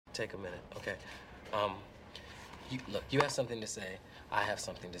Take a minute, okay? You have something to say. I have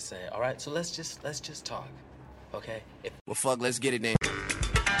something to say. All right, so let's just talk, okay? Well, fuck, let's get it then.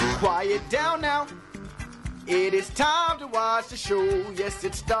 Quiet down now. It is time to watch the show. Yes,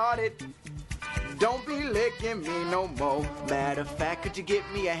 it started. Don't be licking me no more. Matter of fact, could you get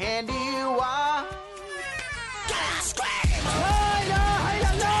me a handy wire?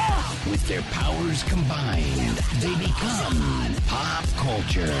 With their powers combined, they become pop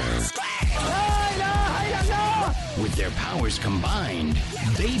culture. With their powers combined,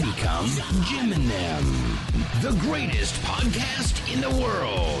 they become Jim and Them, the greatest podcast in the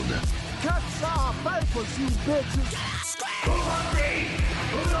world. Cut some papers, you bitches. Who wants me?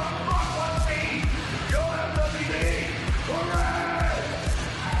 Who the fuck wants me? You'll have to be me. Hooray!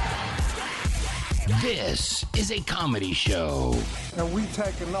 This is a comedy show. And we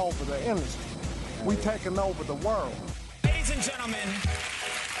taking over the industry. We taking over the world. Ladies and gentlemen,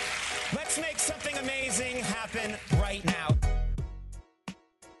 let's make something amazing happen right now.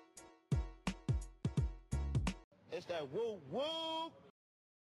 It's that woo woo.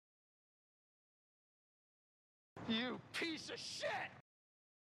 You piece of shit.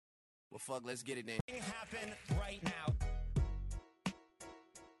 Well, fuck, let's get it then. Happen right now.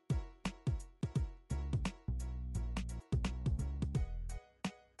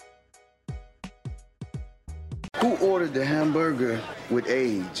 Who ordered the hamburger with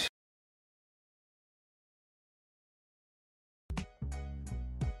age?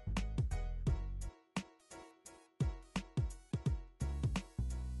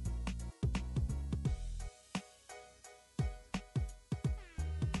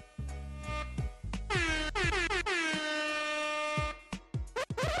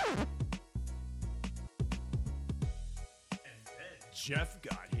 Jeff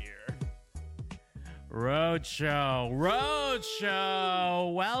got here. Roadshow.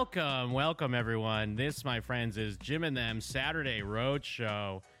 Welcome everyone. This, my friends, is Jim and Them Saturday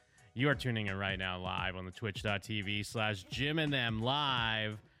Roadshow. You are tuning in right now live on the twitch.tv/Jim and Them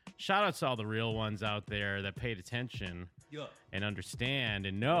live. Shout out to all the real ones out there that paid attention and understand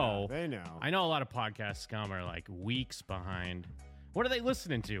and know. Yeah, they know. I know a lot of podcast scum are like weeks behind. What are they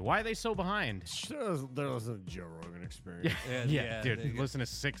listening to? Why are they so behind? They're listening to Joe Rogan Experience. Yeah, dude. Listen to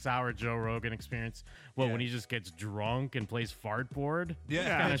 6-hour Joe Rogan Experience. Well, when he just gets drunk and plays fartboard.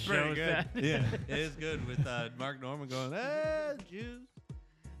 Yeah, kinda it's pretty shows good. that. Yeah, it is good with Mark Norman going, Jews.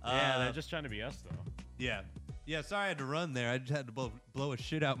 Yeah, they're just trying to be us, though. Yeah. Yeah, sorry I had to run there. I just had to blow a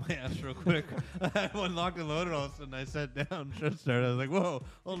shit out my ass real quick. I had one locked and loaded all of a sudden. I sat down, show started. I was like, whoa,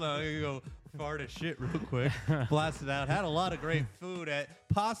 hold on. I gotta go fart a shit real quick. Blasted out. Had a lot of great food at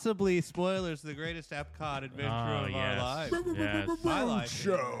possibly, spoilers, the greatest Epcot adventure of our lives. Yes. My life.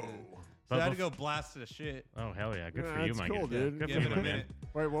 Show. So I had to go blast the shit. Oh, hell yeah. Good for Yeah, you, that's my cool, good. dude. Good Give for it you, a my minute.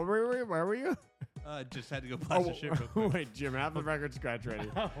 Wait, where were you? Just had to go blast the shit real quick. Wait, Jim, have the record scratch ready.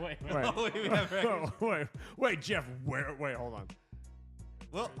 Oh, wait. Oh, wait, we have records. Wait, Jeff, wait, hold on.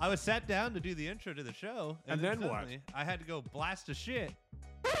 Well, I was sat down to do the intro to the show, And then what? suddenly I had to go blast a shit.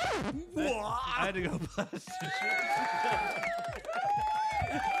 What? I had to go blast a shit.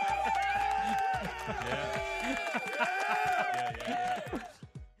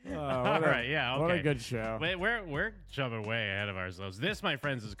 All right, yeah, okay. What a good show. Wait, we're jumping way ahead of ourselves. This, my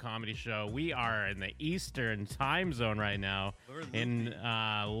friends, is a comedy show. We are in the Eastern time zone right now in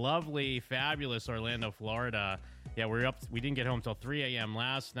lovely, fabulous Orlando, Florida. Yeah, we're up. We didn't get home till 3 a.m.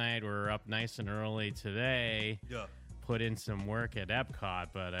 last night. We're up nice and early today. Yeah. Put in some work at Epcot,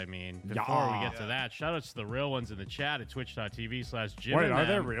 but I mean, before we get to that, shout outs to the real ones in the chat at twitch.tv/Jim. Wait, are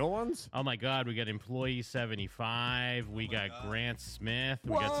there real ones? Oh my God, we got Employee 75. We got Grant Smith.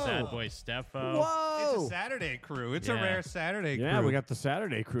 We got Sad Boy Steffo. Whoa! It's a Saturday crew. It's a Yeah. rare Saturday crew. Yeah, we got the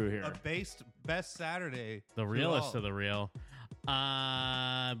Saturday crew a here. best Saturday. The realest of the real.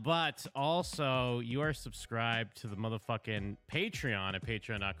 But also, you are subscribed to the motherfucking Patreon at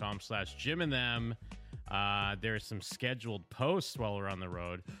patreon.com/Jim and Them. There's some scheduled posts while we're on the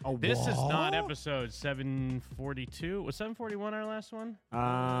road. This is not episode 742. Was 741 our last one? What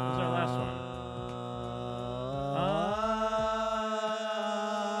was our last one?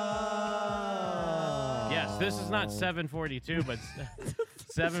 Yes, this is not 742, but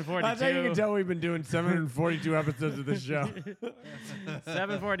 742. I think you can tell we've been doing 742 episodes of this show.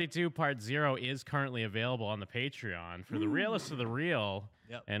 742 Part 0 is currently available on the Patreon for the realest of the real.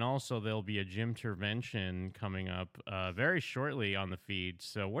 Yep. And also there'll be a Jim Intervention coming up very shortly on the feed.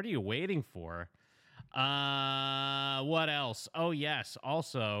 So what are you waiting for? What else? Oh, yes.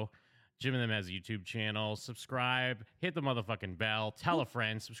 Also, Jim and Them has a YouTube channel. Subscribe, hit the motherfucking bell, tell a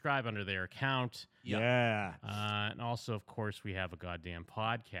friend, subscribe under their account. Yeah. And also, of course, we have a goddamn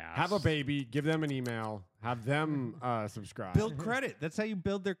podcast. Have a baby. Give them an email. Have them subscribe. Build credit. That's how you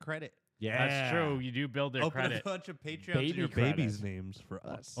build their credit. Yeah. That's true. You do build their Open credit. a bunch of Patreons Baby in your credit. babies' names for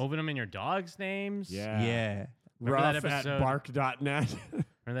us. Open them in your dog's names. Yeah. Yeah. Remember that Rough at episode? bark.net.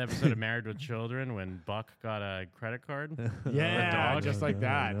 Remember that episode of Married with Children when Buck got a credit card? Yeah, dog? just like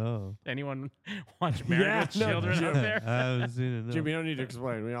that. No. Anyone watch Married Yeah, with no, Children Jim. out there? I haven't seen it. No. Jim, you don't need to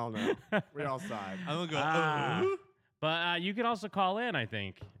explain. We all know. We all side. I'm gonna go. Ah. But you can also call in, I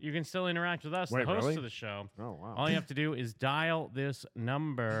think. You can still interact with us, Wait, the hosts really? of the show. Oh, wow. All you have to do is dial this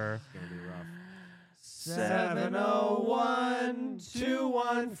number.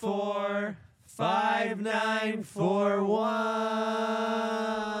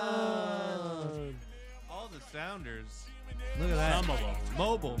 701-214-5941. All the sounders. Look at that. Some of them.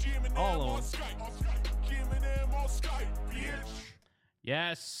 Mobile. All of them.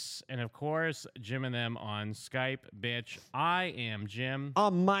 Yes. And of course, Jim and Them on Skype, bitch. I am Jim.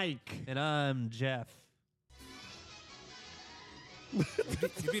 I'm Mike. And I'm Jeff.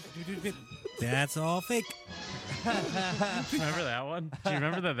 That's all fake. Remember that one? Do you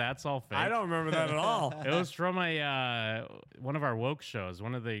remember the That's All Fake? I don't remember that at all. It was from one of our woke shows,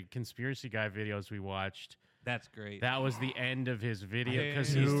 one of the conspiracy guy videos we watched. That's great. That was the end of his video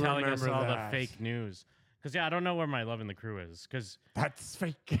because I he's do telling us remember all that. the fake news. Because, yeah, I don't know where my Love in the Crew is. Because That's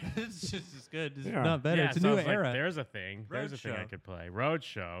fake. It's just as good. It's Yeah. not better. yeah, it's a so I new was like, era. there's a thing. There's a thing I Roadshow. could play.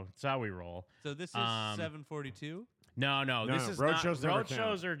 Roadshow. It's how we roll. So this is 742. No, No, this is road not. shows never Road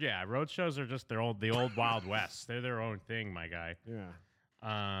shows are road shows are just the old Wild West. They're their own thing, my guy. Yeah.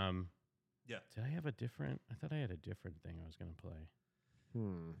 Yeah. Did I have a different? I thought I had a different thing I was gonna play.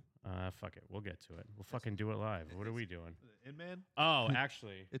 Fuck it. We'll get to it. We'll fucking do it live. What are we doing? Inman. Oh,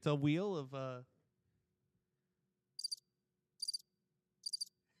 actually, It's a wheel of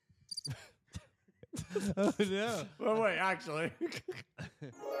Oh no. Well, wait, actually.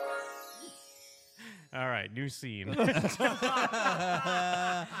 all right. New scene. All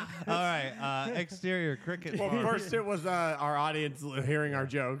right. Exterior cricket. Well, farm. first it was our audience hearing our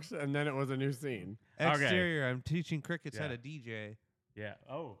jokes, and then it was a new scene. Exterior. I'm teaching crickets how Yeah. to DJ. Yeah.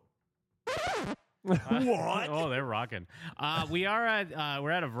 Oh. What? Oh, they're rocking. We're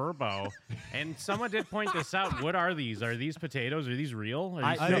at a Verbo, and someone did point this out. What are these? Are these potatoes? Are these real?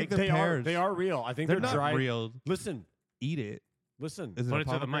 Are these I fake? think they're they pears. They are real. I think They're they're not dried. real. Listen. Eat it. Listen. Is it Put a it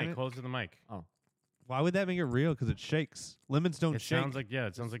to the mic. pomegranate? Hold it to the mic. Why would that make it real? Because it shakes. Lemons don't It shake. sounds like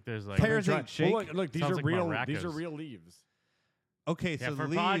it sounds like there's like Pears Dry- ain't shake. Well, look, these Sounds are like real. maracas. These are real leaves. Okay, Yeah, so for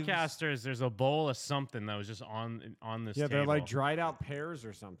leaves, podcasters, there's a bowl of something that was just on this Yeah, table. they're like dried out pears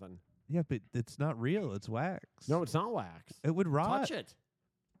or something. Yeah, but it's not real. It's wax. No, it's not wax. It would rot. Touch it.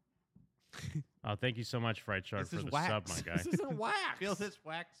 Oh, thank you so much, Fright Shark, This for is the wax. sub, my guy. This isn't wax. Feel this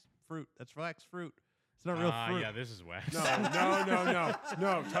wax fruit. That's wax fruit. It's not real fruit. Yeah, this is wax.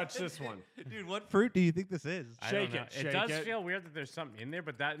 No. Touch this one. Dude, what fruit do you think this is? I don't Shake know. it, It shake does it. feel weird that there's something in there,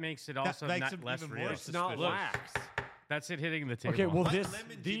 but that makes it also makes not it less even real. more It's not suspicious. wax. That's it hitting the table. Okay, well What this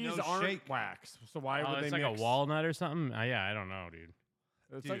lemon do you these know aren't shake? wax. So why oh, would it's they like mix? a walnut or something. Yeah, I don't know, dude.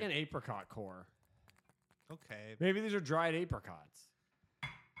 It's like an apricot core. Okay. Maybe these are dried apricots.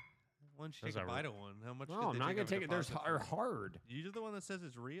 Why don't you Those take a are bite of one? How much? No, did I'm they not take gonna out take of it. They're deposit are for? hard. You're the one that says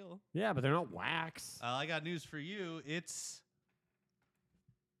it's real. Yeah, but they're not wax. I got news for you. It's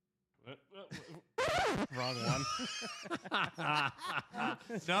Wrong one.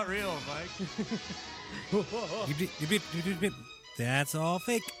 it's not real, Mike. That's all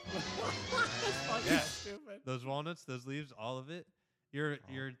fake. Yeah. Those walnuts, those leaves, all of it. Your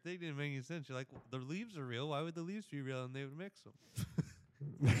thing didn't make any sense. You're like, the leaves are real. Why would the leaves be real? And they would mix them.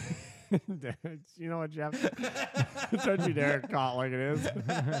 You know what, Jeff? Don't you dare call it like it is.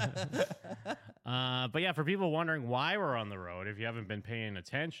 But yeah, for people wondering why we're on the road, if you haven't been paying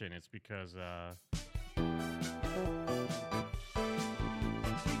attention, it's because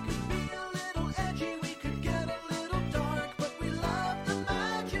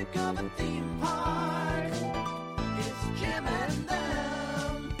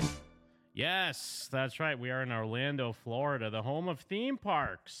yes, that's right. We are in Orlando, Florida, the home of theme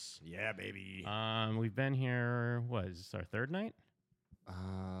parks. Yeah, baby. We've been here. What is this, our third night?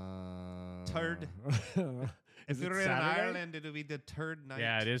 Turd. Is If it you're in Saturday? Ireland, it'll be the turd night.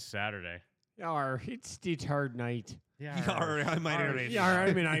 Yeah, it is Saturday. It's the third night. Yarr, I'm Irish. Yeah,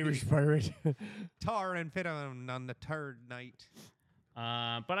 I'm an Irish pirate. Tar and fit on the turd night.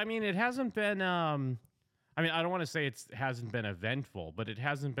 But I mean, it hasn't been. I mean, I don't want to say it hasn't been eventful, but it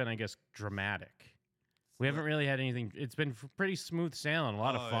hasn't been, I guess, dramatic. We haven't really had anything. It's been pretty smooth sailing. A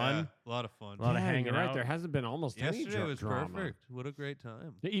lot of fun. Yeah. A lot of fun. A lot of hanging you're right. out. There hasn't been almost any Yesterday was drama. perfect. What a great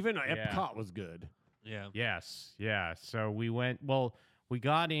time. Even Yeah. Epcot was good. Yeah. Yes. Yeah. So we went. Well, we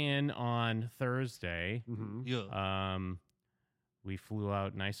got in on Thursday. Mm-hmm. Yeah. We flew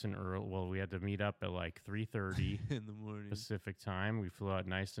out nice and early. Well, we had to meet up at like 3:30 In the morning. Pacific time. We flew out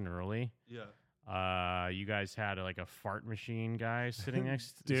nice and early. Yeah. You guys had like a fart machine guy sitting Dude,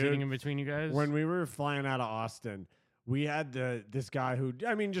 sitting in between you guys. When we were flying out of Austin, we had this guy who,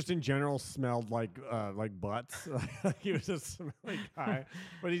 I mean, just in general smelled like butts. He was a smelly guy,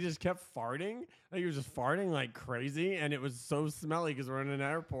 but he just kept farting. Like, he was just farting like crazy, and it was so smelly because we're in an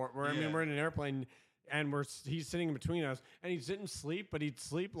airport. We're in an airplane, and he's sitting in between us, and he didn't sleep, but he'd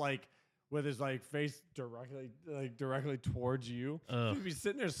sleep like with his like face directly towards you. So he'd be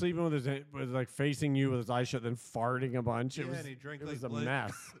sitting there sleeping with like facing you with his eyes shut, then farting a bunch. Yeah, It was, and he drank it like was a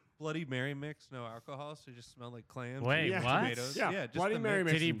mess. Bloody Mary mix, no alcohol, so it just smelled like clams. Wait, and what? Tomatoes. Yeah, just Bloody the Mary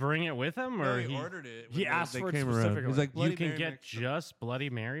mix. Did he bring it with him, No, or he ordered it. when He they- asked they for it came around. specifically. He's like, you Bloody can Mary get mix. just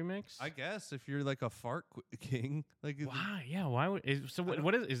Bloody Mary mix? I guess if you're like a fart king, like Why? Yeah. Why would? So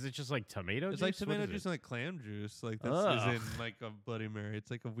what is? Is it just like tomato it's juice? like What tomato is juice it? and like clam juice. Like that's Ugh. is in like a Bloody Mary.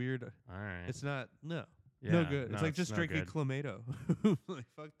 It's like a weird. All right. It's not no. Yeah, No good. no, it's like it's just no drinking good. clamato. Like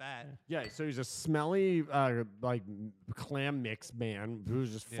fuck that. Yeah, so he's a smelly, like clam mix man who was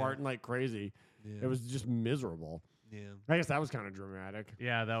just Yeah. farting like crazy. Yeah. It was just miserable. Yeah. I guess that was kind of dramatic.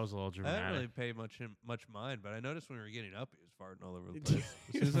 Yeah, that was a little I dramatic. didn't really pay much mind, but I noticed when we were getting up, he was farting all over the place.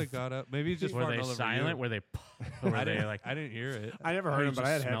 As soon as I got up, maybe he's just Were farting they all over silent? you. Were they? Or were I they didn't, like? I didn't hear it. I never Oh, heard you him, but I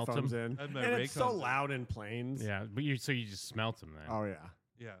had just smelt headphones him? in. I had my And it's so Raycons in. loud in planes. Yeah, but so you just smelt them then. Oh, yeah.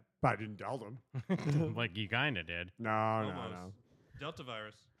 Yeah. But I didn't tell them. Like you kind of did. No. Almost. Delta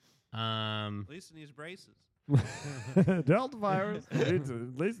virus. At least it needs braces. Delta virus. At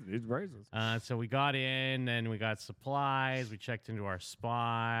least it needs braces. So we got in, and we got supplies. We checked into our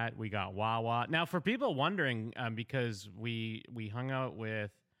spot. We got Wawa. Now, for people wondering, because we hung out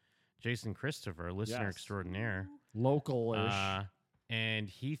with Jason Christopher, listener Yes. extraordinaire, Local-ish. and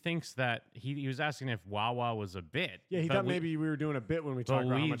he thinks that he was asking if Wawa was a bit. Yeah, he but thought maybe we were doing a bit when we but talked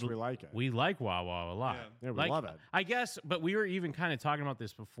about how much we like it. We like Wawa a lot. Yeah, we Like, love it. I guess, but we were even kind of talking about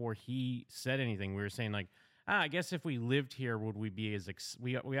this before he said anything. We were saying like, I guess if we lived here, would we be as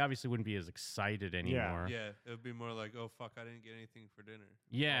we obviously wouldn't be as excited anymore. Yeah, it would be more like, oh fuck, I didn't get anything for dinner.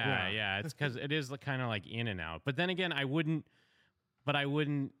 Yeah. It's because it is kind of like in and out. But then again, I wouldn't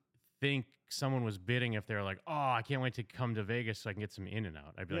think someone was bidding if they were like, oh, I can't wait to come to Vegas so I can get some in and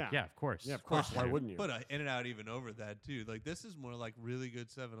out. I'd be like, yeah, of course. Yeah, of course. Why wouldn't you? But In and Out even over that too. Like this is more like really good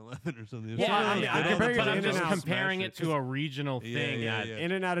 7-Eleven or something. Yeah, I mean, I compare but I'm In-N-Out just Smash comparing it. it to a regional thing. yeah, that- yeah.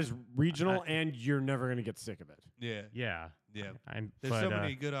 In and Out is regional, and you're never going to get sick of it. Yeah. Yeah. Yeah. I'm, There's but, so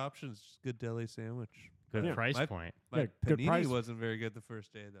many good options. Just good deli sandwich. good Yeah. price My- point. My Yeah, good panini price. wasn't very good the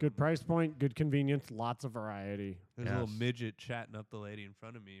first day though. Good price point, good convenience, lots of variety. There's a little Yes. midget chatting up the lady in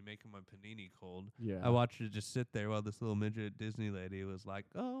front of me, making my panini cold. Yeah. I watched her just sit there while this little midget Disney lady was like,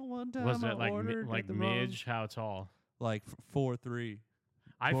 "Oh, one time Was I it like ordered like the wrong-" midge? How tall? like 4'3".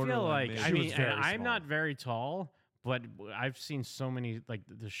 I feel Borderline like midge. I She mean, was and very I'm small. not very tall, but I've seen so many like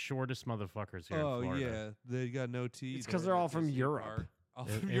the shortest motherfuckers here Oh in Florida. yeah, they got no teeth. It's 'cause they're all from Europe. All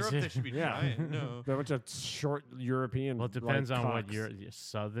Is- from is Europe, it? they should be Yeah. giant. No. They're a bunch of short European. Well, it depends like, on what cocks. you're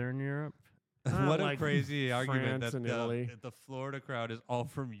Southern Europe. What a like crazy argument France that and Italy. the Florida crowd is all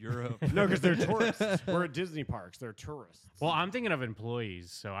from Europe. No, because they're tourists. We're at Disney parks. They're tourists. Well, I'm thinking of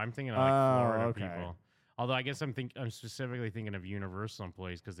employees, so I'm thinking of like Oh, Florida okay. people. Although I guess I'm specifically thinking of Universal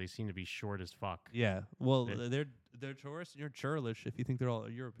employees because they seem to be short as fuck. Yeah, well, It- they're tourists, and you're churlish if you think they're all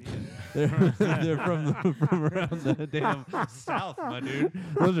European. they're from around the damn south, my dude.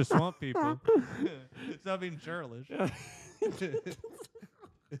 Those are swamp people. It's not being churlish.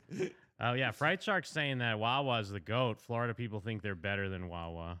 Oh yeah, Fright Shark's saying that Wawa's the goat. Florida people think they're better than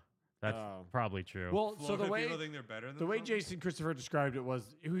Wawa. That's Oh. probably true. Well, so the Florida way people think they're better than the way them? Jason Christopher described it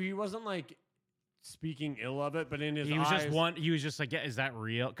was he wasn't like speaking ill of it, but in his he was eyes, just one. He was just like, yeah, "Is that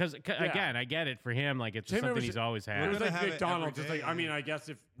real?" Because again, I get it for him. Like it's To him, it something was he's always It had. was gonna like have it McDonald's. every It's like, I day. mean, I guess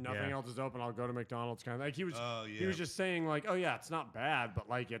if nothing Yeah. else is open, I'll go to McDonald's. Kind of like he was. Oh, He yeah. was just saying like, oh yeah, it's not bad, but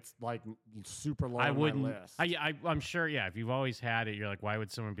like it's like super low I on wouldn't. my list. I'm sure. Yeah, if you've always had it, you're like, why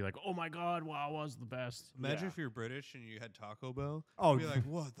would someone be like, "Oh my God, Wawa's the best"? Imagine Yeah. if you're British and you had Taco Bell. Oh, you'd be like,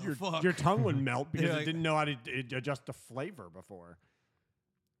 what the fuck? Your tongue would melt because You're it like- didn't know how to adjust the flavor before.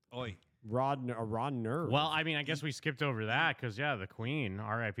 Oi. A raw nerve. Well, I mean, I guess we skipped over that because the Queen,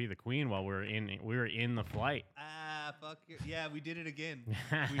 R.I.P. the Queen. While we were in the flight. fuck you. Yeah, we did it again. We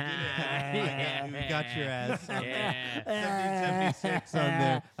did it. We got your ass. On Yeah. 1776 on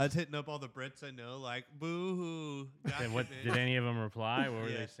there. I was hitting up all the Brits I know, like, boo-hoo. Got you, What bitch. did any of them reply? What were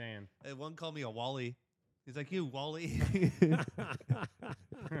Yeah. they saying? One called me a Wally. He's like, you, Wally.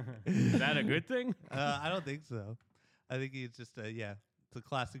 Is that a good thing? I don't think so. I think he's just it's a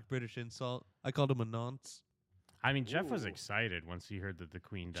classic British insult. I called him a nonce. I mean, Jeff was Ooh. excited once he heard that the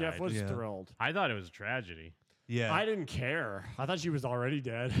Queen died. Jeff was Yeah. thrilled. I thought it was a tragedy. Yeah. I didn't care. I thought she was already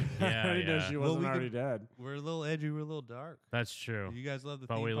dead. Yeah, I didn't know yeah. she Well, wasn't we already could- dead. We're a little edgy. We're a little dark. That's true. You guys love the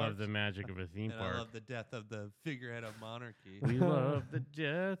But theme we parks? love the magic of a theme and park. I love the death of the figurehead of monarchy. We love the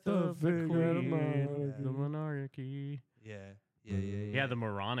death The of the figurehead of Queen, monarchy. the monarchy. Yeah. Yeah, the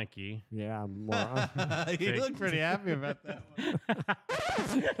monarchy. Yeah, more. You look pretty happy about that one.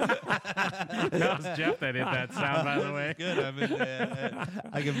 That was Jeff that did that sound, by the way. Good. I mean,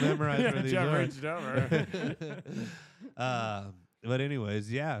 I can memorize Yeah, where these Jeff are. reached over. But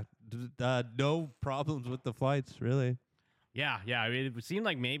anyways, yeah, no problems with the flights, really. Yeah. I mean, it seemed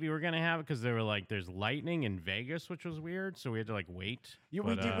like maybe we're gonna have it because they were like, "There's lightning in Vegas," which was weird, so we had to like wait. Yeah,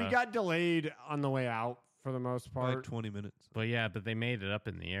 But, we got delayed on the way out for the most Like part. 20 minutes. But but they made it up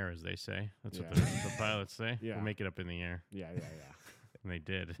in the air, as they say. That's what Yeah. the pilots say. Yeah. We'll make it up in the air, Yeah. and they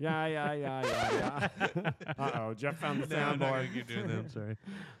did. Yeah. Uh-oh, Jeff found the No, I'm not gonna soundboard. keep doing that. I'm sorry.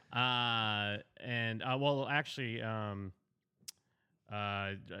 Well, actually,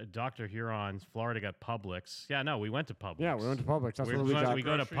 Dr. Huron's Florida got Publix. Yeah, no, we went to Publix. Yeah, we went to Publix. That's we what we got.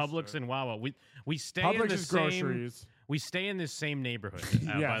 go to Grocery Publix store. and Wawa. We stay in Publix the is same. groceries. We stay in this same neighborhood.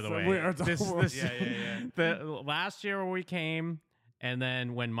 By Yes, the we way, are- the last year when we came, and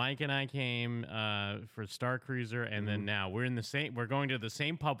then when Mike and I came for Star Cruiser, and then now we're in the same. We're going to the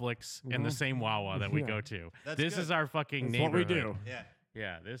same Publix and the same Wawa that we Yeah. go to. That's This good. is our fucking That's what we neighborhood. do. Yeah.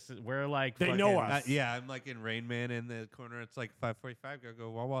 Yeah, this is we're like They know fucking- us. Yeah, I'm like in Rain Man in the corner. It's like 5:45. Gotta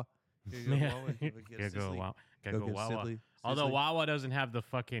go Wawa. Gotta go Yeah. Wawa. Get Gotta go Sizzly. Wawa. Gotta go get Wawa. Sizzly. Although Sizzly. Wawa doesn't have the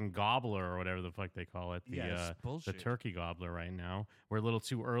fucking gobbler or whatever the fuck they call it, the Yeah, it's the bullshit. turkey gobbler right now. We're a little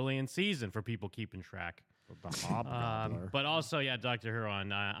too early in season for people keeping track. The hobgoblin. But also, yeah, Dr.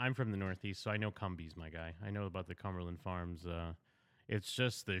 Huron, I'm from the Northeast, so I know Cumbies, my guy. I know about the Cumberland Farms. It's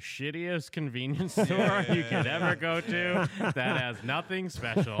just the shittiest convenience store you could ever go to that has nothing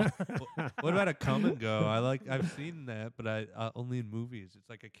special. What about a come and go? I've seen that, but I only in movies. It's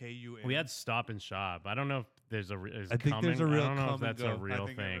like a KUM. We had Stop and Shop. I don't know if there's a I think there's a real I don't know if come and that's a go. I real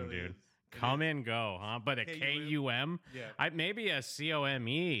think it thing, really dude. is. Come and go, huh? But a KUM? KUM? Yeah. Maybe a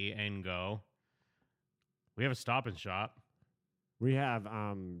COME and go. We have a Stop and Shop. We have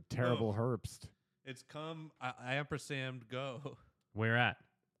terrible Herbst. It's come. I ampersand go. Where at?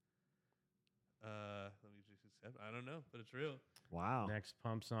 Let me just accept. I don't know, but it's real. Wow, Next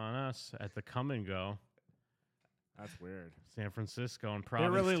pump's on us at the Come and Go. that's weird. San Francisco and They're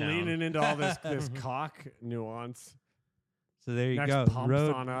Provincetown. really leaning into all this cock nuance. So there you Next go. pumps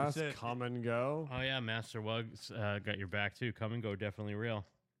Road- on us. That's it. Come and go. Oh yeah, Master Wugs got your back too. Come and Go, definitely real.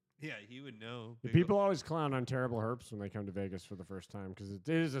 Yeah, he would know. The people always clown on Terrible Herbst when they come to Vegas for the first time because it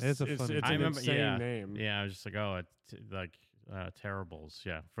is It's a funny- it's I an remember, insane yeah, name. Yeah, I was just like, oh, it's like Terribles.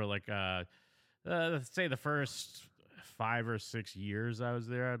 Yeah, for like let's say the first 5 or 6 years I was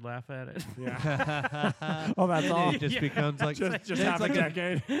there, I'd laugh at it. Yeah. Oh, that's all. It just becomes like just it's half like a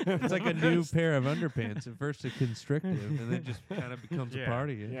decade. It's like a new pair of underpants. At first, it's constrictive, and then just kind of becomes Yeah. a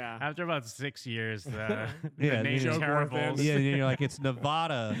party. Yeah. After about 6 years, the Yeah, name then you're- Terribles. Yeah, and then you're like, it's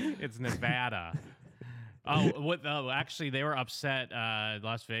Nevada. It's Nevada. Actually, they were upset.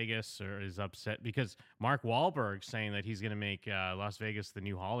 Las Vegas is upset because Mark Wahlberg's saying that he's going to make Las Vegas the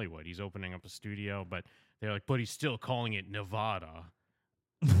new Hollywood. He's opening up a studio, but they're like, but he's still calling it Nevada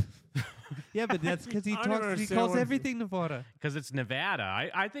Yeah, but that's because he I don't talks. He understand calls what- everything Nevada. because it's Nevada.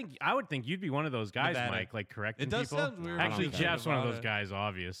 I would think you'd be one of those guys, Nevada. Mike, like correcting It does people. sound weird. Actually, I don't care. Jeff's one of those Nevada. guys,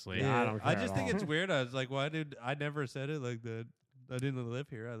 obviously. Yeah. I don't care just at think all. it's weird. I was like, why did I never said it like that? I didn't live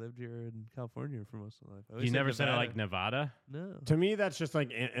here. I lived here in California for most of my life. I always You never said it Nevada. like Nevada? No. To me, that's just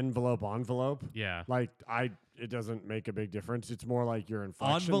like envelope. Yeah. Like it doesn't make a big difference. It's more like your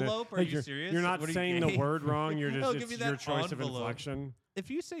inflection. Envelope? Are Like you you're, serious? You're not What are you, saying the gay? word wrong. You're No, just give me it's your that choice of envelope. inflection. If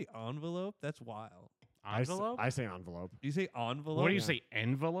you say envelope, that's wild. Envelope? I say envelope. Do you say envelope? What do you say?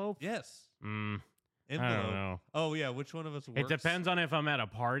 Envelope? Yes. Mm, Envelope. I don't know. Oh yeah, which one of us works? It depends on if I'm at a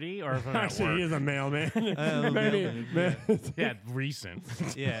party or if I'm at Actually, he work. is a mailman. mailman, yeah. Yeah, recent.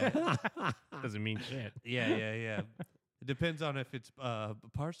 Yeah. Doesn't mean shit. Yeah. It depends on if it's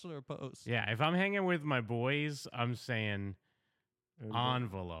parcel or post. Yeah, if I'm hanging with my boys, I'm saying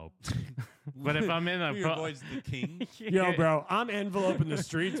envelope. But if I'm in a He avoids the king. Yo, bro, I'm envelope in the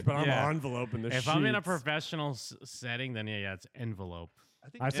streets, but I'm envelope in the If sheets. I'm in a professional setting, then yeah, it's envelope.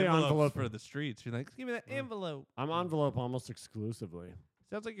 think I say envelopes envelope for the streets. You're like, give me that envelope. I'm envelope almost exclusively.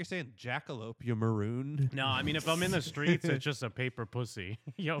 Sounds like you're saying jackalope, you maroon. No, I mean if I'm in the streets, it's just a paper pussy.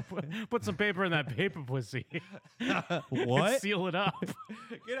 Yo, put some paper in that paper pussy. What? Seal it up.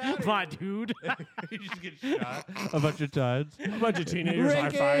 Get out of My dude. You just get shot a bunch of times. A bunch of teenagers high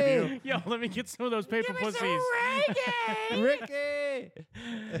five you. Yo, let me get some of those paper pussies. Ricky!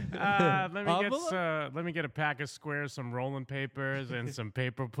 Let me get a pack of squares, some rolling papers, and some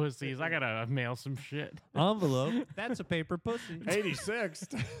paper pussies. I gotta mail some shit. Envelope. That's a paper pussy. 86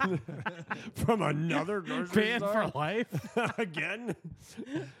 from another grocery Banned store. for life. Again.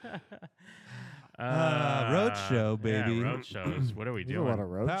 Road show, baby. Yeah, road shows. What are we You know what a doing?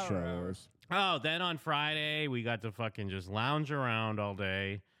 road Power show hour. is. Oh, then on Friday we got to fucking just lounge around all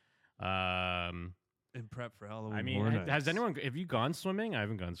day. And prep for Halloween. I mean, Horror has Nights. anyone? Have you gone swimming? I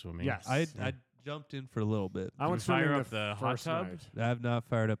haven't gone swimming. Yes. I jumped in for a little bit. I went Did we fire swimming up the hot first tub? night. I have not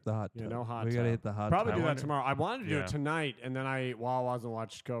fired up the hot Yeah, tub. no hot We tub. gotta hit the hot Probably tub. do that wonder- tomorrow. I wanted to do Yeah. it tonight, and then I wasn't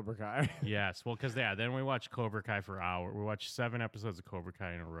watched Cobra Kai. Yes, well, because then we watched Cobra Kai for an hour. We watched 7 episodes of Cobra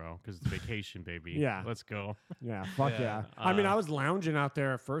Kai in a row because it's vacation, baby. Yeah. Let's go. Yeah, fuck Yeah. yeah. I mean, I was lounging out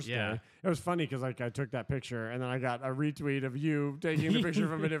there first Yeah. day. It was funny because like I took that picture and then I got a retweet of you taking the picture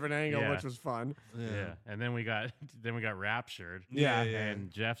from a different angle, Yeah. which was fun. Yeah. And then we got raptured. Yeah. And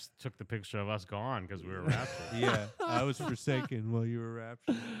Jeff took the picture of us gone because we were raptured. Yeah, I was forsaken while you were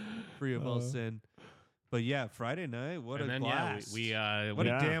raptured, free of all sin. But yeah, Friday night, what and a then blast! we what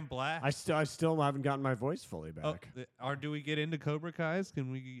Yeah. a damn blast! I still haven't gotten my voice fully Oh, back. do we get into Cobra Kai's?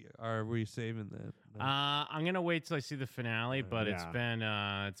 Are we saving that? No. I'm gonna wait till I see the finale, but it's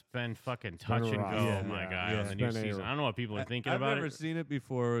been fucking touch and go, rough. Yeah, my yeah, guy, yeah. on the It's new been a- season. I don't know what people are thinking I've about never it. seen it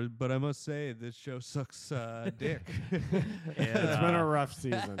before, but I must say this show sucks dick. It's been a rough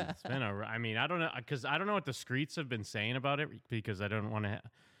season. It's been I mean, I don't know because I don't know what the streets have been saying about it because I don't want to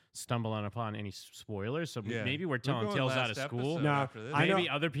stumble upon any spoilers. So Yeah. maybe we're telling going tales out last of school. episode No, after this. I know- Maybe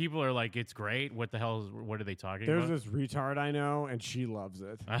other people are like, it's great. What are they talking There's about? this retard I know, and she loves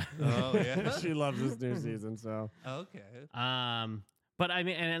it. Oh yeah. She loves this new season. So Okay. But I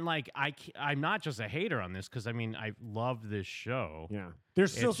mean, and like I'm not just a hater on this because I mean I love this show. yeah,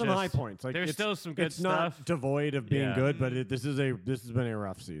 there's still It's some just- high points. Like there's it's- still some good It's not stuff. devoid of being Yeah. good, but this has been a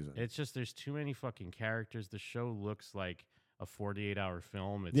rough season. It's just there's too many fucking characters. The show looks like a 48-hour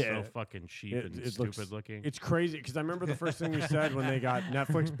film. It's Yeah. so fucking cheap and It stupid looks- looking. It's crazy because I remember the first thing you said when they got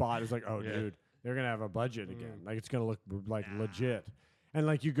Netflix bought is like, oh, Yeah. dude, they're gonna have a budget Mm. again. Like it's gonna look like legit. And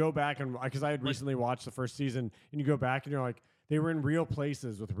like you go back and because I had recently watched the first season, and you go back and you're like, they were in real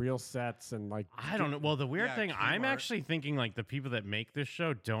places with real sets and like. I don't know. Well, the weird Yeah, thing, I'm Kmart. actually thinking like the people that make this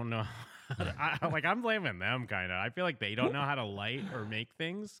show don't know. I'm blaming them kind of. I feel like they don't know how to light or make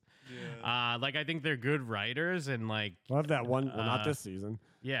things. Like I think they're good writers and like Love that one. Well, not this season.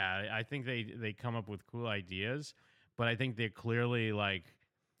 yeah, I think they come up with cool ideas, but I think they're clearly like.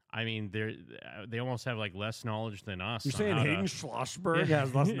 I mean, they almost have like less knowledge than us. You're on saying how Hayden to- Schlossberg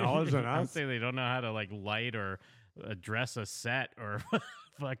has less knowledge than I'm us? saying they don't know how to like light or address a set or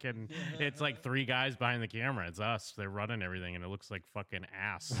fucking. It's like 3 guys behind the camera. It's us. They're running everything, and it looks like fucking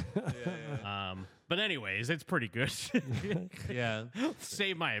ass. But anyways, it's pretty good. Yeah.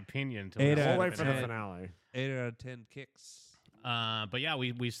 Save my opinion till Eight we see out We'll of wait for the 10. finale. 8 out of 10 kicks. But yeah,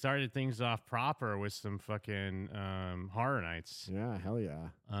 we started things off proper with some fucking horror nights. Yeah, hell yeah.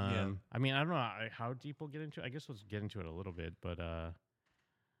 I mean, I don't know how deep we'll get into it. I guess let's get into it a little bit, but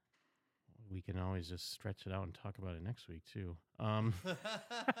we can always just stretch it out and talk about it next week too.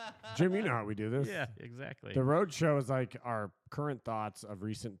 Jim, you know how we do this. Yeah, exactly. The road show is like our current thoughts of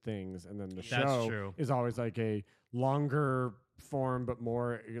recent things, and then the That's show true. is always like a longer form, but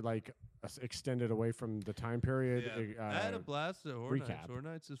more like extended away from the time period. I had a blast at Horror Nights. recap. Horror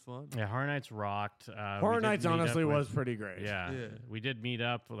Nights is fun. Yeah, Horror Nights rocked. We Horror did Nights meet up honestly with- was pretty great. Yeah. Yeah. We did meet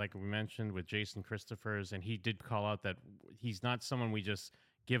up, like we mentioned, with Jason Christophers, and he did call out that he's not someone we just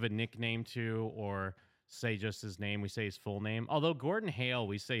give a nickname to or say just his name. We say his full name. Although Gordon Hale,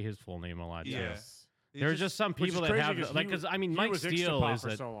 we say his full name a lot too. Yes. There's just some which is people that crazy have 'cause like he because I mean he Mike was Steele Ixtapop is for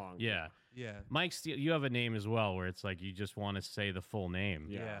a, so long. yeah. Yeah. Mike Steele, you have a name as well where it's like you just want to say the full name.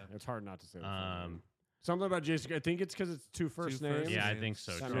 Yeah, it's hard not to say. The full name. Um, Something about Jason. I think it's because it's two first names. Yeah, I think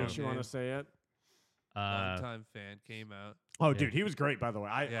so, That too. makes you want to say it. Long-time fan came out. Oh, dude, he was great. By the way,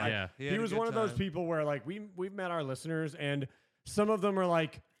 Yeah. He had he a was good one of those time. people where like we've met our listeners, and some of them are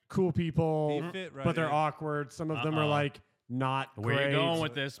like cool people, He fit right but they're in. awkward. Some of them are like not Where great. you going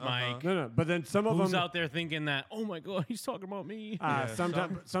with this, Mike? No, but then some of Who's them out there thinking that? Oh my god, he's talking about me.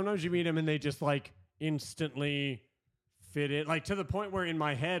 sometimes you meet him and they just like instantly fit in, like to the point where in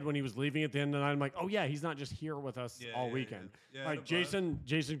my head when he was leaving at the end of the night, I'm like, oh yeah, he's not just here with us all weekend. Yeah, like Jason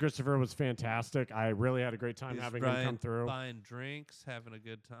Christopher was fantastic. I really had a great time having him come through. Buying drinks, having a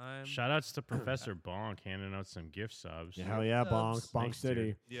good time. Shout outs to Professor Bonk handing out some gift subs. Hell yeah, Bonk Thanks,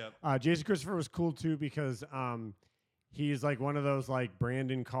 City. dude. Yep. Jason Christopher was cool too because he's like one of those like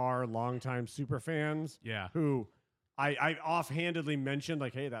Brandon Carr longtime super fans. Yeah. Who I offhandedly mentioned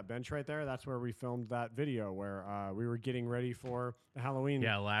like, hey, that bench right there, that's where we filmed that video where we were getting ready for the Halloween.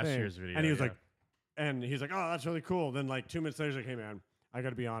 Yeah, last thing. year's video. And he was like, oh, that's really cool. Then like 2 minutes later, he's like, hey man, I got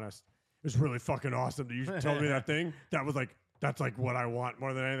to be honest, it was really fucking awesome that you told me that thing. That was like. That's like what I want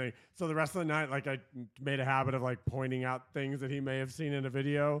more than anything. So the rest of the night, like I made a habit of like pointing out things that he may have seen in a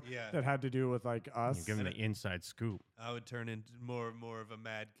video that had to do with like us. Give him the inside scoop. I would turn into more of a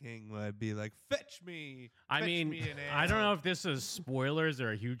mad king when I'd be like, fetch me. I fetch mean, me an I don't ale." know if this is spoilers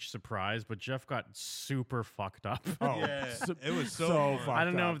or a huge surprise, but Jeff got super fucked up. Oh, Yeah, it was so fucked I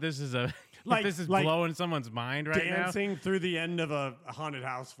don't know up. if this is a Like- if this is like blowing someone's mind right dancing through the end of a haunted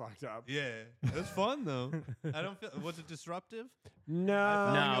house fucked up. Yeah, it was fun though. I don't feel. Was it disruptive? No,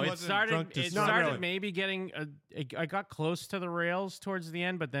 I now. No, I it wasn't started. drunk to It start. started really. maybe getting. I got close to the rails towards the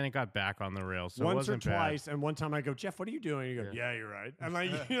end, but then it got back on the rails. So it once or wasn't bad. twice, and one time I go, Jeff, what are you doing? You go, yeah, you're right. And like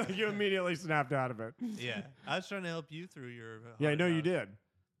you immediately snapped out of it. Yeah, I was trying to help you through your. Yeah, I know you haunted did. house.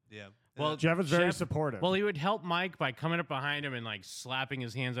 Yeah. Well, Jeff is very supportive. Well, he would help Mike by coming up behind him and like slapping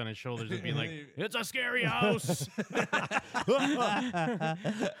his hands on his shoulders and being like, "It's a scary house."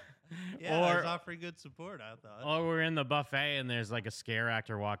 Yeah, I Or- was offering good support. I thought. Or we're in the buffet and there's like a scare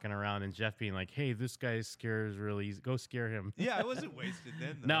actor walking around and Jeff being like, "Hey, this guy scares really easy. Go scare him." Yeah, I wasn't wasted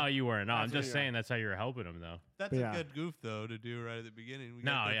then. Though. No, you weren't. No, I'm That's what just you saying that's how you were helping him though. That's Yeah. a good goof though to do right at the beginning. We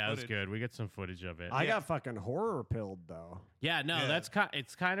No, got that yeah, it was footage. good. We get some footage of it. I got fucking horror pilled though. Yeah, no, Yeah. that's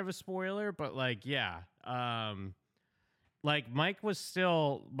it's kind of a spoiler, but like, yeah, like Mike's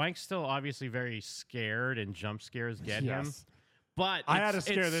still obviously very scared and jump scares get him. Yes. But I had a it's-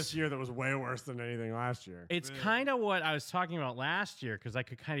 scare it's- this year that was way worse than anything last year. It's kind of what I was talking about last year because I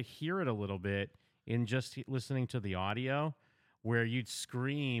could kind of hear it a little bit in just listening to the audio, where you'd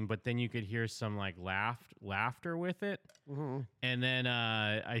scream, but then you could hear some like laughter with it, and then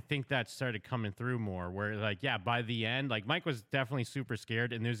I think that started coming through more. Where like by the end, like Mike was definitely super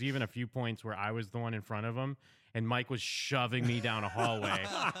scared, and there's even a few points where I was the one in front of him. And Mike was shoving me down a hallway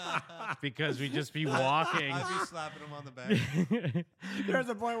because we'd just be walking. I'd be slapping him on the back. There's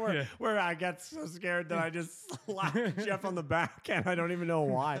a point where I got so scared that I just slapped Jeff on the back, and I don't even know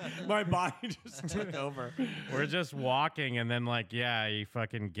why. My body just took over. We're just walking, and then like, a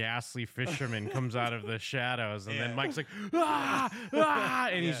fucking ghastly fisherman comes out of the shadows, and then Mike's like,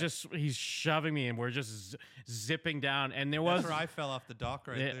 and he's shoving me, and we're just zipping down. And there was That's where I fell off the dock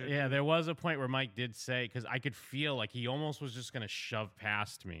right there. yeah, there was a point where Mike did say, because I could feel like he almost was just gonna shove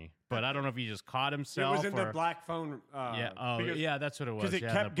past me, but I don't know if he just caught It himself. was in or, the black phone. that's what it was. Because it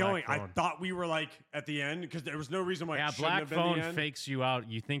yeah, kept the black going. I phone. thought we were like at the end because there was no reason why. Yeah, it shouldn't black have been phone the end. fakes you out.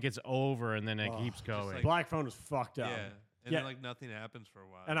 You think it's over, and then it keeps going. like- Black phone was fucked up. Yeah, and then like nothing happens for a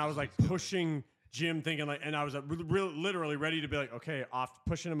while. And I was like pushing Jim, thinking like, and I was literally ready to be like, okay, off,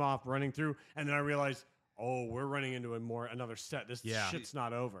 pushing him off, running through, and then I realized, oh, we're running into another set. This shit's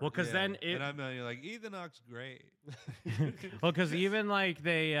not over. Well, because then it. and I'm like, Ethanok's great. Well, because even like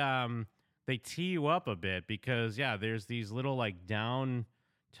they tee you up a bit because there's these little like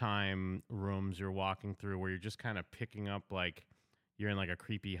downtime rooms you're walking through where you're just kind of picking up like you're in like a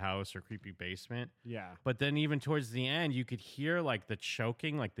creepy house or creepy basement. Yeah. But then even towards the end, you could hear like the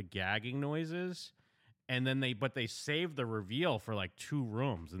choking, like the gagging noises. And then they saved the reveal for like 2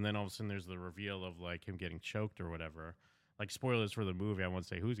 rooms. And then all of a sudden there's the reveal of like him getting choked or whatever. Like spoilers for the movie. I won't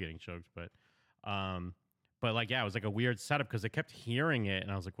say who's getting choked, but like, it was like a weird setup because they kept hearing it.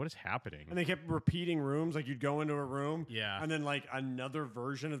 And I was like, what is happening? And they kept repeating rooms. Like you'd go into a room, Yeah. and then like another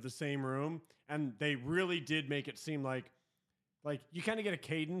version of the same room. And they really did make it seem like you kind of get a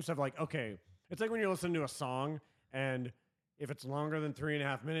cadence of like, okay, it's like when you're listening to a song, and if it's longer than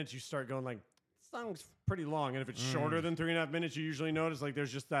 3.5 minutes, you start going like, song's pretty long, and if it's shorter than 3.5 minutes, you usually notice like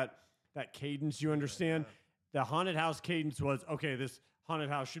there's just that cadence you understand. The haunted house cadence was, okay, this haunted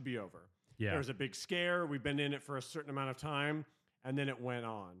house should be over. Yeah. There was a big scare. We've been in it for a certain amount of time, and then it went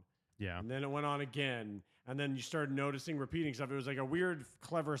on. Yeah. And then it went on again, and then you started noticing repeating stuff. It was like a weird,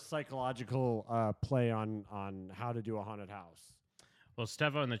 clever psychological play on how to do a haunted house. Well,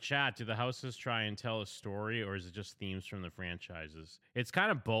 Stefan in the chat, do the houses try and tell a story, or is it just themes from the franchises? It's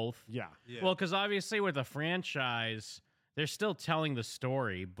kind of both. Yeah. Well, because obviously with a franchise, they're still telling the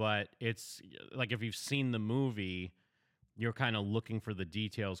story, but it's like if you've seen the movie, you're kind of looking for the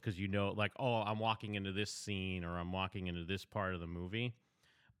details because you know, like, oh, I'm walking into this scene or I'm walking into this part of the movie.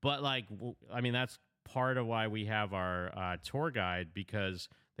 But like, I mean, that's part of why we have our tour guide, because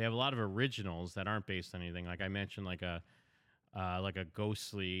they have a lot of originals that aren't based on anything. Like I mentioned, like a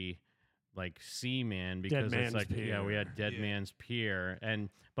ghostly like Seaman, because it's like Pier. we had Dead Man's Pier,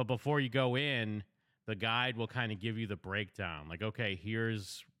 but before you go in, the guide will kind of give you the breakdown. Like, okay,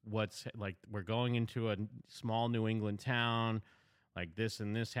 here's what's like, we're going into a small New England town, like this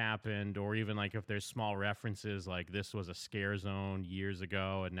and this happened, or even like if there's small references, like this was a scare zone years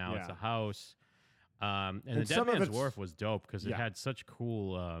ago and now it's a house. And the Dead Man's Wharf was dope because it had such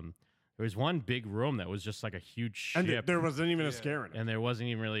cool. There was one big room that was just like a huge ship, and there wasn't even a scare in it. And there wasn't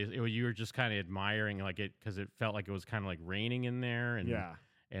even really. You were just kind of admiring like it because it felt like it was kind of like raining in there, and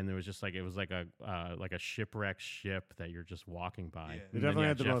and there was just like it was like a shipwrecked ship that you're just walking by. It definitely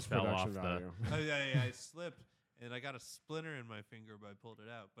had the most production value. I slipped. And I got a splinter in my finger, but I pulled it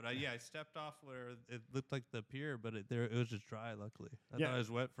out. But I stepped off where it looked like the pier, but it was just dry, luckily. I thought I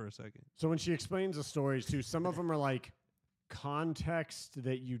was wet for a second. So when she explains the stories, too, some of them are like context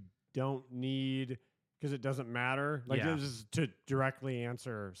that you don't need because it doesn't matter. Like, this is to directly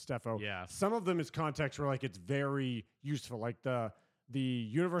answer Steffo. Yeah. Some of them is context where, like, it's very useful. Like, the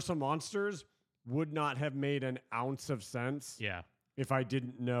Universal Monsters would not have made an ounce of sense if I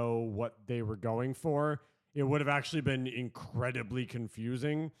didn't know what they were going for. It would have actually been incredibly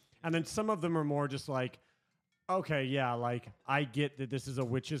confusing. And then some of them are more just like, okay, yeah, like I get that this is a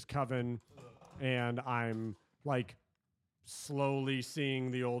witch's coven and I'm like slowly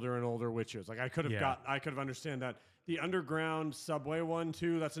seeing the older and older witches. Like I could have understand that. The underground subway one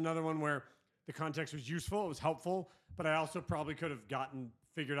too, that's another one where the context was useful, it was helpful, but I also probably could have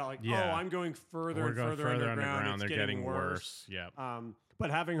figured out like, oh, I'm going further and further underground. It's They're getting worse. Yeah. But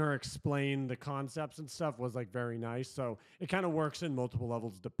having her explain the concepts and stuff was like very nice. So it kind of works in multiple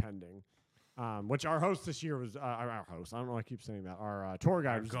levels depending. Which our host this year was our host. I don't know why I keep saying that. Our tour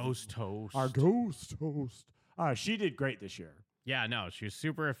guide, ghost host. Our ghost host. She did great this year. Yeah, no, she was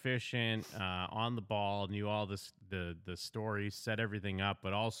super efficient, on the ball, knew all this the stories, set everything up,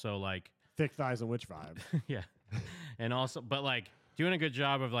 but also like thick thighs and witch vibe. Yeah, and also, but like doing a good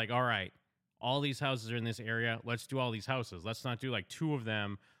job of like, all right, all these houses are in this area. Let's do all these houses. Let's not do like two of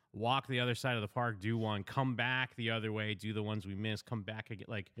them. Walk the other side of the park, do one, come back the other way, do the ones we missed, come back again.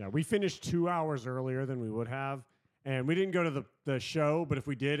 Like, yeah, we finished 2 hours earlier than we would have, and we didn't go to the show. But if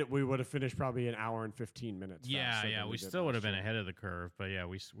we did, we would have finished probably an hour and 15 minutes. Yeah, we still would have been ahead of the curve. But yeah,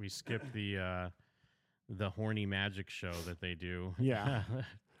 we skipped the horny magic show that they do. Yeah.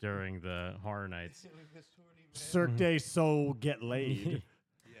 During the horror nights. Cirque du Soleil get laid.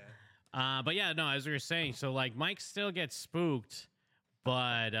 But yeah, no, as we were saying, so like Mike still gets spooked,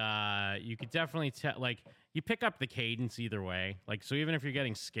 but you could definitely tell, like you pick up the cadence either way. Like, so even if you're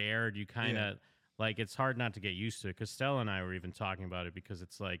getting scared, you kind of like, it's hard not to get used to it. Cause Stella and I were even talking about it because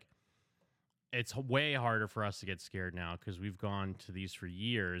it's like, it's way harder for us to get scared now because we've gone to these for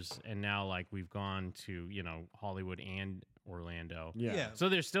years. And now like we've gone to, Hollywood and Orlando. Yeah. So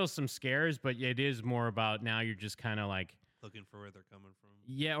there's still some scares, but it is more about now you're just kind of like, looking for where they're coming from.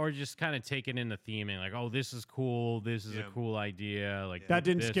 Yeah, or just kind of taking in the theming, like, oh, this is cool. This is a cool idea. Like that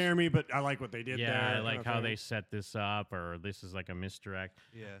didn't scare me, but I like what they did there. Yeah, I like how they set this up, or this is like a misdirect.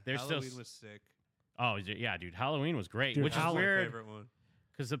 Yeah, Halloween was sick. Oh, yeah, dude, Halloween was great, Dude, which is weird. My favorite one.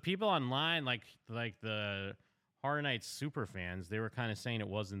 Because the people online, like the Horror Nights super fans, they were kind of saying it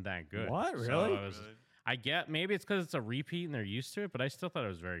wasn't that good. What, really? So I get maybe it's because it's a repeat and they're used to it, but I still thought it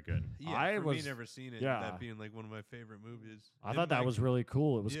was very good. Yeah, for me, never seen it. That being like one of my favorite movies. I thought that was really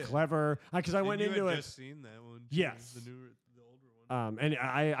cool. It was clever because I went into it. Just seen that one. Yes, the older one. And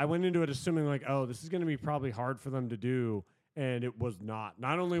I went into it assuming like, oh, this is going to be probably hard for them to do, and it was not.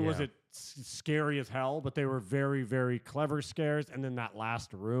 Not only was it scary as hell, but they were very, very clever scares, and then that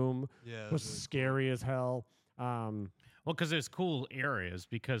last room was really scary as hell. Well, because there's cool areas.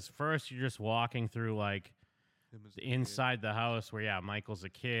 Because first you're just walking through like inside the house where Michael's a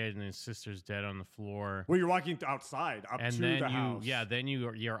kid and his sister's dead on the floor. Well, you're walking outside up and to then the house. Yeah, then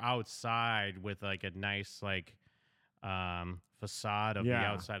you're outside with like a nice like facade of the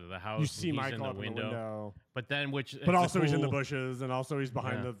outside of the house. You see Michael in the window. But then also he's in the bushes and also he's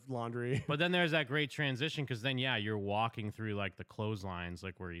behind the laundry. But then there's that great transition because then you're walking through like the clotheslines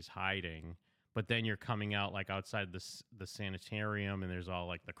like where he's hiding. But then you're coming out like outside the sanitarium, and there's all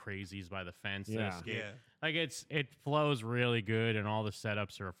like the crazies by the fence that escape. Like it flows really good, and all the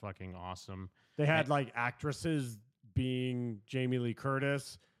setups are fucking awesome. They had like actresses being Jamie Lee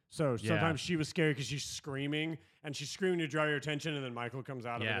Curtis, So sometimes she was scary because she's screaming, and she's screaming to draw your attention, and then Michael comes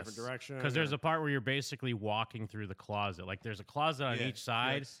out of a different direction. Because there's a part where you're basically walking through the closet. Like there's a closet on each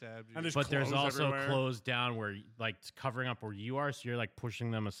side, and there's also everywhere. closed down where like it's covering up where you are, so you're like pushing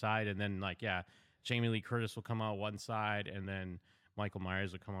them aside, and then like Jamie Lee Curtis will come out one side, and then Michael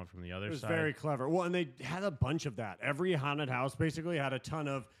Myers will come out from the other It was side. very clever. Well, and they had a bunch of that. Every haunted house basically had a ton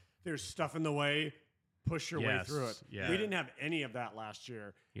of there's stuff in the way, push your way through it. Yeah. We didn't have any of that last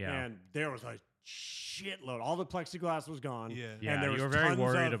year. Yeah. And there was a shitload. All the plexiglass was gone. Yeah. And there you was were very tons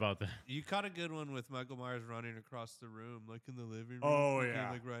worried of, about that. You caught a good one with Michael Myers running across the room, like in the living room. Oh looking, yeah,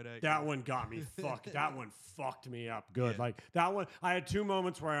 like right at that you. one got me fucked. That one fucked me up good. Yeah. Like that one, I had 2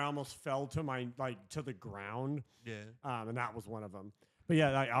 moments where I almost fell to my to the ground. Yeah. And that was one of them. But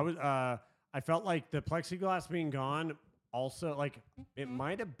yeah, I felt like the plexiglass being gone. Also, like it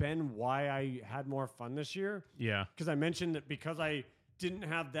might have been why I had more fun this year. Yeah. Because I mentioned that because I didn't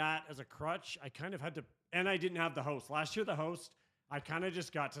have that as a crutch, I kind of had to, and I didn't have the host. Last year, the host, I kind of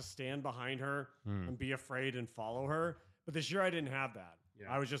just got to stand behind her and be afraid and follow her. But this year, I didn't have that.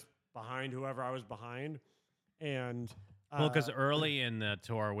 Yeah. I was just behind whoever I was behind. And Well, because early in the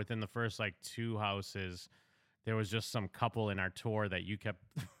tour, within the first like 2 houses, there was just some couple in our tour that you kept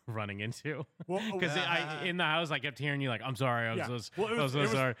running into. Because in the house, I kept hearing you like, "I'm sorry, I was Well, it was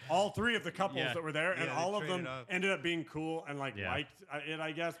sorry." all 3 of the couples that were there, and Yeah, all they of them traded up. ended up being cool and like Yeah. liked it,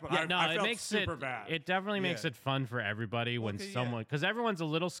 I guess. But Yeah, I it felt makes super it bad. It definitely makes Yeah. it fun for everybody when okay, yeah. someone, because everyone's a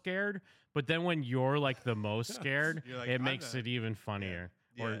little scared, but then when you're like the most scared, You're like, it "I'm makes not." it even funnier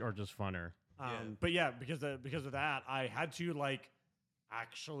Yeah. or just funner. But yeah, because of that, I had to like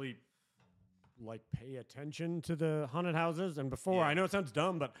actually like pay attention to the haunted houses. And before, I know it sounds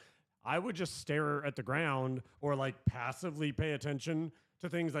dumb, but I would just stare at the ground or like passively pay attention to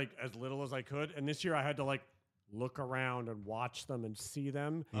things like as little as I could. And this year, I had to like look around and watch them and see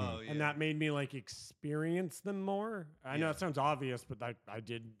them. Oh, yeah. And that made me like experience them more. I know Yeah. it sounds obvious, but I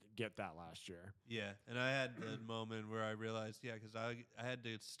did get that last year. Yeah, and I had the moment where I realized, because I had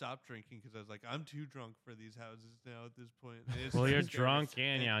to stop drinking because I was like, I'm too drunk for these houses now at this point. It's Well, you're scary. drunk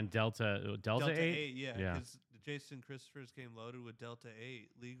and you're on Delta Delta 8? 8, yeah. Yeah. Because Jason Christophers came loaded with Delta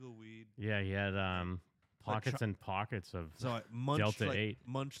 8 legal weed. Yeah, he had pockets and pockets of So I munched Delta like, 8.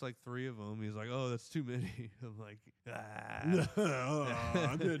 munched like 3 of them. He's like, "Oh, that's too many." I'm like,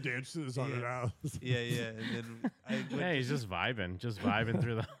 I'm gonna dance to this haunted house. Yeah, and then I went Yeah, he's just vibing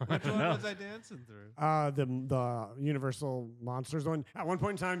through the. Which one was I dancing through? The Universal Monsters one. At one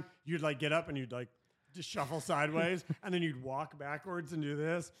point in time, you'd like get up and you'd like just shuffle sideways, and then you'd walk backwards and do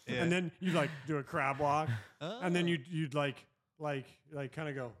this, Yeah. and then you'd like do a crab walk, and then Oh. you'd like kind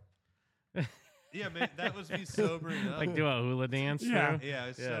of go. Yeah, man, that was me sobering up. Like do a hula dance. Yeah. too? Yeah, I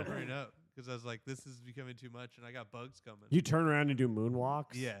was Yeah. sobering up because I was like, "This is becoming too much," and I got bugs coming. You turn around and do moonwalks.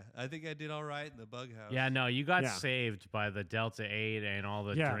 Yeah, I think I did all right in the bug house. Yeah, no, you got Yeah. saved by the Delta 8 and all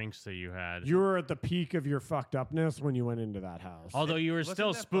the Yeah. drinks that you had. You were at the peak of your fucked upness when you went into that house. Although you were Wasn't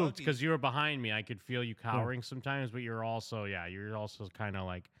still that spooked buggy? because you were behind me. I could feel you cowering sometimes, but you're also, you're also kind of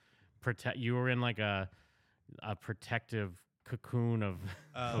like you were in like a protective cocoon of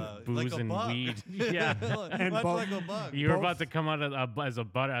booze like a and bug. weed. Yeah. And much both- like a bug. You were about to come out as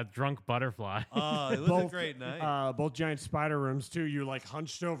a drunk butterfly. Oh, it was a great night. Both giant spider rooms too. You like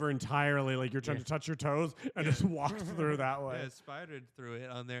hunched over entirely, like you're trying to touch your toes, and just walked through that way. Yeah, spidered through it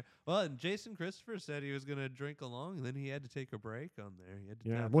on there. Well, and Jason Christopher said he was going to drink along, and then he had to take a break on there. He had to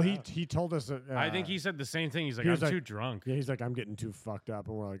Yeah. tap Well, out. he told us that. I think he said the same thing. He's like, he I'm was like- too drunk. Yeah, he's like, I'm getting too fucked up,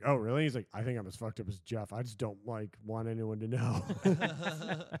 and we're like, oh really? He's like, I think I'm as fucked up as Jeff. I just don't like want anyone to know.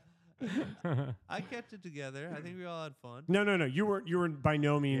 I kept it together. I think we all had fun. No. You were by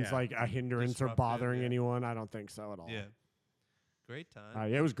no means Yeah. like a hindrance or Disruptive, bothering yeah. anyone. I don't think so at all. Yeah. Great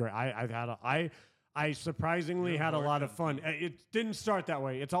time. It was great. I surprisingly You're had a hard lot on of fun. It didn't start that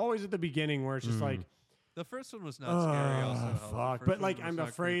way. It's always at the beginning where it's just like, The first one was not scary. Also, the fuck. first But one like, was I'm not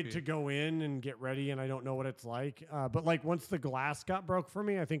afraid creepy. to go in and get ready, and I don't know what it's like. But like, once the glass got broke for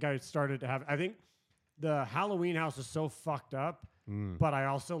me, I think I started to have. I think the Halloween house is so fucked up, but I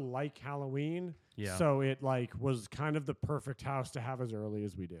also like Halloween. Yeah. So it like was kind of the perfect house to have as early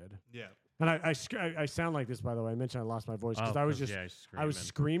as we did. Yeah. And I sound like this, by the way. I mentioned I lost my voice because Oh, I was 'cause, just yeah, I was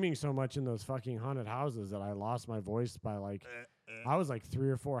screaming. screaming so much in those fucking haunted houses that I lost my voice by like I was like 3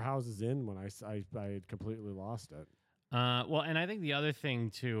 or 4 houses in when I had completely lost it. Well, and I think the other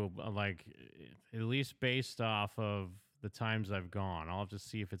thing too, like at least based off of the times I've gone, I'll have to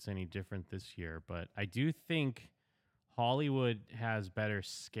see if it's any different this year. But I do think Hollywood has better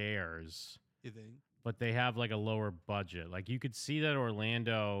scares, You think? but they have like a lower budget. Like you could see that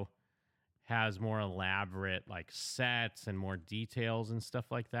Orlando has more elaborate like sets and more details and stuff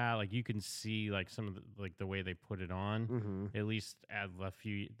like that. Like you can see like some of the way they put it on, at least at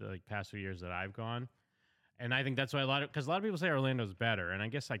the past few years that I've gone. And I think that's why because a lot of people say Orlando's better, and I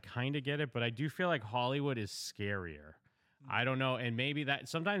guess I kind of get it, but I do feel like Hollywood is scarier. I don't know, and maybe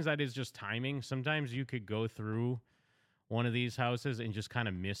sometimes that is just timing. Sometimes you could go through one of these houses and just kind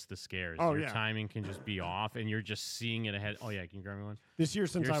of miss the scares. Your timing can just be off, and you're just seeing it ahead. Oh yeah, can you grab me one? This year,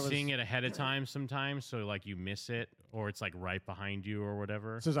 since you're I was seeing it ahead of time sometimes, so like you miss it, or it's like right behind you or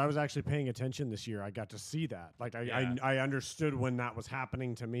whatever. Since I was actually paying attention this year, I got to see that. Like I understood when that was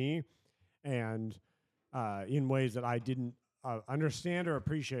happening to me, and in ways that I didn't understand or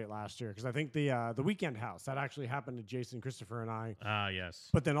appreciate last year. Because I think the Weekend House that actually happened to Jason, Christopher, and I. Yes.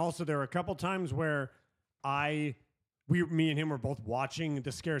 But then also there were a couple times where me and him were both watching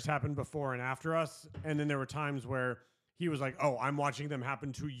the scares happen before and after us, and then there were times where he was like, "Oh, I'm watching them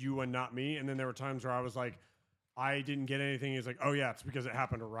happen to you and not me," and then there were times where I was like, "I didn't get anything." He's like, "Oh yeah, it's because it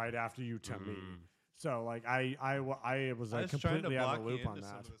happened right after you to me." So like I was like completely out of the loop on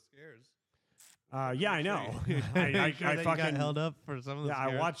that. Yeah, I know. I fucking got held up for some of the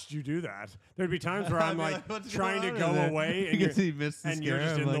scares. I watched you do that. There'd be times where I'm like what's trying to going go on there? away, and you're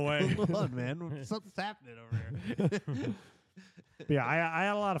just in the way. Hold on, man. Something's happening over here. But yeah, I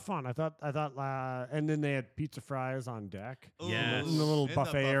had a lot of fun. I thought, and then they had pizza fries on deck. Yes. In the little In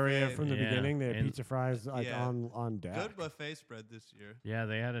buffet the area buffet. from the beginning, they had And- pizza fries like on deck. Good buffet spread this year. Yeah,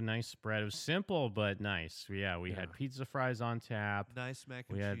 they had a nice spread. It was simple but nice. Yeah, we had pizza fries on tap. Nice mac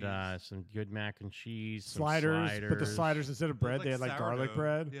and We cheese. had some good mac and cheese, some sliders, but the sliders instead of It was bread, they had like garlic sourdough.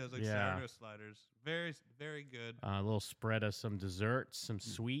 bread. Yeah, it was like Yeah. sourdough sliders. Very, very good. A little spread of some desserts, some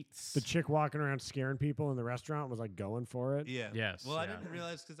sweets. The chick walking around scaring people in the restaurant was like going for it. Yeah. Yes, Well, I yeah. didn't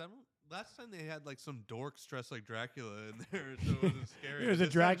realize because last time they had like some dorks dressed like Dracula in there, so it wasn't scary. It was a This time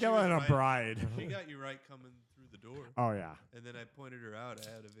she Dracula was and a right- bride. She got you right coming through the door. Oh yeah. And then I pointed her out.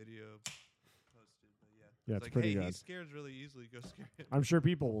 I had a video posted. But Yeah, it's it's like, pretty hey, he good. scares really easily. Go scare him. I'm sure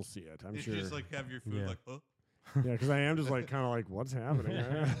people will see it. I'm You sure. just like have your food Yeah. like, huh? Yeah, because I am just like kind of like, what's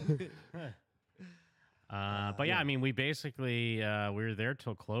happening? But yeah, I mean, we basically we were there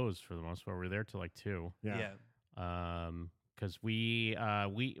till close for the most part. We were there till like 2. Yeah. Because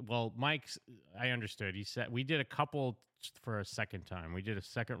Mike's, I understood. He said we did a couple for a second time. We did a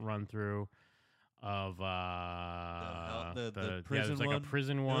second run through of the yeah, it was like prison a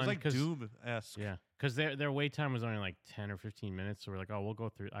prison It one. was like 'cause- Doom-esque. Yeah, because their wait time was only like 10 or 15 minutes. So we're like, oh, we'll go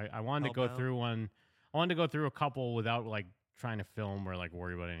through. I wanted to go Hellbound. through one. I wanted to go through a couple without like trying to film or like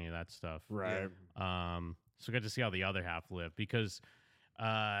worry about any of that stuff. Right. So got to see how the other half lived because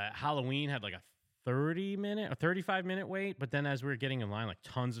Halloween had like a 35-minute wait, but then as we were getting in line, like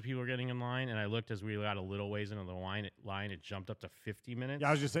tons of people were getting in line, and I looked as we got a little ways into the line, it jumped up to 50 minutes. Yeah,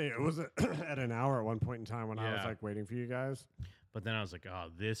 I was just saying it was at an hour at one point in time when I was Yeah. like waiting for you guys. But then I was like, oh,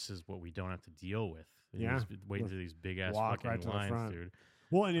 this is what we don't have to deal with. Yeah. Waiting through these big ass Walk fucking right to the lines, front. dude.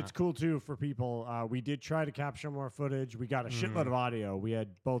 Well, and it's cool too for people. We did try to capture more footage. We got a shitload of audio. We had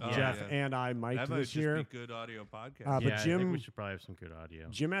both Oh, Jeff yeah. and I mic'd That might this just year. be good audio podcast. But Yeah, I Jim- think we should probably have some good audio.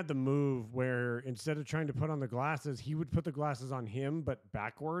 Jim had the move where instead of trying to put on the glasses, he would put the glasses on him, but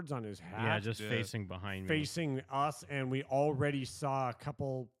backwards on his hat. Yeah, just facing behind me. facing us, and we already saw a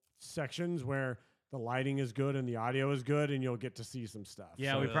couple sections where the lighting is good and the audio is good, and you'll get to see some stuff.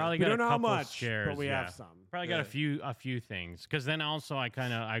 Yeah, So we probably we got don't a know how couple much, scares, but we yeah. have some. Probably got a few things because then also I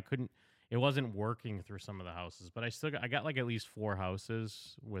couldn't. It wasn't working through some of the houses, but I got like at least 4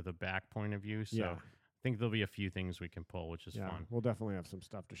 houses with a back point of view. So Yeah. I think there'll be a few things we can pull, which is Yeah, fun. we'll definitely have some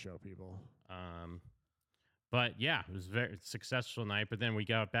stuff to show people. But yeah, it was a very successful night. But then we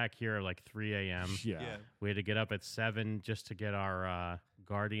got back here at like 3 a.m. Yeah. Yeah. We had to get up at 7 just to get our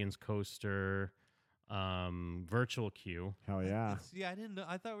Guardians coaster virtual queue. Hell yeah. I didn't know.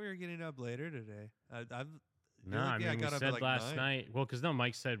 I thought we were getting up later today. No, I mean, we got up said at like last 9. night. Well, because no,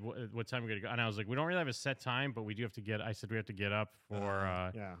 Mike said what time we're going to go. And I was like, we don't really have a set time, but we do have to get. I said we have to get up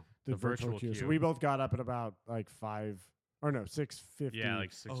for Yeah, the virtual queue. So we both got up at about like 6:50. Yeah,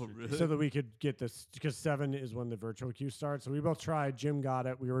 like 6. Oh, really? so that we could get this, because 7 is when the virtual queue starts. So we both tried. Jim got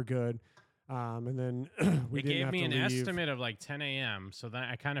it. We were good. And then we It didn't gave have me to an leave. estimate of like 10 a.m. So then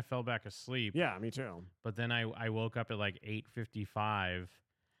I kind of fell back asleep. Yeah, me too. But then I woke up at like 8:55,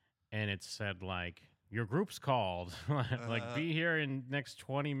 and it said like your group's called. Like be here in next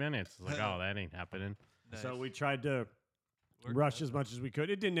 20 minutes. I was like, oh, that ain't happening. So we tried to Worked rush out. as much as we could.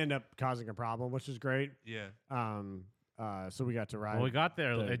 It didn't end up causing a problem, which is great. Yeah. So we got to ride. Well, we got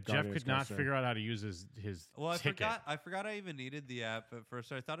there. the Jeff Guardians could not coaster. figure out how to use his Well, I ticket. forgot I even needed the app at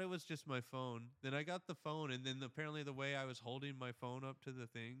first. I thought it was just my phone. Then I got the phone, and then apparently the way I was holding my phone up to the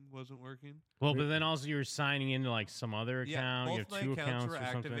thing wasn't working. Well, but then also you were signing into like some other account. Yeah, you both have my two accounts accounts were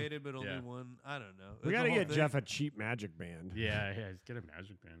or something. activated, but only Yeah. one. I don't know. We It's got a to whole get thing. Jeff a cheap magic band. Yeah, get a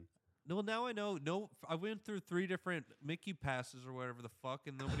magic band. Well, now I know. No, I went through 3 different Mickey passes or whatever the fuck,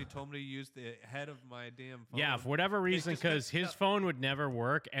 and nobody told me to use the head of my damn phone. Yeah, for whatever reason, just kept because his phone would never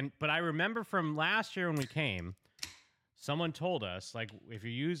work. But I remember from last year when we came, someone told us like if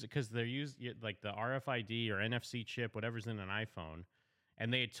you use because they use like the RFID or NFC chip, whatever's in an iPhone,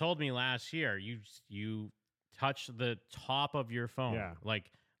 and they had told me last year you touch the top of your phone, Yeah.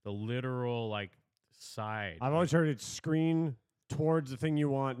 like the literal like side. I've always heard it's screen towards the thing you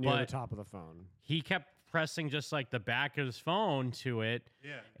want near the But- top of the phone. He kept pressing just like the back of his phone to it.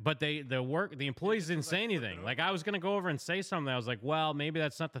 Yeah. But the employees didn't say anything. Like I was gonna go over and say something. I was like, well, maybe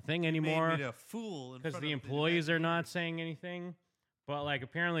that's not the thing anymore. Made me a fool in Because front the of employees are not saying anything. But like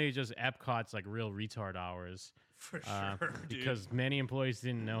apparently it's just Epcot's like real retard hours. For sure, dude. Because many employees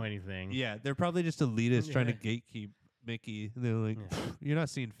didn't know anything. Yeah, they're probably just elitists trying to Yeah. gatekeep Mickey. They're like, you're not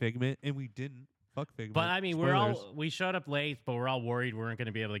seeing Figment, and we didn't. Fuck Figment. But I mean, Spoilers. we showed up late, but we're all worried we weren't going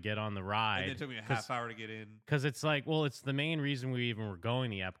to be able to get on the ride. And it took me a half hour to get in. Because it's like, well, it's the main reason we even were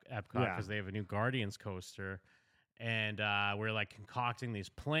going to Epcot Yeah. because they have a new Guardians coaster. And we're like concocting these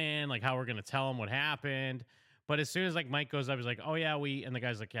plan, like how we're going to tell them what happened. But as soon as like Mike goes up, he's like, "Oh yeah, and the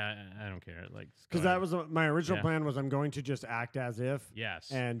guy's like, "Yeah, I don't care." Like, Because that was my original Yeah. plan was I'm going to just act as if,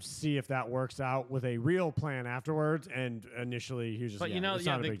 Yes. and see if that works out with a real plan afterwards. And initially, he was just, But yeah, you know, it's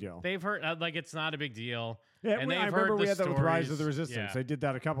yeah, not a big deal. They've heard like it's not a big deal. Yeah, and I they've remember heard we the had that with Rise of the stories. Resistance. Yeah. They did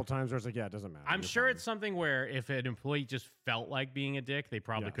that a couple times where it's like, yeah, it doesn't matter. I'm You're sure fine. it's something where if an employee just felt like being a dick, they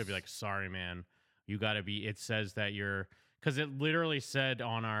probably could be Yes. like, "Sorry, man, you got to be." It says that you're because it literally said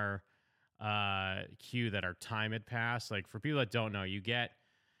on our queue that our time had passed. Like for people that don't know, you get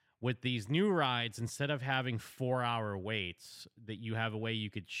with these new rides instead of having 4-hour waits, that you have a way you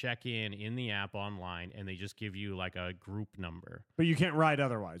could check in the app online, and they just give you like a group number. But you can't ride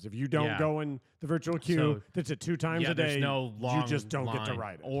otherwise. If you don't Yeah. go in the virtual queue So- that's at 2 times yeah, a day, there's no long you just don't get to line.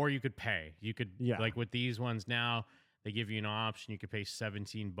 ride it. Or you could pay. You could Yeah. like with these ones now, they give you an option. You could pay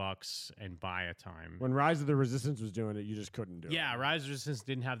 $17 and buy a time. When Rise of the Resistance was doing it, you just couldn't do it. Yeah, Rise of Resistance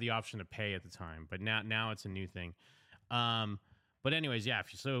didn't have the option to pay at the time, but now it's a new thing. But anyways, yeah.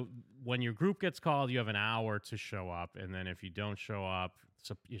 So when your group gets called, you have an hour to show up, and then if you don't show up,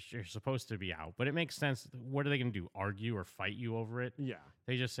 you're supposed to be out. But it makes sense. What are they going to do? Argue or fight you over it? Yeah.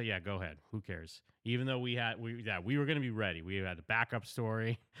 They just say, "Yeah, go ahead. Who cares?" Even though we were going to be ready. We had a backup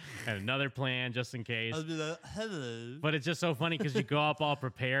story and another plan just in case. I'll be like, hello. But it's just so funny because you go up all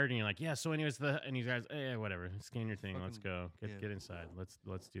prepared and you're like, yeah. So anyways, and you guys, whatever, scan your thing. Let's go. Get inside.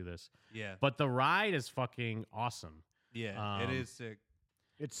 Let's do this. Yeah. But the ride is fucking awesome. Yeah, it is sick.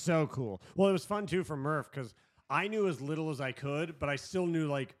 It's so cool. Well, it was fun too for Murph because I knew as little as I could, but I still knew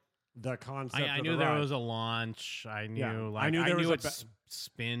like the concept. I of knew the there ride. was a launch. I knew Yeah. like I knew there was a it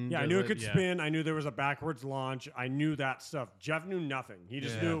spin. Yeah, I does knew it could yeah. spin. I knew there was a backwards launch. I knew that stuff. Jeff knew nothing. He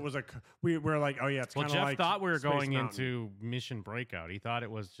just knew it was we were like, oh yeah, it's Well, kind of Jeff like thought we were Space going Mountain. into Mission Breakout. He thought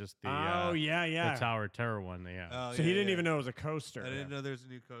it was just the yeah. the Tower of Terror one. Yeah. Oh, So he didn't even know it was a coaster. I didn't know there's a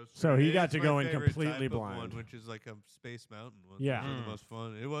new coaster. So he It got is to my go in favorite completely type of blind. one, which is like a Space Mountain one. Yeah. Those are the most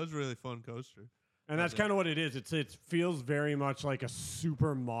fun. It was a really fun coaster. And that's kind of what it is. It feels very much like a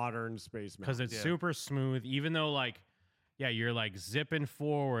super modern Space Mountain. Because it's super smooth, even though like, yeah, you're like zipping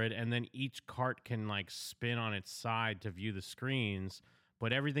forward, and then each cart can like spin on its side to view the screens,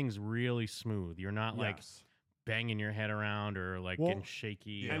 but everything's really smooth. You're not like Yes. banging your head around or like Well, getting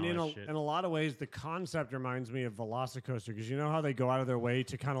shaky. And and in all a, that shit. in a lot of ways, the concept reminds me of Velocicoaster because you know how they go out of their way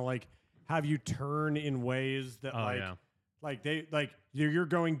to kind of like have you turn in ways that you're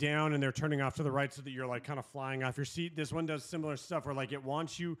going down and they're turning off to the right so that you're like kind of flying off your seat. This one does similar stuff where like it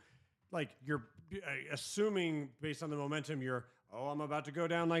wants you, like you're assuming based on the momentum, I'm about to go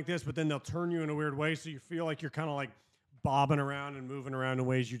down like this, but then they'll turn you in a weird way so you feel like you're kind of like bobbing around and moving around in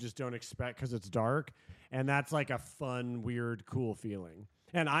ways you just don't expect because it's dark. And that's like a fun, weird, cool feeling.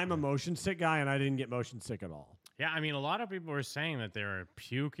 And I'm a motion sick guy, and I didn't get motion sick at all. Yeah, I mean, a lot of people were saying that they were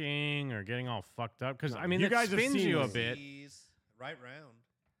puking or getting all fucked up because I mean, you it guys have spins seen you a this. bit. Right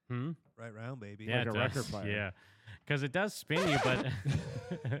round. Right round, baby. Yeah, Like it a record does. player. Yeah, because it does spin you, but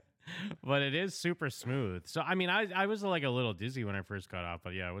but it is super smooth. So I mean, I was like a little dizzy when I first got off,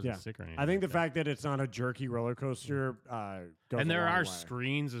 but yeah, I wasn't sick or anything. I think the like that. fact that it's not a jerky roller coaster goes and there a long are way.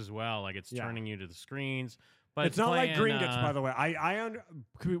 screens as well. Like it's Yeah. turning you to the screens, But it's not like playing, Gringotts, by the way.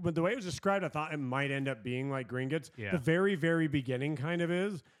 But the way it was described, I thought it might end up being like Gringotts. Yeah. The very, very beginning kind of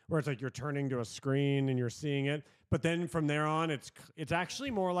is, where it's like you're turning to a screen and you're seeing it. But then from there on, it's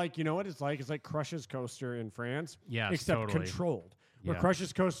actually more like, you know what it's like? It's like Crush's Coaster in France. Yes, except totally. controlled. Where Yeah.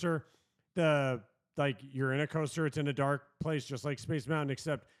 Crush's Coaster, you're in a coaster, it's in a dark place, just like Space Mountain,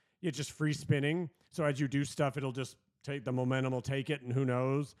 except it's just free spinning. So as you do stuff, it'll just take the momentum, will take it, and who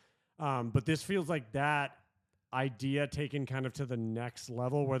knows. But this feels like that idea taken kind of to the next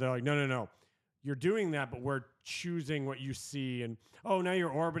level, where they're like, no, you're doing that, but we're choosing what you see, and now you're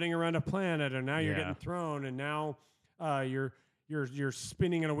orbiting around a planet, and now you're getting thrown, and now you're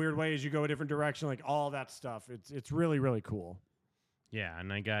spinning in a weird way as you go a different direction, like all that stuff. It's really, really cool. Yeah,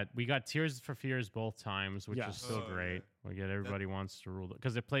 and we got Tears for Fears both times, which is so great. We get Everybody Wants to Rule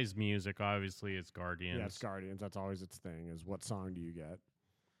because it plays music. Obviously, it's Guardians. Yeah, it's Guardians. That's always its thing. Is what song do you get?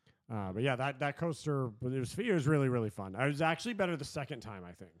 But yeah, that coaster, it was really, really fun. I was actually better the second time,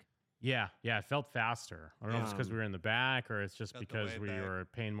 I think. Yeah, it felt faster. I don't know if it's because we were in the back or it's just because we back. were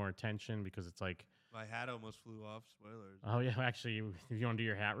paying more attention because it's like. My hat almost flew off. Spoilers. Oh yeah, actually, if you want to do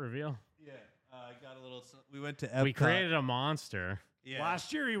your hat reveal. Yeah, I got a little. We went to Epcot. We created a monster. Yeah.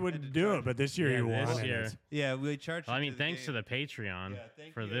 Last year he wouldn't do it, but this year he won. This year. Yeah, we charged. Well, I mean, the thanks to game. the Patreon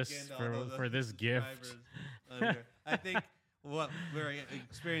Thank for you this again to all for those this gift. subscribers. I think we're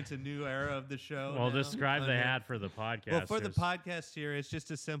experiencing a new era of the show. Well, now. describe the hat for the podcast. Well, for the podcast here, it's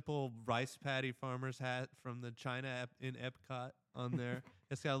just a simple rice paddy farmer's hat from the China in Epcot on there.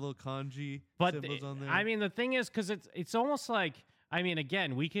 It's got a little kanji symbols on there. I mean, the thing is, because it's almost like. I mean,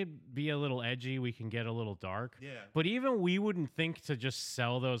 again, we could be a little edgy. We can get a little dark. Yeah. But even we wouldn't think to just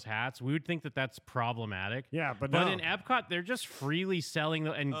sell those hats. We would think that that's problematic. Yeah, but in Epcot, they're just freely selling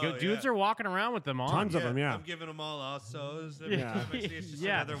them. And dudes are walking around with them on. Tons of them, yeah. I'm giving them all Ossos. Every Yeah. time I see it's just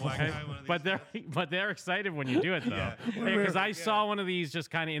Yeah. another white guy. One of these But they're excited when you do it, though. Because I saw one of these just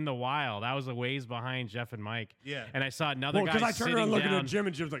kind of in the wild. I was a ways behind Jeff and Mike. Yeah. And I saw another guy because I turned around looking down. at Jim,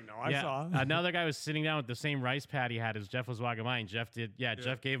 and Jim's like, no, I saw. Another guy was sitting down with the same rice patty hat as Jeff was walking by, and Jeff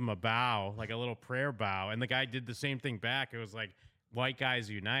gave him a bow, like a little prayer bow, and the guy did the same thing back. It was like, white guys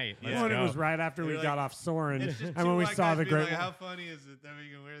unite. Let's Well, go. it was right after we got off Soren, It's just and when we saw the Great, like, how funny is it that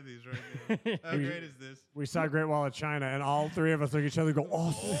we can wear these right now? How great is this? we saw Great Wall of China, and all three of us look at each other and go,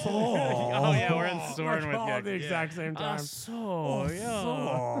 oh, Oh yeah, we're in Soren with all you at the exact same time.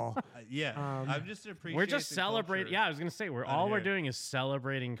 I'm just appreciating. We're just celebrating. culture Yeah, I was gonna say we're out all we're here. doing is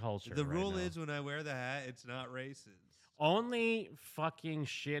celebrating culture. The right rule now. is when I wear the hat, it's not racist. Only fucking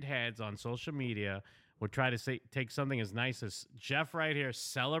shitheads on social media would try to take something as nice as Jeff right here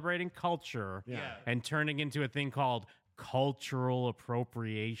celebrating culture and turning into a thing called cultural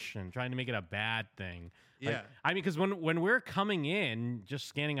appropriation, trying to make it a bad thing. Like, Yeah. I mean, because when we're coming in, just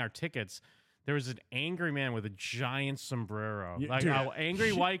scanning our tickets, there was an angry man with a giant sombrero, Yeah, like dude. an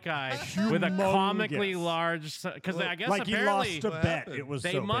angry white guy with a comically large. Because I guess like he apparently lost a bet. It was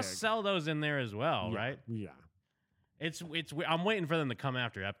they so must big. sell those in there as well, right? Yeah. It's I'm waiting for them to come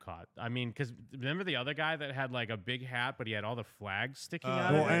after Epcot. I mean, because remember the other guy that had like a big hat, but he had all the flags sticking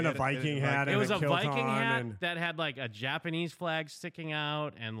out. Well, of it? and a Viking hat. It and was a Viking kilt hat and that had like a Japanese flag sticking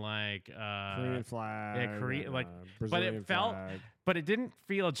out and like Korean flag. yeah, Korean and, like, but Brazilian it felt, flag. but it didn't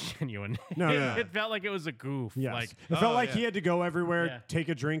feel genuine. No, no. It felt like it was a goof. Yes. Like it felt like he had to go everywhere, Yeah. take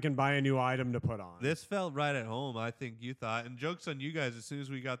a drink, and buy a new item to put on. This felt right at home, I think you thought. And joke's on you guys, as soon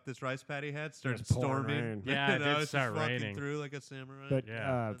as we got this rice patty hat, started It's pouring storming. rain. Yeah, it And I did was start just walking raining. through like a samurai. But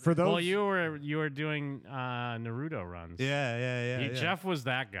Yeah. for those, well, you were doing Naruto runs. yeah. Jeff was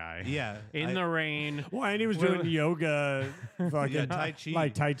that guy. Yeah, in the rain. well, and he was Well- doing yoga, fucking Yeah, Tai Chi.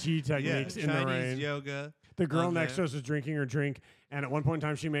 like Tai Chi techniques in the Chinese rain. yoga. The girl on next to there. us was drinking her drink, and at one point in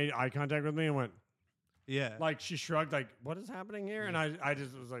time, she made eye contact with me and went, Yeah. like, she shrugged, like, what is happening here? And I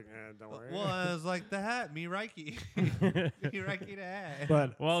just was like, don't worry. Well, I was like, the hat, me Reiki. Me Reiki the hat.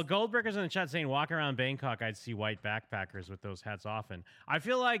 But Well, Goldbreaker's in the chat saying, walk around Bangkok, I'd see white backpackers with those hats often. I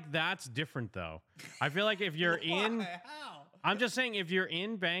feel like that's different, though. I feel like if you're in... How? I'm just saying, if you're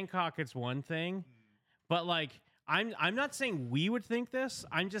in Bangkok, it's one thing. But, like, I'm not saying we would think this.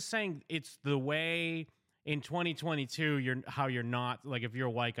 I'm just saying it's the way... In 2022, you're not like if you're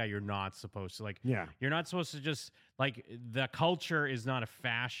a white guy, you're not supposed to like. Yeah. You're not supposed to just like the culture is not a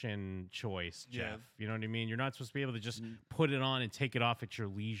fashion choice, Jeff. Yeah. You know what I mean? You're not supposed to be able to just put it on and take it off at your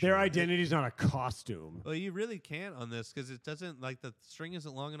leisure. Their identity is not a costume. Well, you really can't on this because it doesn't, like, the string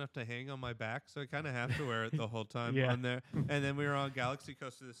isn't long enough to hang on my back, so I kind of have to wear it the whole time Yeah. on there. And then we were on Galaxy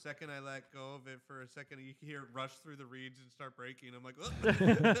Coaster. The second I let go of it for a second, you can hear it rush through the reeds and start breaking. I'm like, like, you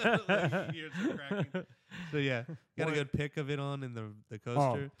hear it start cracking. So, yeah, got a good pick of it on in the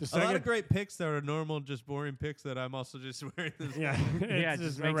coaster. the A lot second- of great picks that are normal, just boring picks that I'm also just wearing this. Yeah, Yeah, it's it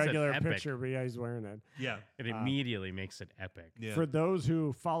just just a makes it regular epic. picture, but yeah, he's wearing it. Yeah. It immediately makes it epic. Yeah. For those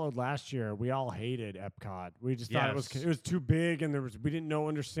who followed last year, we all hated Epcot. We just thought Yes. it was too big, and we didn't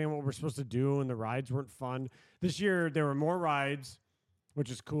understand what we're supposed to do, and the rides weren't fun. This year there were more rides, which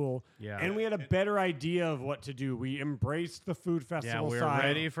is cool. Yeah. And we had a better idea of what to do. We embraced the food Yeah, festival we were side.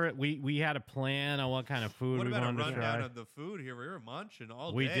 ready for it. We had a plan on what kind of food What we about a wanted to rundown try. of the food here? We were munching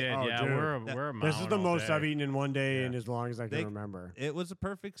all We day. did, Oh, yeah. dude. We're This is the all most day. I've eaten in one day Yeah. and as long as I can They- remember. It was a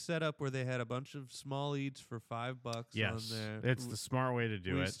perfect setup where they had a bunch of small eats for $5 Yes, on there. it's the smart way to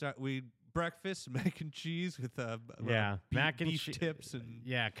do it. We breakfast mac and cheese with Mac and beef cheese tips and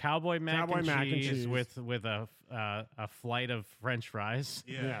cowboy mac, Cowboy and, mac and cheese cheese. with a flight of French fries.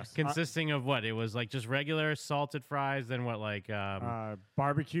 yeah. Yes. Consisting of what? It was like just regular salted fries, then what, like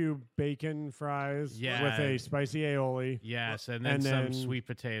Barbecue bacon fries Yeah. with a spicy aioli. yes, and then and some then sweet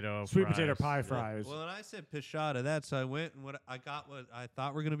potato Sweet potato fries. pie fries. Well, and I said pashada that, so I went and what I got what I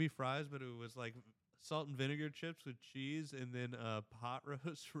thought were gonna be fries, but it was like salt and vinegar chips with cheese, and then pot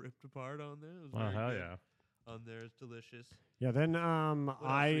roast ripped apart on there. It was Oh very hell good. yeah! On there, it's delicious. Yeah, then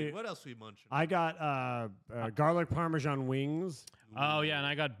What else we munching? I got garlic parmesan wings. Oh yeah, and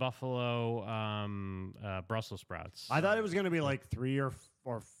I got buffalo Brussels sprouts. I thought it was gonna be like 3 or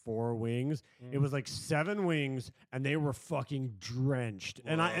 4 wings. It was like 7 wings, and they were fucking drenched.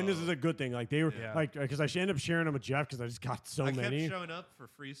 And this is a good thing. Like they were Yeah. like because I ended up sharing them with Jeff because I just got so I many. kept showing up for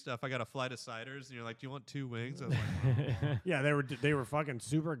free stuff. I got a flight of ciders, and you're like, "Do you want 2 wings?" I was like, Yeah, they were fucking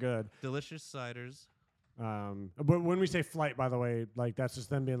super good. "Delicious ciders." But when we say flight, by the way, like that's just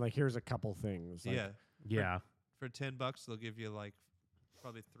them being like, here's a couple things. Like, Yeah, yeah, for $10, they'll give you like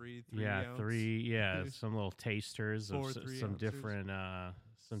probably three yeah, ounce. 3, yeah, some little tasters of 4 some 3 ounces. different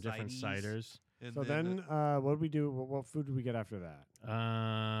Cides. ciders. And So then, what did we do? What food did we get after that?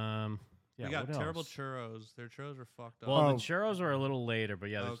 Yeah, we got what terrible else? churros. Their churros were fucked up. Well, Oh. the churros were a little later, but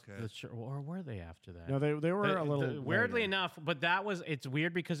yeah, Okay. or were they after that? No, they were a little weirdly later. enough, but it's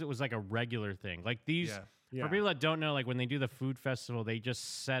weird because it was like a regular thing. Like these, Yeah. Yeah. for people that don't know, like when they do the food festival, they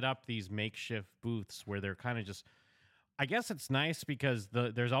just set up these makeshift booths where they're kind of just. I guess it's nice because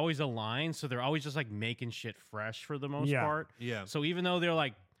there's always a line, so they're always just like making shit fresh for the most Yeah. part. Yeah. So even though they're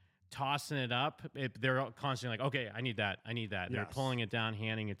like tossing it up, they're constantly like, okay, I need that. They're Yes. pulling it down,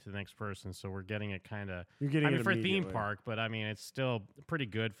 handing it to the next person. So we're getting it kind of. You're getting I mean, it for a theme immediately. park, but I mean, it's still pretty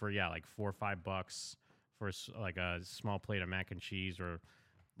good for like $4 or $5 for like a small plate of mac and cheese, or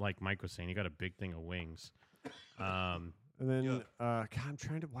like Mike was saying, you got a big thing of wings. And then, Yeah. God, I'm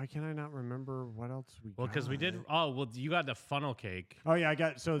trying to. Why can I not remember what else we? Well, because we did. Oh, well, you got the funnel cake. Oh yeah, I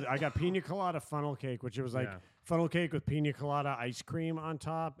got pina colada funnel cake, which it was like Yeah. funnel cake with pina colada ice cream on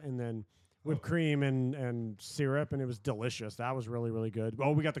top, and then whipped cream and syrup, and it was delicious. That was really really good.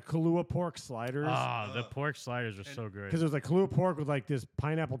 Oh, we got the Kahlua pork sliders. Ah, the pork sliders are so good. Because it was like Kahlua pork with like this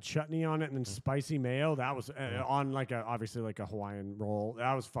pineapple chutney on it and then spicy mayo. That was on like obviously like a Hawaiian roll.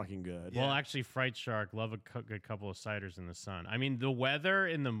 That was fucking good. Well, actually, Fright Shark love a good couple of ciders in the sun. I mean, the weather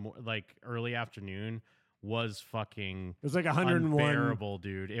in the like early afternoon was fucking. It was like 101 unbearable,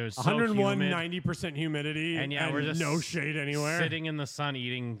 dude. It was so 101, humid. 90% humidity, And yeah, we're just no shade anywhere. sitting in the sun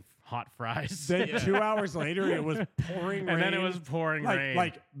eating hot fries. Then 2 hours later, it was pouring rain. And then it was pouring rain.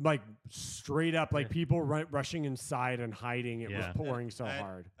 Like straight up, like people rushing inside and hiding. It was Yeah. pouring so I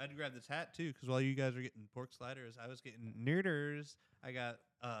hard. had to grab this hat too because while you guys were getting pork sliders, I was getting nerders. I got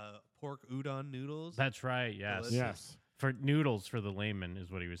pork udon noodles. That's right. Yes. Delicious. Yes. For noodles for the layman is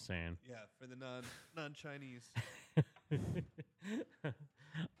what he was saying. Yeah, for the non-Chinese.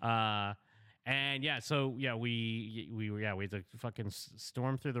 And yeah, so yeah, we had to fucking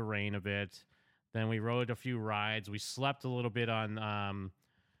storm through the rain a bit. Then we rode a few rides. We slept a little bit on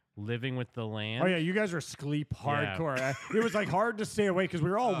Living with the Land. Oh yeah, you guys were sleep hardcore. It was like hard to stay awake because we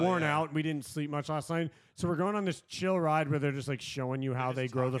were all worn out and we didn't sleep much last night. So we're going on this chill ride where they're just like showing you how they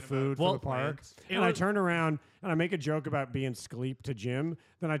grow the food for the park. And I turn around and I make a joke about being sleep to Jim.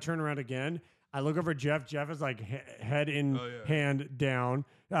 Then I turn around again. I look over at Jeff. Jeff is like head in hand down.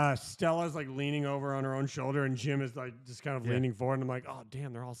 Stella's like leaning over on her own shoulder, and Jim is like just kind of leaning forward. And I'm like, oh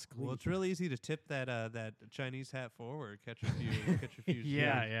damn, they're all sleeping. Well, it's really easy to tip that Chinese hat forward, catch a few,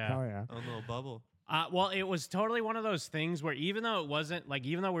 Yeah. Oh yeah. on a little bubble. Well, it was totally one of those things where even though it wasn't like,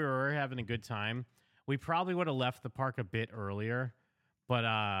 even though we were having a good time, we probably would have left the park a bit earlier. But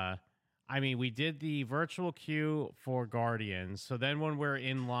I mean, we did the virtual queue for Guardians. So then when we're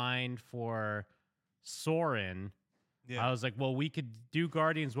in line for Soarin', I was like, well, we could do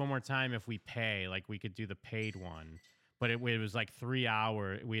Guardians one more time if we pay. Like, we could do the paid one. But it was like 3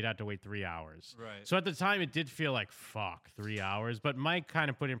 hours. We'd have to wait 3 hours. Right. So at the time, it did feel like, fuck, 3 hours. But Mike kind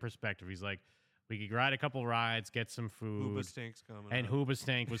of put it in perspective. He's like, we could ride a couple rides, get some food. Hoobastank's coming and up.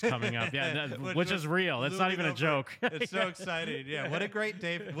 Hoobastank was coming up. Yeah, which is real. That's not even a joke. It's so exciting. Yeah, what a great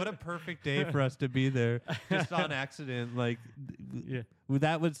day. What a perfect day for us to be there. Just on accident. Like,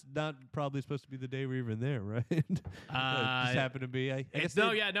 that was not probably supposed to be the day we were even there, right? It just happened to be. I guess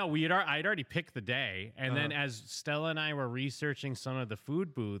I'd already picked the day. And then as Stella and I were researching some of the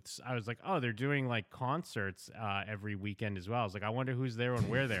food booths, I was like, oh, they're doing like concerts every weekend as well. I was like, I wonder who's there when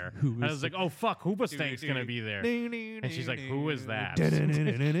we're there. And I was like, oh, fuck, Hoobastank's going to be there. And she's like, who is that?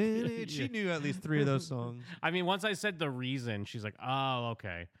 She knew at least 3 of those songs. I mean, once I said the reason, she's like, oh,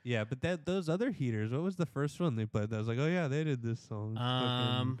 okay. Yeah, but those other heaters, what was the first one they played? I was like, oh, yeah, they did this song.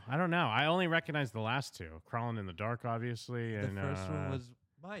 I don't know. I only recognized the last 2. Crawling in the Dark, obviously. The and first one was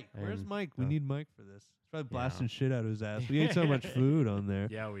Mike. Where's Mike? We uh, need Mike for this. He's probably blasting shit out of his ass. We ate so much food on there.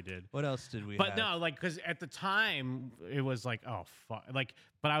 Yeah, we did. What else did we have? But no, like, because at the time, it was like, oh, fuck. Like,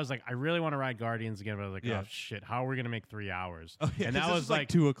 but I was like, I really want to ride Guardians again. But I was like, oh, shit, how are we going to make 3 hours? Oh, yeah, and that was like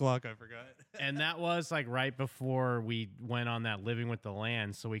 2 o'clock, I forgot. And that was like right before we went on that Living with the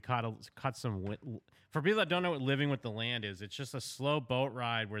Land. So we caught some. For people that don't know what Living with the Land is, it's just a slow boat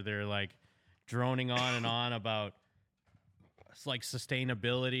ride where they're like droning on and on about like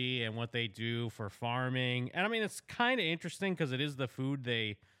sustainability and what they do for farming. And I mean, it's kind of interesting because it is the food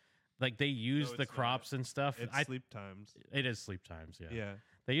they use the crops and stuff. It's sleep times. It is sleep times. Yeah. Yeah.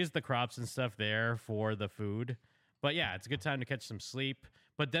 They use the crops and stuff there for the food. But yeah, it's a good time to catch some sleep.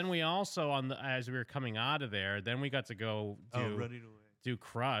 But then we also as we were coming out of there, then we got to go do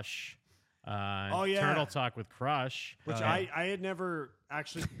Crush. Turtle Talk with Crush. Which I had never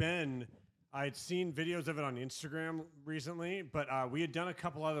actually been. I had seen videos of it on Instagram recently, but we had done a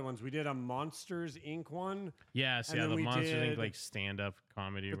couple other ones. We did a Monsters Inc. one. Yes, yeah, the Monsters Inc. like stand-up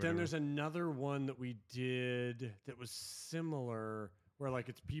comedy. But then there's another one that we did that was similar, where like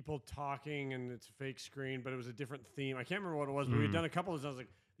it's people talking and it's a fake screen, but it was a different theme. I can't remember what it was, but we had done a couple of those. I was like,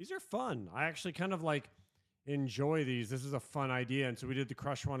 these are fun. I actually kind of like enjoy these. This is a fun idea. And so we did the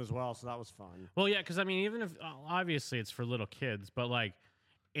Crush one as well, so that was fun. Well, yeah, because I mean, even if obviously it's for little kids, but like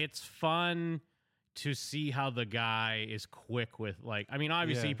it's fun to see how the guy is quick with like, I mean,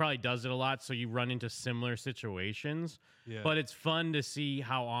 obviously he probably does it a lot, so you run into similar situations. Yeah. But it's fun to see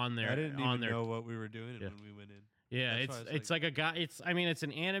how on there. I didn't even know what we were doing when we went in. Yeah, it's like a guy. It's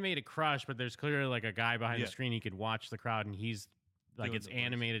an animated Crush, but there's clearly like a guy behind the screen. He could watch the crowd, and he's like it's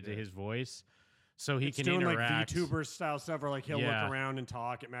animated to his voice, so he can doing interact. Like VTuber style stuff, where like he'll look around and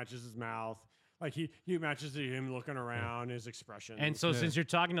talk. It matches his mouth. Like he matches to him looking around, his expression. And so since you're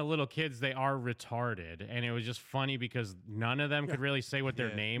talking to little kids, they are retarded. And it was just funny because none of them could really say what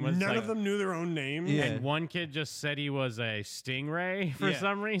their name was. None of them knew their own name. Yeah. And one kid just said he was a stingray for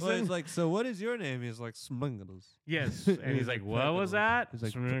some reason. Well, he's like, so what is your name? He's like, Smungles. Yes. And he's like, what was that? He's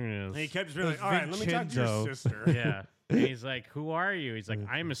like, and he kept being like, all right, let me talk to your sister. Yeah. And he's like, who are you? He's like,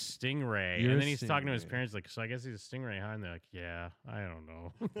 I'm a stingray. You're and then he's a talking to his stingray. parents, like, so I guess he's a stingray, huh? And they're like, yeah, I don't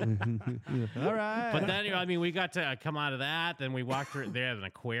know. All right. But then, I mean, we got to come out of that. Then we walked through. They had an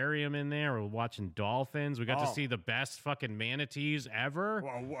aquarium in there. We're watching dolphins. We got to see the best fucking manatees ever.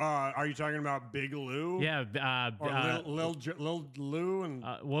 Well, are you talking about Big Lou? Yeah. Or Lil Lou and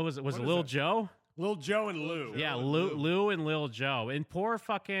what was it? Was it Lil Joe? Lil Joe and Lou. Yeah, Lou and Lil Joe. And poor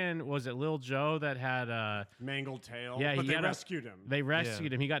fucking, was it Lil Joe that had a mangled tail? Yeah, but they rescued him. They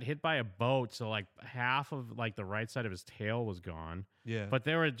rescued him. He got hit by a boat, so like half of like the right side of his tail was gone. Yeah. But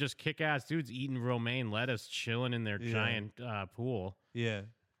they were just kick-ass dudes eating romaine lettuce, chilling in their giant pool. Yeah.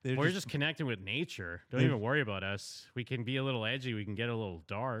 We're just connecting with nature. Don't even worry about us. We can be a little edgy. We can get a little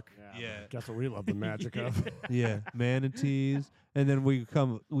dark. Yeah. Guess what we love the magic of. Yeah, manatees. And then we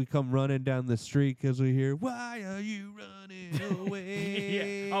come running down the street because we hear, "Why are you running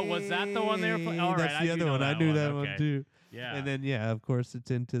away?" Oh, was that the one they were playing? All right, that's the other one. I knew that one too. Yeah. And then of course it's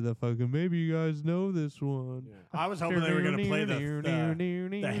into the fucking. Maybe you guys know this one. Yeah. I was hoping they were going to play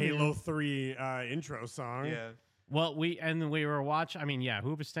the Halo 3 intro song. Yeah. Well, we were watching. I mean,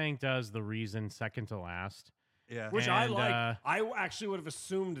 Hoobastank does The Reason second to last. Yeah, which I like. I actually would have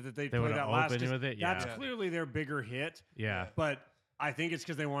assumed that they'd play that last. With it. Yeah. That's clearly their bigger hit. Yeah, but I think it's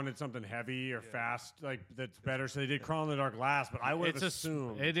because they wanted something heavy or fast, like that's better. So they did Crawl in the Dark last, but I would have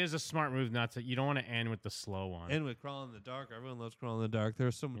assumed it is a smart move not to. You don't want to end with the slow one. And with Crawl in the Dark, everyone loves Crawl in the Dark. There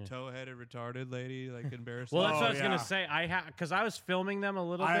was some toe-headed retarded lady like embarrassing. Well, that's what I was gonna say. Because I was filming them a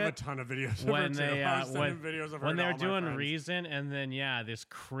little bit. I have a ton of videos when of they videos of when they were all my doing friends. Reason, and then this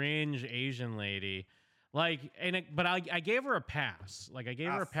cringe Asian lady, but I gave her a pass. Like I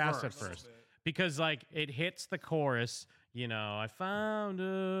gave her a pass at first because like it hits the chorus. I found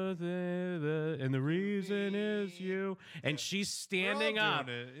and the reason is you. And she's standing up,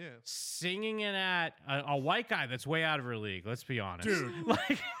 singing it at a white guy that's way out of her league. Let's be honest. Dude,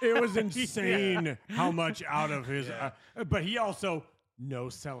 it was insane how much out of his. But he also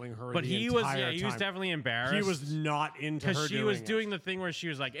selling her. But the he was, entire he was time. definitely embarrassed. He was not into her because she doing was it. doing the thing where she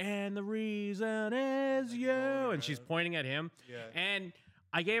was like, and the reason is you, and she's pointing at him. And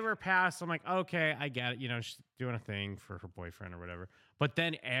I gave her a pass. I'm like, okay, I get it. She's doing a thing for her boyfriend or whatever. But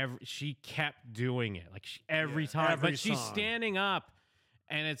then she kept doing it, like every time. Every but she's song. standing up,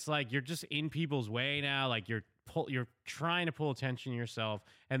 and it's like you're just in people's way now. Like you're trying to pull attention to yourself,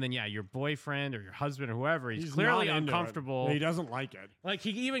 and then your boyfriend or your husband or whoever, he's clearly not into it. uncomfortable. He doesn't like it. Like he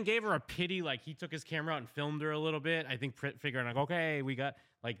even gave her a pity. Like he took his camera out and filmed her a little bit. I think figuring like, okay, we got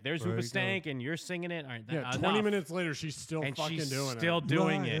like there's There you Hoopa Stank and you're singing it. All right, 20 enough. minutes later, she's still And fucking she's doing still it.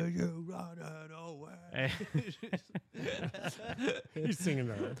 doing it. He's singing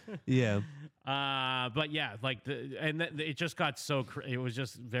to her. Yeah. But it just got so it was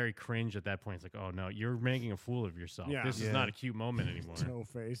just very cringe at that point. It's like, oh no, you're making a fool of yourself. Yeah. This is not a cute moment anymore. Toe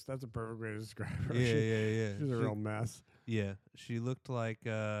face. That's a perfect way to describe her. Yeah. She's a real mess. Yeah, she looked like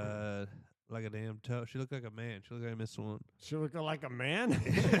a damn toe. She looked like a man. She looked like Miss Swan. She looked like a man.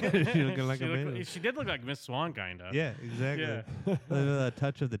 She looked like a man. She did look like Miss Swan, kind of. Yeah, exactly. Yeah. A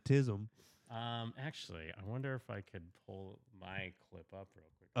touch of the tism. Actually, I wonder if I could pull my clip up real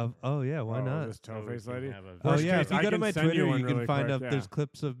quick. Why not? This toe So we face can lady. have a- Oh Worst yeah, case, if you I go to can my send Twitter, you one can really find quick, out yeah. there's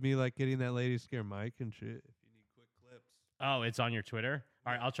clips of me like getting that lady scare Mike and shit. If you need quick clips. Oh, it's on your Twitter?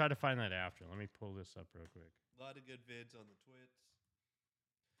 All right, I'll try to find that after. Let me pull this up real quick. A lot of good vids on the Twits.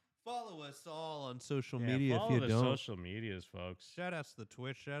 Follow us all on social Yeah, media if follow you the don't. social medias, folks. Shout outs to the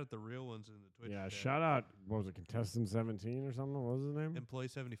Twitch. Shout out the real ones in the Twitch. Yeah, chat. shout out. What was it? Contestant 17 or something? What was his name? Employee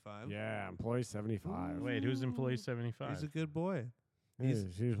 75. Yeah, Employee 75. Wait, who's Employee 75? He's a good boy. He's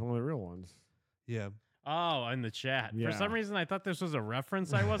one of the real ones. Yeah. Oh, in the chat. Yeah. For some reason, I thought this was a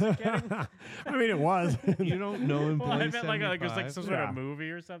reference I wasn't getting. I mean, it was. You don't know Employee Well, I meant like it was 75? like some sort Yeah. of movie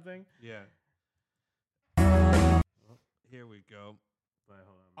or something. Yeah. Here we go. But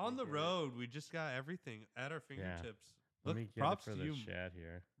hold on, On the let me get it. road, we just got everything at our fingertips. Let Look, me get props it for to the you, chat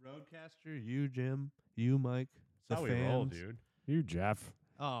here. Roadcaster, you, Jim, you, Mike, the That's how fans. we roll, dude. You, Jeff.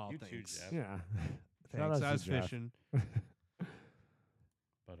 Oh, You too, thanks. Jeff. Yeah. Thanks. Shout out I was to Jeff. fishing. But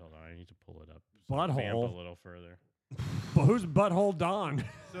hold on, I need to pull it up. So vamp Butthole. a little further. But who's Butthole Don?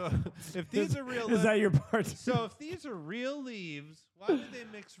 So if these are real, Is that your part? so if these are real leaves, why would they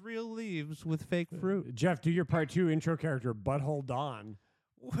mix real leaves with fake fruit? Jeff, do your part 2 intro character, Butthole Don.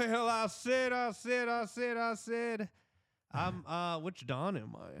 Well, I said. I'm which Don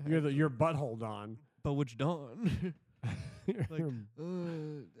am I? You're Butthole Don. But which Don? like,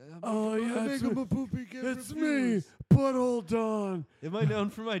 Oh, yeah, I it's make him a poopy kid. It's me, Butthole Don. Am I known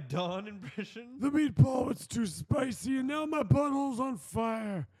for my Don impression? The meatball was too spicy, and now my butthole's on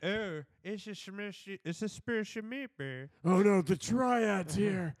fire. It's a spiritual meatball. Oh no, the triad's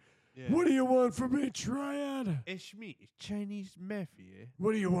here. Yeah. What do you want from me, triad? It's me, Chinese mafia.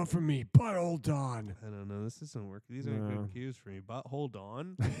 What do you want from me, Butthole Don? I don't know. This isn't working. These aren't No. good cues for me. But hold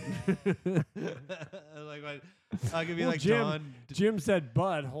on. I'll give you Well, like Jim, Don. Jim said,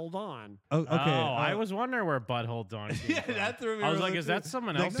 Bud, hold on. Oh, okay. Oh, I was wondering where Butthole Don came Yeah, from. that threw me I was really like, is too. that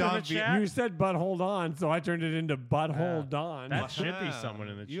someone Like else in Don the B- chat? You said, Bud, hold on, so I turned it into Butthole Don. That should be Wow. someone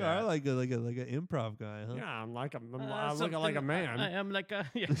in the You chat. are like an improv guy, huh? Yeah, I'm like I'm looking like a something- man. I am like a.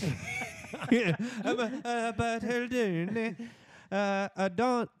 Yeah. Yeah. But hold on.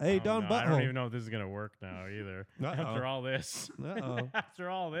 Don. Hey, Oh, Don no, Butthole. I don't even know if this is gonna work now either. Uh-oh. After all this. Uh-oh. After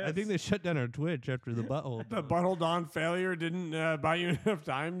all this. I think they shut down our Twitch after the butthole. The Butthole Don failure didn't buy you enough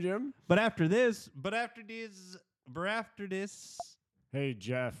time, Jim. But after this. Hey,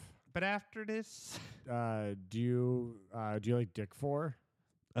 Jeff. Do you like Dick 4?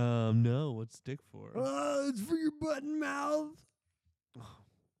 No. What's Dick for? Oh, it's for your button mouth.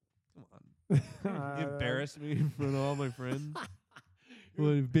 Come on. You embarrassed me in front of all my friends. What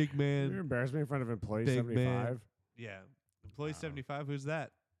a big You man. embarrassed me in front of Employee Big 75. man. Yeah. Employee 75. Who's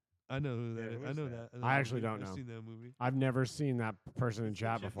that? I know who that is. I know that. I actually don't know. I've seen that movie. I've never seen that person in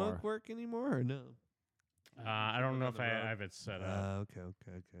chat Does before. Chipmunk work anymore or no? I don't know on if the I road? have it set up. Okay.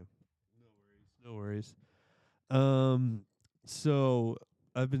 No worries. So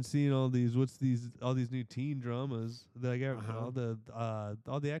I've been seeing all these new teen dramas that I got.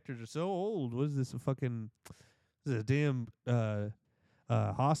 All the actors are so old. What is this? Is this a damn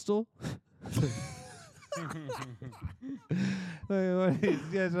Hostel? Wait, these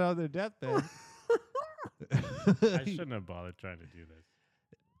guys are on their deathbed. I shouldn't have bothered trying to do this.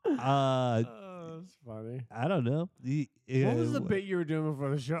 That's funny. I don't know. What was the bit you were doing before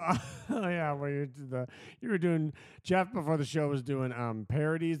the show? Oh yeah, where you were doing Jeff before the show was doing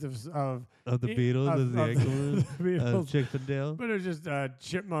parodies of the Beatles, of the Beatles, Chick and Dale. But it was just a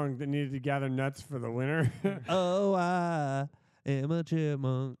chipmunk that needed to gather nuts for the winter. Oh, I am a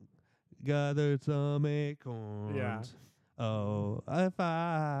chipmunk, gathered some acorns. Yeah. Oh, if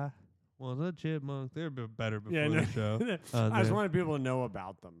I was a chipmunk, they're better before the show. I just wanted people to know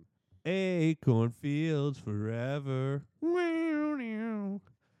about them. Acorn fields forever.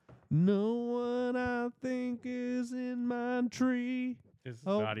 No one I think is in my tree. This is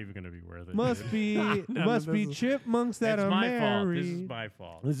not even going to be worth it. Must dude. be chipmunks that It's are my married. fault. This is my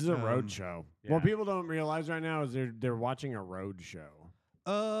fault. This is a road show. Yeah. What people don't realize right now is they're watching a road show.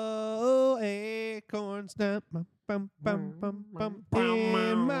 Oh, acorn stump, bum, bum, bum, bum,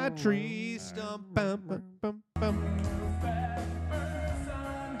 in my tree stump, bum, bum, bum, bum.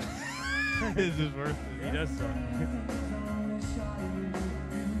 This is worth it. He does so.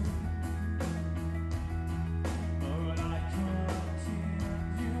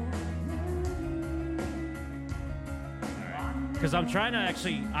 Because I'm trying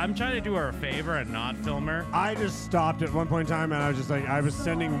to do her a favor and not film her. I just stopped at one point in time and I was just like, I was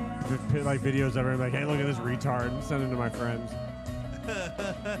sending like videos of her, like, hey, look at this retard, and sending to my friends. In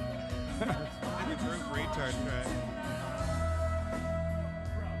the group retard track.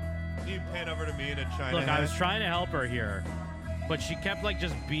 You pan over to me in a China Look, hat. I was trying to help her here, but she kept like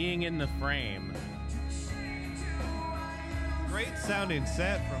just being in the frame. Great sounding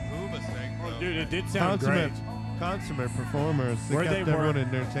set from Hoobastank, though. Dude, it did sound great. Consummate performers. They Where kept they were everyone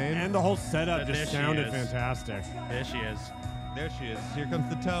entertained. And the whole setup There just she sounded is. fantastic. There she is. There she is. Here comes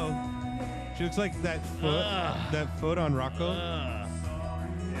the toe. She looks like that foot. That foot on Rocco.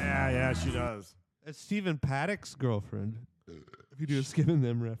 Yeah, she does. That's Stephen Paddock's girlfriend. If you do a Skip and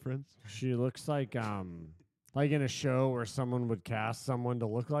Them reference. She looks like in a show where someone would cast someone to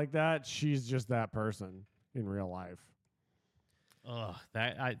look like that. She's just that person in real life. Ugh,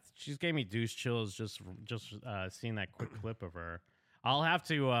 she's gave me douche chills just seeing that quick clip of her. I'll have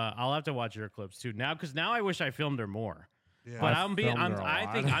to watch your clips too now because now I wish I filmed her more. Yeah. But I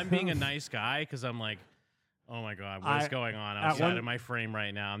think I'm being a nice guy because I'm like, oh my god, what's going on outside of my frame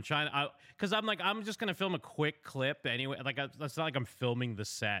right now? I'm trying because I'm like I'm just gonna film a quick clip anyway. Like it's not like I'm filming the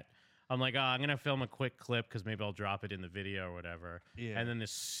set. I'm like, I'm going to film a quick clip because maybe I'll drop it in the video or whatever. Yeah. And then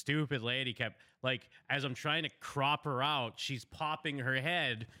this stupid lady kept, like, as I'm trying to crop her out, she's popping her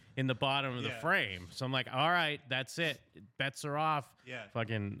head in the bottom of the frame. So I'm like, all right, that's it. Bets are off. Yeah.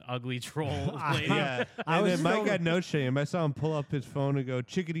 Fucking ugly troll lady. Yeah. And then Mike had no shame. I saw him pull up his phone and go,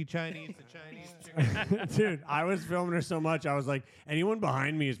 chickadee Chinese to Chinese chicken. Dude, I was filming her so much, I was like, anyone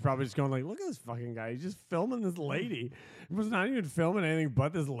behind me is probably just going like, look at this fucking guy. He's just filming this lady. He was not even filming anything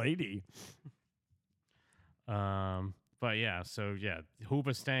but this lady. But yeah, so yeah,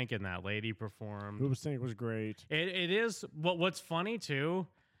 Hoobastank and that lady performed. Hoobastank was great. It is. What's funny too,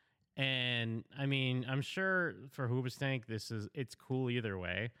 and I mean, I'm sure for Hoobastank, it's cool either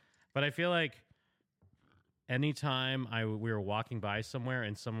way. But I feel like anytime we were walking by somewhere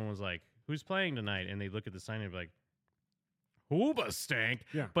and someone was like, "Who's playing tonight?" and they look at the sign and be like, "Hoobastank."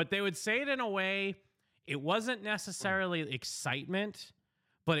 Yeah. But they would say it in a way. It wasn't necessarily excitement,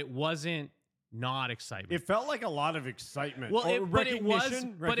 but it wasn't not excitement. It felt like a lot of excitement. Well,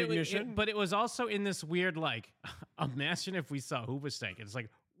 recognition. But it was also in this weird, like, imagine if we saw Hoobastank. It's like,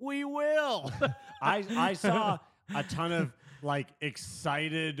 we will. I saw a ton of like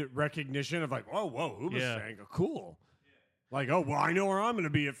excited recognition of like, oh, whoa, Hoobastank, cool. Yeah. Like, oh, well, I know where I'm going to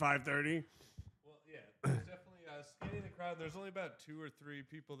be at 5:30. Well, yeah, there's definitely scanning the crowd. There's only about 2 or 3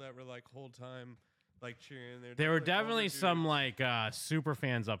 people that were like whole time. Like cheering. There were definitely some like super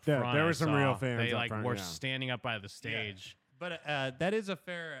fans up front. There were some real fans. They up like front, were standing up by the stage. Yeah. But that is a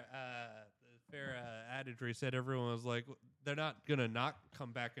fair adage where he said everyone was like they're not gonna not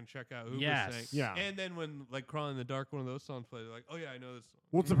come back and check out Hoobastank. Yes. Yeah. And then when like Crawling in the Dark, one of those songs played, they're like, oh yeah, I know this song.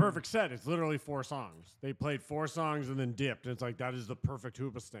 Well, it's the perfect set. It's literally 4 songs. They played 4 songs and then dipped. And it's like that is the perfect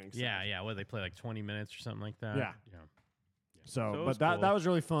Hoobastank set. Yeah. What they play like 20 minutes or something like that. Yeah. So but that was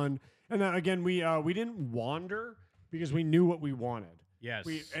really fun. And then again, we didn't wander because we knew what we wanted. Yes.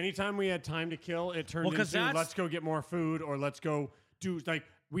 Anytime we had time to kill, it turned 'cause into let's go get more food or let's go do like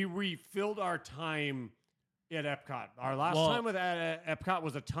we refilled our time at Epcot. Our last time with at Epcot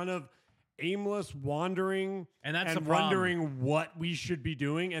was a ton of aimless wandering and that's the wondering what we should be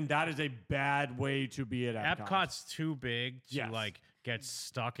doing, and that is a bad way to be at Epcot. Epcot's too big to like get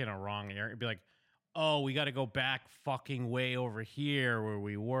stuck in a wrong area. It'd be like, oh, we got to go back fucking way over here where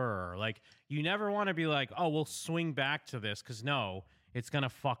we were. Like, you never want to be like, oh, we'll swing back to this, because no, it's gonna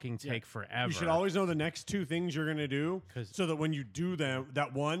fucking take forever. You should always know the next two things you're gonna do, so that when you do them,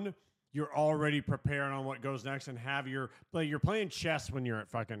 that one, you're already prepared on what goes next, and have you're playing chess when you're at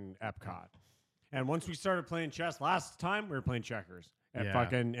fucking Epcot. And once we started playing chess last time, we were playing checkers at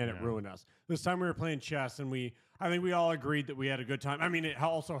it ruined us. This time we were playing chess, and I think we all agreed that we had a good time. I mean, it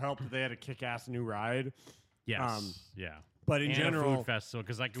also helped that they had a kick-ass new ride. Yes. But in general, a food festival,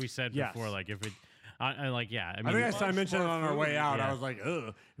 because like we said before, like if it. I mentioned it on our way out. I was like,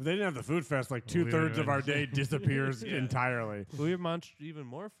 ugh. If they didn't have the food fest, like 2/3 of our day disappears entirely. We munched even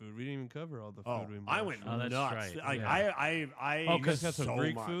more food. We didn't even cover all the food we munched. I went nuts. Right. Like, I you guys got some so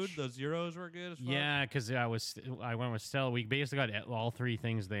Greek much. food? Those gyros were good as fuck? Yeah, because I went with Stella. We basically got all three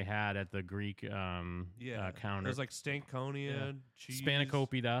things they had at the Greek counter. There's like Stankonia, cheese.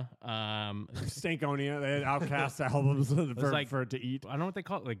 Spanakopita. Stankonia. They had Outcast albums for it to eat. I don't know what they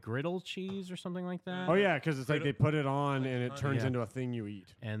call it, like griddle cheese or something like that. Oh yeah, because it's like they put it on and it turns into a thing you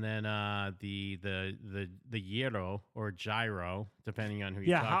eat. And then the gyro or gyro, depending on who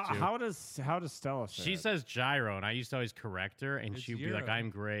you talk to. How does Stella say She it? says gyro, and I used to always correct her, and she'd be like, I'm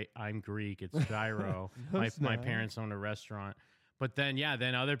Greek, it's gyro. my parents owned a restaurant. But then,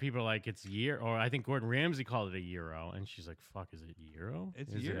 then other people are like, it's gyro, or I think Gordon Ramsay called it a gyro, and she's like, fuck, is it gyro?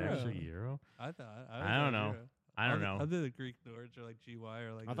 It's is gyro. it actually gyro? I don't know. I don't know. Other the Greek words are like GY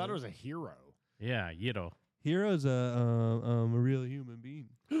or like. I thought it was a hero. Yeah, gyro. Hero's a real human being.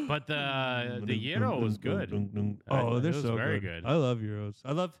 But the gyro was good. They're so very good. I love gyros.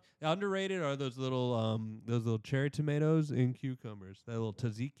 I love underrated are those little cherry tomatoes and cucumbers. That little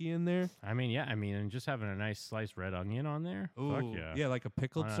tzatziki in there. I mean, and just having a nice sliced red onion on there. Ooh, Fuck yeah, like a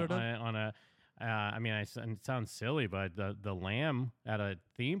pickled sort of. It sounds silly, but the lamb at a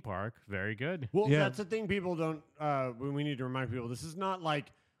theme park, very good. Well, that's the thing people don't. We need to remind people. This is not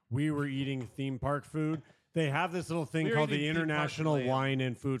like we were eating theme park food. They have this little thing called the International Wine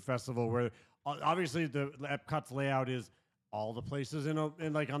and Food Festival, where obviously the Epcot's layout is all the places in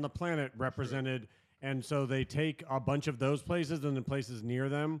on the planet represented, and so they take a bunch of those places and the places near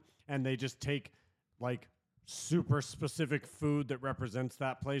them, and they just take like super specific food that represents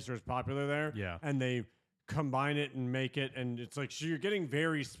that place or is popular there, and they combine it and make it, and it's like so you're getting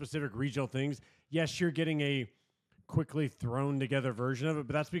very specific regional things. Yes, you're getting a quickly thrown together version of it,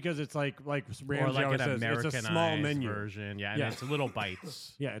 but that's because it's like Ramsey always says, it's a small menu version, and it's little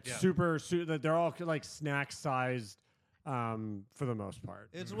bites. It's super. They're all like snack sized, for the most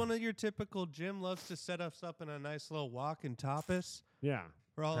part. It's one of your typical Jim loves to set us up in a nice little walk in tapas. Yeah,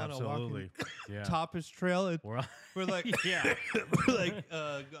 we're all on a walking yeah. tapas trail. We're like we're like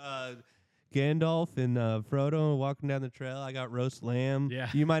Gandalf and Frodo walking down the trail. I got roast lamb. Yeah.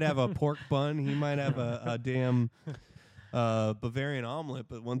 You might have a pork bun. He might have a damn Bavarian omelet.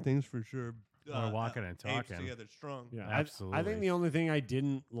 But one thing's for sure. We're walking and talking together strong. Yeah, absolutely. I think the only thing I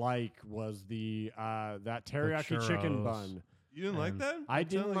didn't like was that teriyaki chicken bun. You didn't like that? I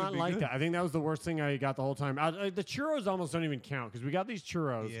did not like that. I think that was the worst thing I got the whole time. The churros almost don't even count because we got these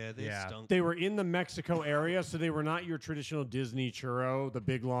churros. Yeah, they stunk. They were in the Mexico area, so they were not your traditional Disney churro, the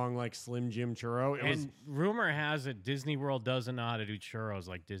big long like Slim Jim churro. Rumor has it Disney World doesn't know how to do churros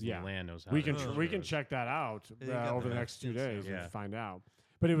like Disneyland knows how. We can check that out over the next 2 days and find out.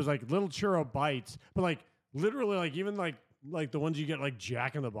 But it was like little churro bites, but like literally like even like the ones you get like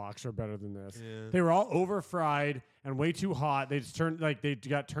Jack in the Box are better than this. Yeah. They were all over fried and way too hot. They just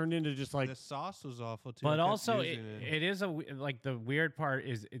got turned into just like the sauce was awful too. But also it is like the weird part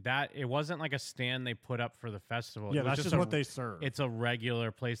is that it wasn't like a stand they put up for the festival. Yeah, it was that's just what they serve. It's a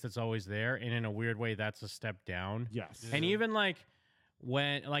regular place that's always there, and in a weird way, that's a step down. Yes, and even like.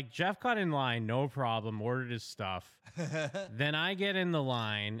 When Jeff got in line, no problem, ordered his stuff. Then I get in the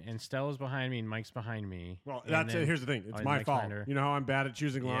line, and Stella's behind me, and Mike's behind me. Well, here's the thing. It's my fault. You know how I'm bad at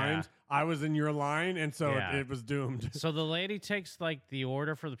choosing lines? I was in your line, and so it was doomed. So the lady takes the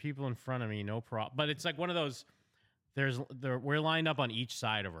order for the people in front of me, no problem. But it's like one of those. We're lined up on each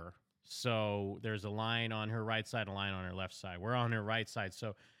side of her. So there's a line on her right side, a line on her left side. We're on her right side.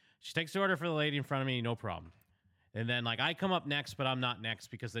 So she takes the order for the lady in front of me, no problem. And then, I come up next, but I'm not next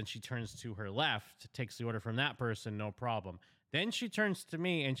because then she turns to her left, takes the order from that person, no problem. Then she turns to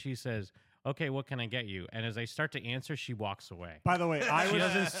me and she says, okay, what can I get you? And as I start to answer, she walks away. By the way, I She was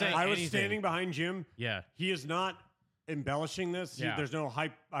doesn't say I was anything. standing behind Jim. Yeah. He is not embellishing this. Yeah. There's no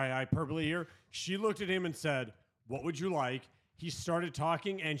hyperbole here. She looked at him and said, "What would you like?" He started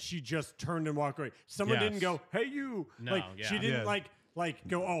talking, and she just turned and walked away. Someone Yes. didn't go, "Hey, you!" No, like yeah. she didn't Yeah. like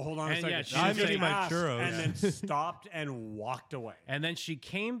go, "Oh, hold on a And second." yeah, She I'm just getting my asked churros. and then stopped and walked away. And then she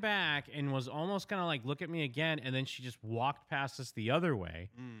came back and was almost going to like look at me again. And then she just walked past us the other way.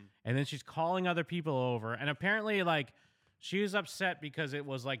 And then she's calling other people over. And apparently, like, she was upset because it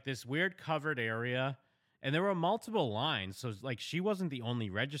was like this weird covered area. And there were multiple lines. So, like, she wasn't the only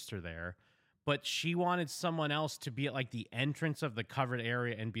register there. But she wanted someone else to be at like the entrance of the covered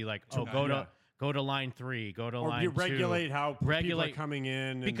area and be like, oh, go to line 3, go to Or line 2. regulate how people are coming in.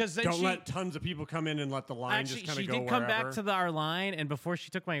 And Because then don't she- let tons of people come in and let the line Actually, just kind she of go did come wherever. back to our line, and before she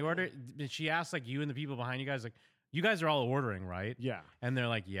took my order, she asked like you and the people behind you guys, like, you guys are all ordering, right? Yeah. And they're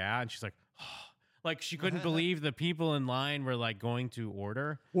like, yeah. And she's like, like she couldn't believe the people in line were like going to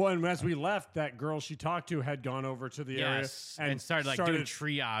order. Well, and as we left, that girl she talked to had gone over to the Yes, area and started like doing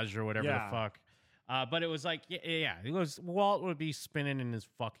triage or whatever Yeah. the fuck. But it was like, yeah, it was Walt would be spinning in his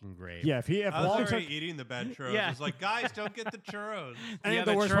fucking grave. Yeah, if I was Walt already took, eating the bad churros. Yeah. I was like, guys, don't get the churros. and Yeah,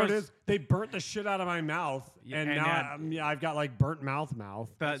 the the worst part churros- is they burnt the shit out of my mouth, Yeah, and and now I've got like burnt mouth.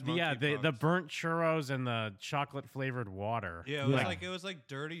 The burnt churros and the chocolate flavored water. Yeah, it was like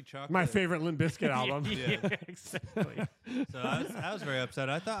dirty chocolate. My favorite Limp Bizkit album. Yeah, exactly. So I was very upset.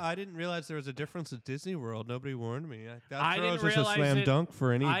 I didn't realize there was a difference at Disney World. Nobody warned me. That I didn't churros is a realize slam it- dunk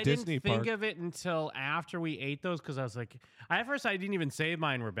for any I Disney didn't park. think of it until after we ate those because I was like, at first I didn't even say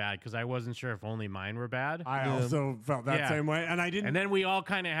mine were bad because I wasn't sure if only mine were bad. I also felt that Yeah. same way, and I didn't. And then we all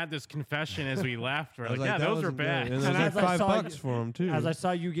kind of had this confession as we left. We're I like, was yeah, that those were wasn't good. bad. And it was And like as I saw $5 you- for them too. As I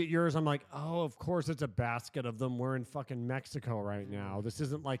saw you get yours, I'm like, oh, of course it's a basket of them. We're in fucking Mexico right now. This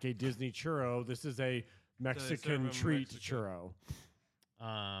isn't like a Disney churro. This is a Mexican them in treat Mexico.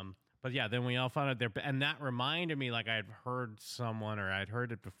 churro. But yeah, then we all found out there, and that reminded me, like I'd heard someone or I'd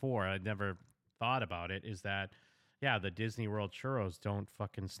heard it before. I'd never thought about it. Is that yeah, the Disney World churros don't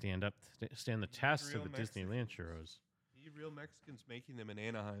fucking stand the test of real the Disneyland churros. You real Mexicans making them in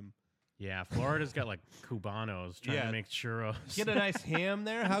Anaheim. Yeah, Florida's got like Cubanos trying Yeah. to make churros. Get a nice ham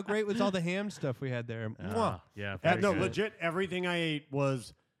there. How great was all the ham stuff we had there? Mwah. Yeah, No, very good. legit, everything I ate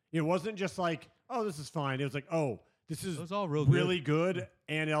was. It wasn't just like, oh, this is fine. It was like, oh, this is It was all real really good.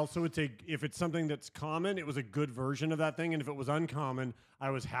 And also, if it's something that's common, it was a good version of that thing. And if it was uncommon, I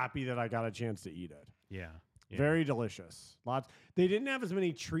was happy that I got a chance to eat it. Yeah. Yeah. Very delicious. Lots. They didn't have as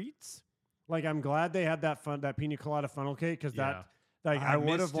many treats. Like I'm glad they had that pina colada funnel cake because Yeah. I would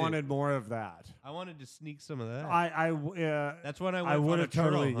have missed it. wanted more of that. I wanted to sneak some of that. That's when I went I on would a have churro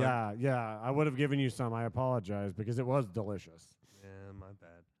totally hunt. yeah I would have given you some. I apologize because it was delicious. Yeah, my bad.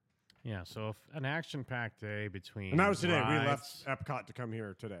 Yeah, so if an action-packed day between And that was today. We rides- left Epcot to come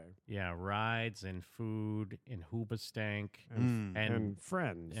here today. Yeah, rides and food and Hoobastank And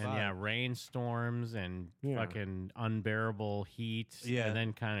friends. and yeah, rainstorms and Yeah. fucking unbearable heat. Yeah. and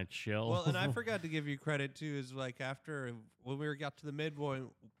then kind of chill. Well, and I forgot to give you credit too. Is like after when we got to the midpoint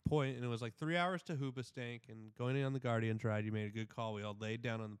point, and it was like 3 hours to Hoobastank and going in on the Guardians ride. You made a good call. We all laid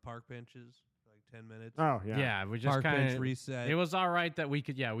down on the park benches for like 10 minutes. Oh yeah. yeah, we just Park bench kind of reset. It was all right that we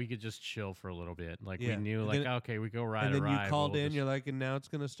could just chill for a little bit. Like we Yeah. knew, And like then- okay, we go ride and a then ride. you called we'll in. just- You're like, and now it's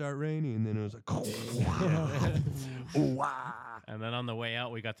gonna start raining. And then it was like, and then on the way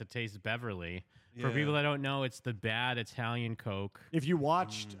out, we got to taste Beverly. For Yeah. people that don't know, it's the bad Italian Coke. If you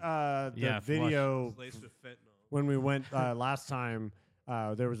watched the Yeah, flush. video laced with fentanyl. when we went last time,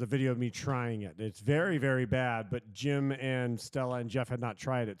 there was a video of me trying it. It's very, very bad, but Jim and Stella and Jeff had not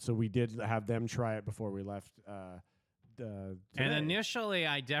tried it, so we did have them try it before we left. And today. initially,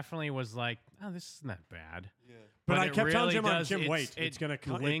 I definitely was like, "Oh, this isn't that bad." Yeah. But I it kept telling really Jim, does- Jim, wait, it's gonna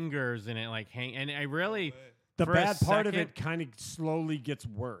come. lingers and it like hang. And I really The for a bad part of second- it kind of slowly gets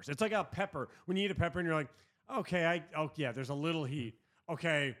worse. It's like a pepper. When you eat a pepper and you're like, okay, yeah, there's a little heat.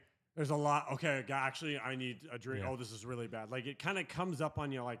 Okay, there's a lot. Okay, actually, I need a drink. Yeah. Oh, this is really bad. Like it kind of comes up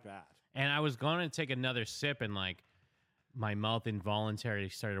on you like that. And I was going to take another sip, and like my mouth involuntarily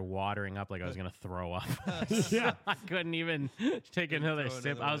started watering up, like I was going to throw up. Yeah. I couldn't even take another throw sip.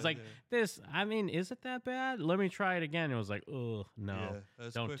 another I was one, like, "This. I mean, is it that bad? Let me try it again." It was like, "Oh no, Yeah, I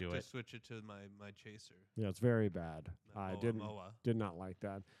was don't quick do to it." switch it to my chaser. Yeah, it's very bad. The I Moa. did not like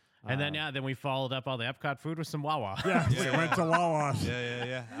that. And then we followed up all the Epcot food with some Wawa. Yeah, we went to Wawa's.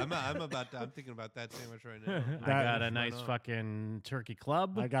 Yeah. I'm thinking about that sandwich right now. I got a nice fucking turkey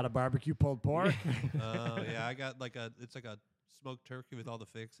club. I got a barbecue pulled pork. Oh yeah, I got it's like a smoked turkey with all the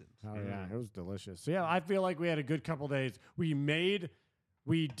fixings. Oh yeah, it was delicious. So yeah, I feel like we had a good couple days. We made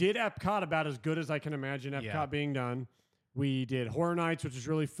we did Epcot about as good as I can imagine Epcot being done. We did Horror Nights, which was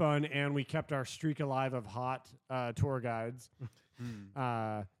really fun, and we kept our streak alive of hot tour guides.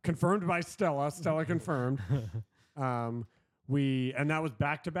 Confirmed by Stella. Stella confirmed. And that was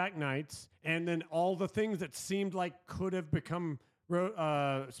back-to-back nights. And then all the things that seemed like could have become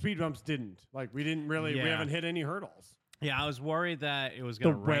speed bumps didn't. Like, we didn't really, we haven't hit any hurdles. Yeah, I was worried that it was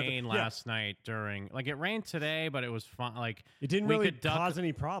going to rain last night during, like, it rained today, but it was fun. Like, it didn't really cause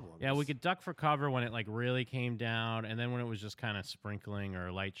any problems. Yeah, we could duck for cover when it, like, really came down, and then when it was just kind of sprinkling or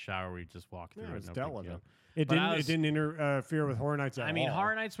a light shower, we just walked through it. No big deal. It didn't interfere with Horror Nights at all. I mean,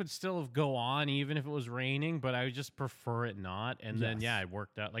 Horror Nights would still go on even if it was raining, but I would just prefer it not. And then, it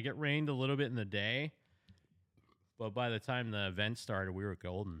worked out. Like, it rained a little bit in the day, but by the time the event started, we were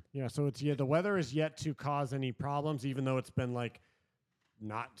golden. Yeah, so the weather is yet to cause any problems, even though it's been like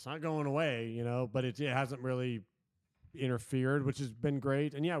it's not going away, you know, but it hasn't really interfered, which has been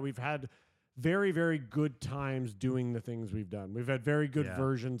great. And yeah, we've had very, very good times doing the things we've done. We've had very good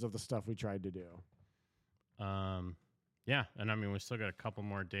versions of the stuff we tried to do. Yeah, and I mean, we still got a couple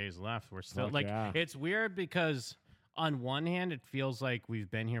more days left. We're still it's weird because on one hand, it feels like we've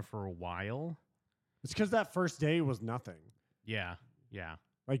been here for a while. It's because that first day was nothing. Yeah.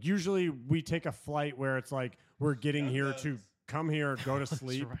 Like, usually we take a flight where it's like we're getting here to come here, go to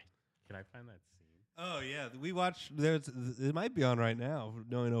sleep. That's right. Can I find that scene? Oh, yeah. We watched, it might be on right now,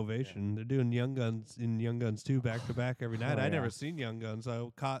 Knowing Ovation. They're doing Young Guns in Young Guns 2 back-to-back every night. I'd never seen Young Guns. I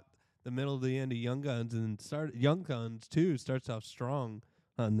caught the middle to the end of Young Guns, and Young Guns 2 starts off strong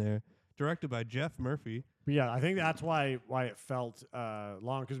on there. Directed by Jeff Murphy. But yeah, I think that's why it felt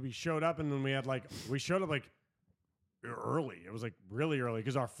long, because we showed up and then we showed up like early. It was like really early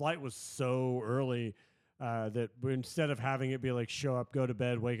because our flight was so early that instead of having it be like show up, go to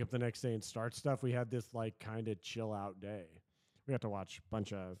bed, wake up the next day and start stuff, we had this like kind of chill out day. We got to watch a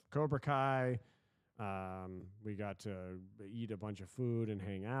bunch of Cobra Kai. We got to eat a bunch of food and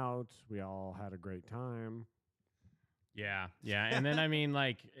hang out. We all had a great time. Yeah. And then, I mean,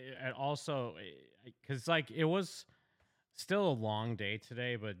 like, it also, because, like, it was still a long day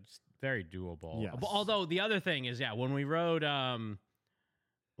today, but very doable. Yes. Although, the other thing is, when we rode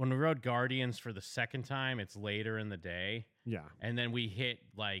Guardians for the second time, it's later in the day. Yeah. And then we hit,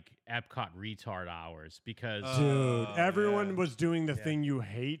 like, Epcot retard hours because... Dude, everyone was doing the thing you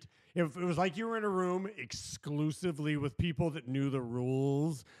hate. If it was like you were in a room exclusively with people that knew the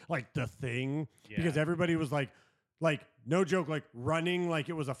rules, like the thing, because everybody was like, no joke, like running like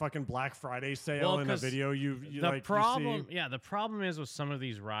it was a fucking Black Friday sale in a video. The problem is with some of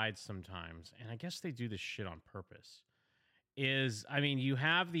these rides sometimes, and I guess they do this shit on purpose, is, I mean, you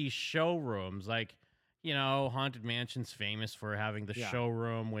have these showrooms, like, you know, Haunted Mansion's famous for having the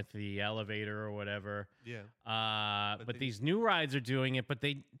showroom with the elevator or whatever. Yeah. But these new rides are doing it, but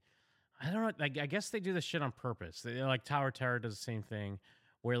I don't know, like, I guess they do this shit on purpose. Like, Tower Terror does the same thing,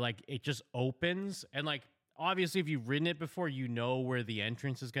 where, like, it just opens, and, like, obviously, if you've ridden it before, you know where the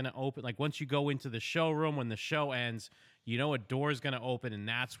entrance is going to open. Like, once you go into the showroom, when the show ends, you know a door is going to open, and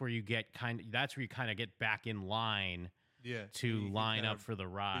that's where you get kind of get back in line to line up for the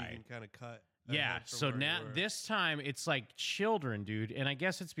ride. You can kind of cut. Yeah, so now this time it's like children, dude, and I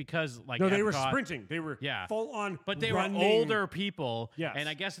guess it's because like they Epcot, were sprinting, they were full on, but they running. were older people, Yes. and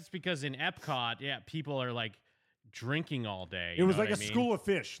I guess it's because in Epcot, people are like drinking all day. It was like a school of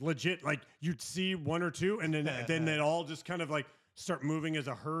fish, legit. Like you'd see one or two, and then they'd all just kind of like start moving as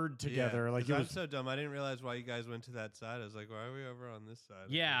a herd together. Yeah, like I'm so dumb. I didn't realize why you guys went to that side. I was like, why are we over on this side?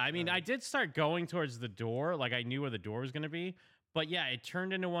 Yeah, I mean, I did start going towards the door. Like I knew where the door was going to be. But yeah, it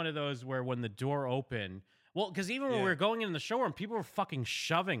turned into one of those where when the door opened, well, because even when we were going in the showroom, people were fucking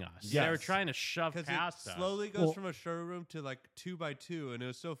shoving us. Yes. They were trying to shove past us. It slowly goes from a showroom to like 2x2, and it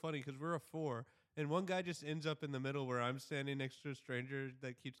was so funny because we're a 4, and one guy just ends up in the middle where I'm standing next to a stranger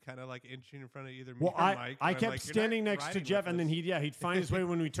that keeps kind of like inching in front of either me or Mike. I kept standing next to Jeff, and then he'd find his way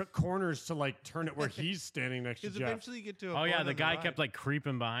when we took corners to like turn it where he's standing next to Jeff. Eventually you get to a point the guy kept like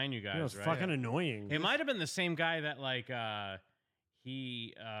creeping behind you guys. It was fucking annoying. It might have been the same guy that like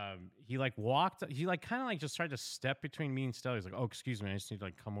he like walked. He like kind of like just tried to step between me and Stella. He's like, "Oh, excuse me, I just need to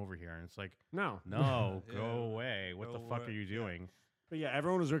like come over here." And it's like, no, go away. What the fuck are you doing? But yeah,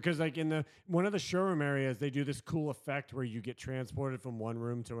 everyone was because like in one of the showroom areas, they do this cool effect where you get transported from one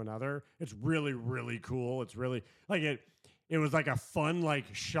room to another. It's really, really cool. It's really like it was like a fun, like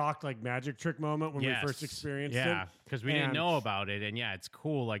shocked, like magic trick moment when we first experienced it. Yeah, because we didn't know about it, and it's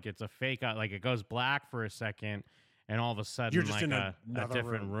cool. Like it's a fake, like it goes black for a second. And all of a sudden, you're just like in a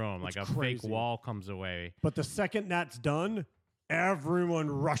different room, like a crazy. fake wall comes away. But the second that's done, everyone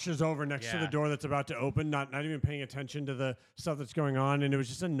rushes over next to the Yeah. door that's about to open, not even paying attention to the stuff that's going on, and it was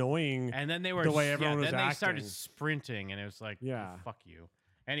just annoying. And then they were the way everyone was then they acting. started sprinting, and it was like, Yeah. fuck you.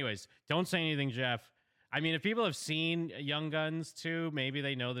 Anyways, don't say anything, Jeff. I mean, if people have seen Young Guns 2, maybe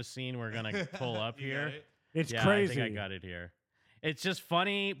they know the scene we're gonna pull up You here. got it? It's yeah, crazy. I think I got it here. It's just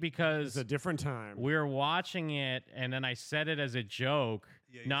funny because It's a different time. we were watching it, and then I said it as a joke,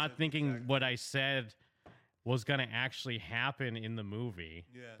 Yeah, you not said thinking exactly. what I said was gonna actually happen in the movie.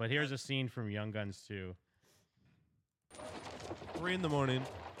 Yeah, But here's a scene from Young Guns 2. 3 in the morning.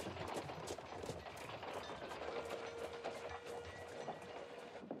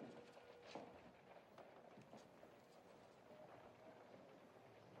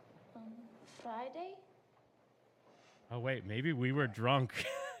 Friday? Oh wait, maybe we were drunk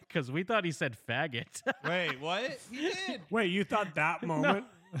because we thought he said faggot. Wait, what? He did. Wait, you thought that moment?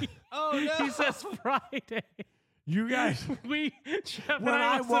 Oh no. He says Friday. You guys, Jeff and when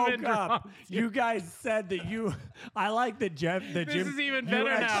I must have woke been up, drunk. you guys said that you. I like that Jeff. That This Jim. is even you better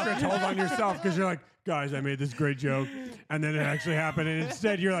extra now. told on yourself because you're like, guys, I made this great joke, and then it actually happened. And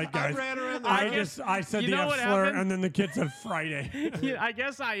instead, you're like, guys, ran around the I room. I said You the know F what slur, happened? and then the kid said Friday. Yeah, I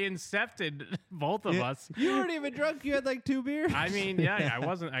guess I incepted both of us. You weren't even drunk. You had like 2 beers. I mean, yeah, I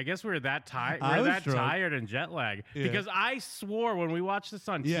wasn't. I guess we were that tired. I We're was that drunk. tired and jet lagged Yeah. because I swore when we watched this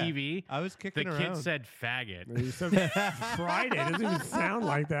on Yeah, TV, I was the kicking kid around. said faggot. You said Friday. It doesn't even sound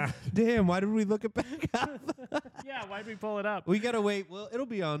like that. Damn, why did we look it back up? Yeah, why'd we pull it up? We gotta wait. Well, it'll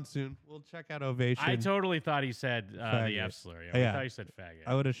be on soon. We'll check out Ovation. I totally thought he said the Faggot. F slur. Yeah, Yeah. I thought he said faggot.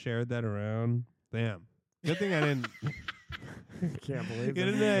 I would have shared that around. Damn. Good thing I didn't. Can't believe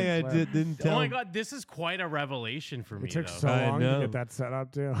Good that. thing I didn't Oh tell. my god, this is quite a revelation for me. It took though. so I long to know. get that set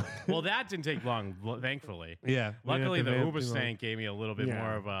up too. Well, that didn't take long, thankfully. Yeah. we didn't Luckily, have the to vamp Uber too long. stank gave me a little bit Yeah.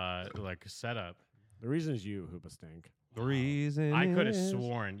 more of a like setup. The reason is you, Hoopa Stink. The reason I could have is-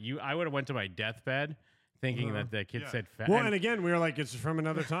 sworn I would have went to my deathbed thinking that the kid said fat. Well, and again, we were like, it's from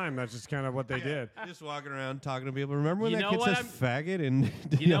another time. That's just kind of what they did. Just walking around talking to people. Remember when You that know kid what says faggot and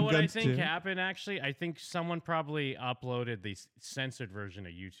you know Young what I Guns think 2? happened? Actually, I think someone probably uploaded the censored version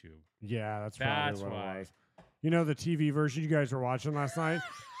of YouTube. Yeah, that's That's probably what why. it was. You know the TV version you guys were watching last night?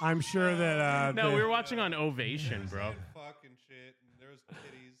 I'm sure that. No, we were watching on Ovation, bro. Fucking shit. And there was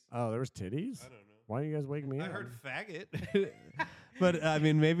titties. Oh, there was titties? I don't know. Why didn't you guys wake me I up? heard faggot. But I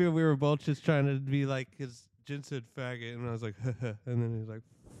mean, maybe we were both just trying to be like, because Jen said faggot, and I was like, and then he was like,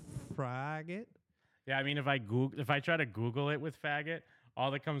 fraggot. Yeah, I mean, if I try to Google it with faggot, all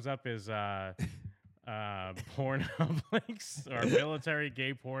that comes up is porno links or military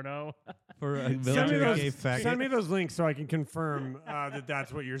gay porno. For a Send me, military those, gay faggot. send me those links so I can confirm that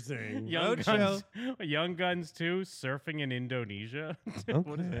that's what you're saying. Young Guns 2, surfing in Indonesia. What is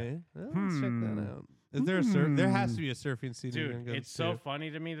that? Okay. Well, let's check that out. Is there a surf? There has to be a surfing scene. in Young Dude, Guns it's so 2.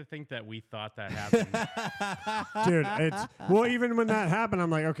 funny to me to think that we thought that happened. Dude, it's well. Even when that happened,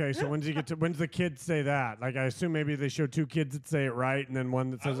 I'm like, okay, so when's the kid say that? Like, I assume maybe they show 2 kids that say it right and then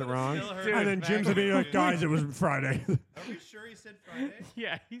one that says it wrong, still heard and then faggot. Jim's be like, guys, it was Friday. Are we sure he said Friday?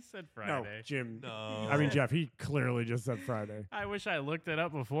 Yeah, he said No, Friday. Jim. No. I mean Jeff. He clearly just said Friday. I wish I looked it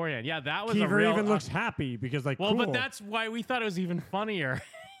up beforehand. Yeah, that was a Kiefer real. even looks happy because like, well, cool. but that's why we thought it was even funnier.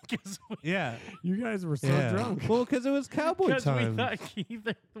 Yeah. You guys were so Yeah. drunk. Well, because it was cowboy Because we time. thought Keith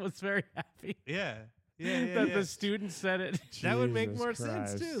was very happy Yeah. Yeah. that yeah. the student said it. That would make Jesus more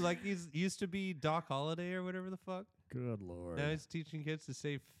sense Christ. too. Like he's used to be Doc Holliday or whatever the fuck. Good lord. Now he's teaching kids to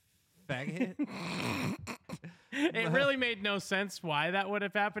say faggot. It really made no sense why that would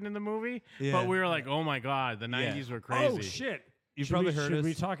have happened in the movie. Yeah. But we were like, oh my God, the 90s were crazy. Oh shit! You Should probably we, heard should us.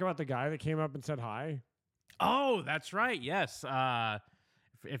 we talk about the guy that came up and said hi? Oh, that's right. Yes.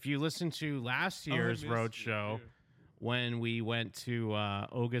 If you listen to last year's road show, when we went to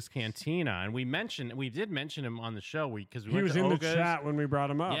Oga's Cantina, and we did mention him on the show because we He went was to in the Oga's. chat when we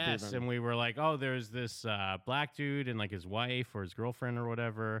brought him up. Yes, even. and we were like, oh, there's this black dude and like his wife or his girlfriend or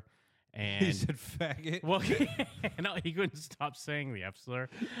whatever. And He said faggot. well, no, he couldn't stop saying the F slur.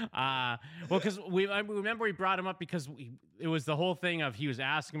 Well, because I remember we brought him up because it was the whole thing of he was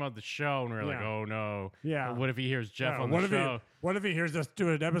asking about the show, and we were like, Yeah. oh no, Yeah. what if he hears Jeff Yeah, on what the if show? What if he hears us do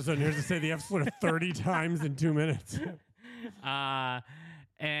an episode and hears us say the F slur 30 times in 2 minutes?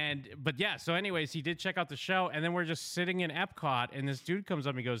 But yeah, so anyways, he did check out the show, and then we're just sitting in Epcot, and this dude comes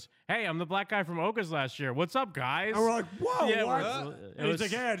up and he goes, "Hey, I'm the black guy from Oga's last year. What's up, guys?" And we're like, whoa, Yeah, what? we're- And he's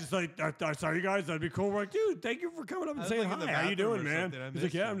like, yeah, just like, I saw you guys. That'd be cool. We're like, dude, thank you for coming up and was, saying like, in the hi. How you bathroom doing, or man? something. I He's like,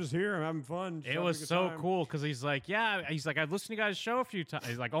 missed yeah, you. I'm just here. I'm having fun. Just It having a was good so time." cool because he's like, yeah, he's like, I've listened to you guys' show a few times.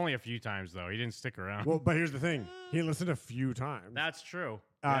 He's like, only a few times though. He didn't stick around. Well, but here's the thing. He listened a few times. That's true.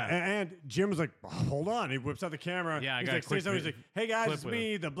 And Jim was like, hold on. He whips out the camera. Yeah, I he's got a like, say quick something. He's like, hey guys, clip it's with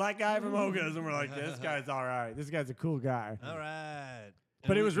me, the black guy from Oga's. And we're like, this guy's all right. This guy's a cool guy. All right.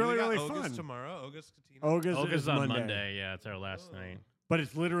 But it was really, got really Oga's fun. tomorrow. Oga's Katina. Oga's is on Monday. Monday. Yeah, it's our last night. But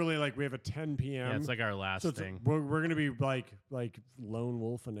it's literally like we have a 10 p.m. Yeah, it's like our last so it's- thing. We're gonna be like lone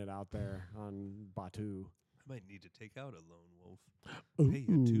wolfing it out there on Batu. I might need to take out a lone wolf. Pay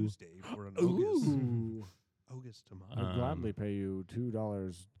you Tuesday for an Oga's. Ooh. Oga's tomorrow. I'd gladly pay you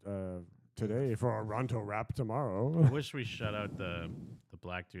 $2 today for a Ronto wrap tomorrow. I wish we shut out the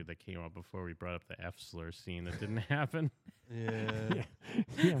black dude that came up before we brought up the F slur scene that didn't happen. Yeah.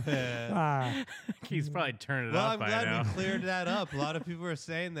 He's probably turned it Well, up I'm by glad now. we cleared that up. A lot of people are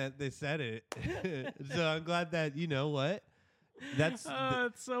saying that they said it. So I'm glad that, you know what? That's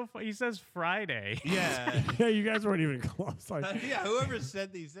it's so funny. He says Friday. yeah. Yeah, you guys weren't even close. Like, Yeah, whoever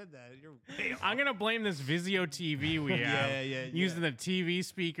said that you said that, you're I'm gonna blame this Vizio TV we have. yeah. Using the TV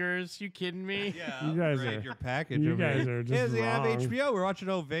speakers. You kidding me? Yeah, You guys upgrade are- your package. you over guys here. are just Hey, they have wrong. HBO. We're watching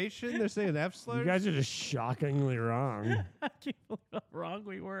Ovation. They're saying F slurs. you guys are just shockingly wrong. I can't believe how wrong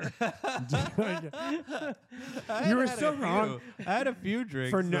we were. You were so wrong. I had a few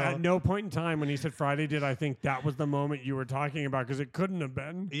drinks. For though. at no point in time when he said Friday did I think that was the moment you were talking about because it couldn't have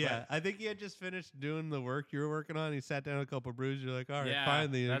been. Yeah, I think he had just finished doing the work you were working on. He sat down a couple brews. You're like, all right, Yeah,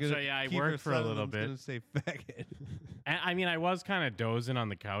 finally. you're that's gonna right, yeah, I keep worked her for a son, little I'm bit. Gonna say faggot. And, I mean, I was kind of dozing on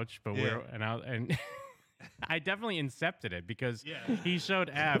the couch, but Yeah. and I definitely incepted it because he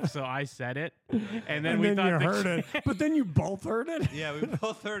showed F, so I said it, and then And we then thought you the heard it. But then you both heard it? Yeah, we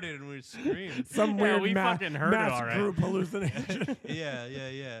both heard it and we screamed. Some Yeah, weird we fucking heard it mass all right. group hallucination. yeah.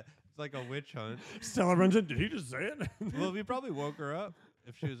 It's like a witch hunt. Stella runs in. Did he just say it? Well, we probably woke her up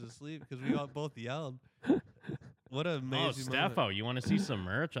if she was asleep because we all both yelled. What an Oh, amazing moment. Steffo, you want to see some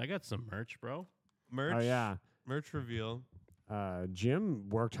merch? I got some merch, bro. Merch. Oh, yeah. Merch reveal. Jim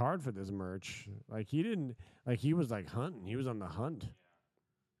worked hard for this merch. Like he was like hunting. He was on the hunt.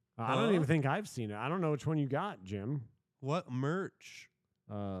 I don't Huh? even think I've seen it. I don't know which one you got, Jim. What merch?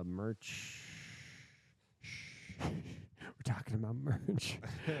 Merch. We're talking about merch.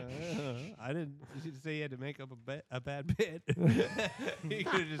 I didn't. You say you had to make up a bad bit. You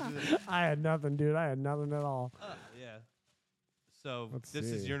could've just. I had nothing, dude. I had nothing at all. Yeah. So Let's this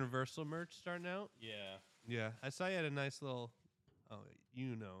is see. Universal merch starting out. Yeah. Yeah, I saw you had a nice little,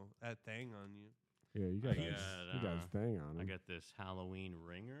 that thing on you. Yeah, you got this. You got this thing on I him. got this Halloween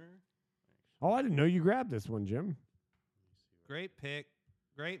ringer. Oh, I didn't know you grabbed this one, Jim. Great pick,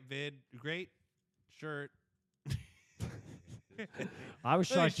 great vid, great shirt. I was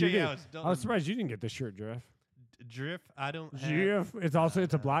Let me shocked show you you how didn't. it's done. I was surprised you didn't get the shirt, Drift. Drift. I don't have. Drift. It's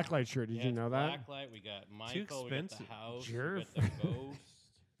a blacklight shirt. Did Yeah, you it's know that? Blacklight. We got Michael. We got the expensive. house. Jerf. We got the ghost.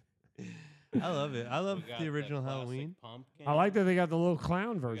 I love it. I love We got the original classic Halloween. Pumpkin. I like that they got the little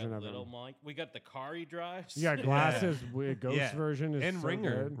clown We version got of little it. Mike. We got the car he drives. You got glasses. Ghost Yeah. version is And so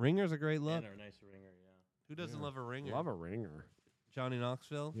ringer. good. Ringer's a great look. And our nice ringer. Yeah. Who doesn't love a ringer? Love a ringer. Johnny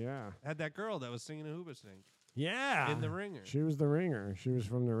Knoxville. Yeah. Had that girl that was singing a Hooba Sing. Yeah. In the ringer. She was the ringer. She was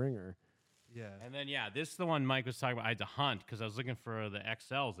from the ringer. Yeah. And then this is the one Mike was talking about. I had to hunt because I was looking for the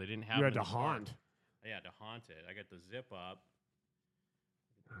XLs. They didn't have. You them had in to the store. haunt. I had to haunt it. I got the zip up.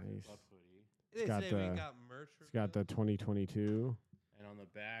 Nice. Zip up hoodie. It's got say we the- got merch. It's got the 2022. And on the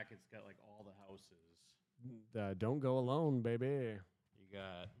back, it's got like all the houses. Don't go alone, baby. You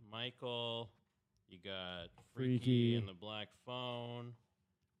got Michael. You got Freaky. Freaky and the Black Phone.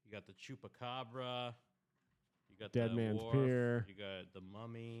 You got the Chupacabra. You got Dead the Man's Wharf. Pier. You got the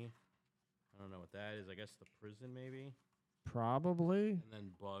Mummy. I don't know what that is. I guess the prison maybe. Probably. And then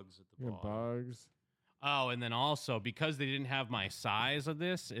Bugs at the Yeah, bottom. bugs. Oh, and then also because they didn't have my size of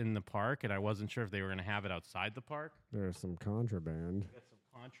this in the park, and I wasn't sure if they were going to have it outside the park. There's some contraband. I got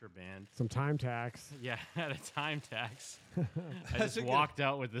some contraband. Some time tax. Yeah, at a time tax. I That's just a good- walked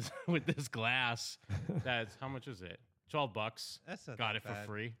out with this glass. That's how much is it? $12. That's not Got that it for bad.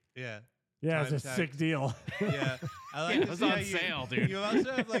 free. Yeah. Yeah, it's Time a tax. sick deal. Yeah, I like Yeah, to it was see how on you, sale, dude. You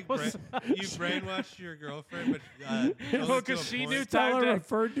also have like What's you brainwashed your girlfriend, but Well, only to 'cause a she point. knew Stella time tax.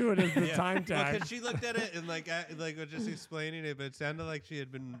 referred to it as the Yeah. time Well, tax. because she looked at it and like was just explaining it, but it sounded like she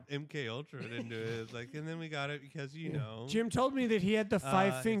had been MK Ultra into it. It's like, and then we got it because you know Jim told me that he had the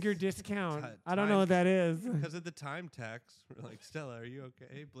five-finger it's discount. ti- I don't know what that is. because of the time tax. We're like, Stella, are you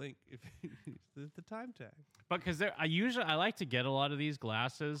okay? Blink. If the time tax. But because I like to get a lot of these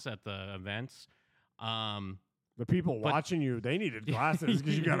glasses at the events. The people But- watching you, they needed glasses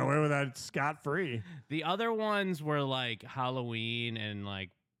because you got away with that scot-free. The other ones were like Halloween and like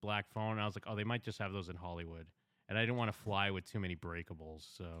Black Phone. I was like, oh, they might just have those in Hollywood, and I didn't want to fly with too many breakables,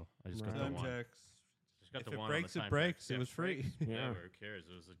 so I just got Right. the Time one. tax. Just got If the it one breaks, on it the breaks. Timex. It was free. Yeah, who cares?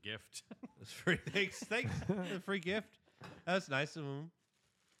 It was a gift. It's free. Thanks. A free gift. That's nice of him.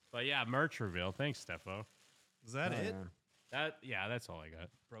 But yeah, merch reveal. Thanks, Stefo. Is that it? That's all I got.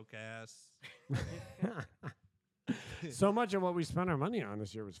 Broke ass. So much of what we spent our money on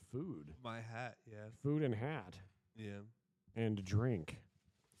this year was food. My hat, yeah. Food and hat. Yeah. And drink.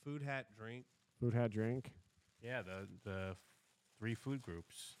 Food, hat, drink. Food, hat, drink. Yeah, the 3 food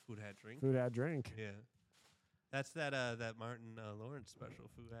groups. Food, hat, drink. Food, hat, drink. Yeah. That's that Martin Lawrence special.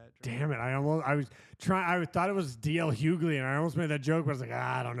 Food, hat, drink. Damn it! I thought it was D.L. Hughley, and I almost made that joke, but I was like,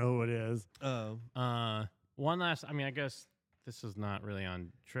 I don't know who it is. Oh. One last. I mean, I guess this is not really on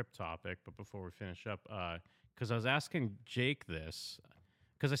trip topic, but before we finish up, because I was asking Jake this,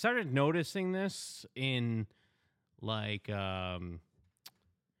 because I started noticing this in like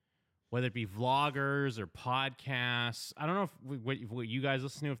whether it be vloggers or podcasts. I don't know if what you guys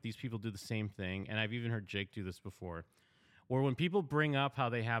listen to, if these people do the same thing, and I've even heard Jake do this before, or when people bring up how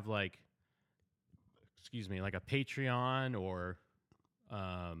they have like a Patreon or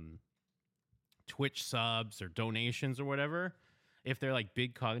Twitch subs or donations or whatever, if they're like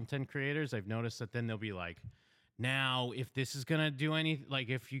big content creators, I've noticed that then they'll be like, now if this is gonna do anything, like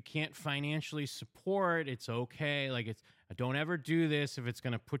if you can't financially support, it's okay. Like don't ever do this if it's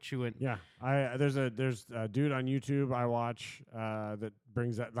gonna put you in. Yeah, there's a dude on YouTube I watch that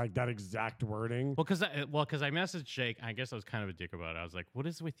brings that exact wording. Well, because I messaged Jake. I guess I was kind of a dick about it. I was like, what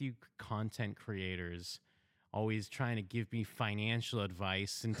is with you content creators always trying to give me financial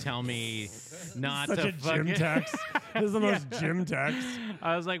advice and tell me not Such to a gym text. This is the most gym text.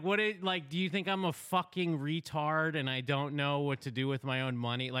 I was like, do you think I'm a fucking retard and I don't know what to do with my own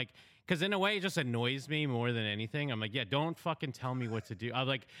money? Like, because in a way, it just annoys me more than anything. I'm like, yeah, don't fucking tell me what to do. I was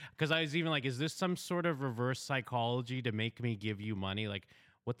like, because I was even like, is this some sort of reverse psychology to make me give you money? Like,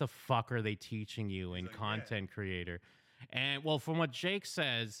 what the fuck are they teaching you in content creator? And well, from what Jake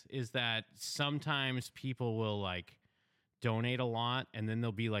says is that sometimes people will like donate a lot and then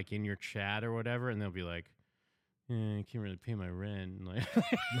they'll be like in your chat or whatever, and they'll be like, I can't really pay my rent. Like,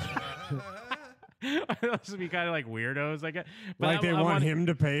 those would be kind of like weirdos, I guess. But like they want him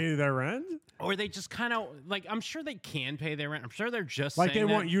to pay their rent, or they just kind of like. I'm sure they can pay their rent. I'm sure they're just like saying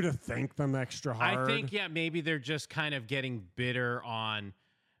they want you to thank them extra hard. I think maybe they're just kind of getting bitter on.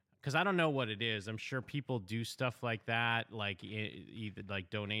 Because I don't know what it is. I'm sure people do stuff like that, like either like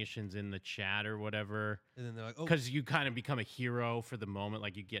donations in the chat or whatever. And then they're like, oh. Because you kind of become a hero for the moment.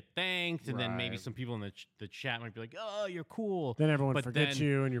 Like you get thanked, and then maybe some people in the chat might be like, oh, you're cool. Then everyone forgets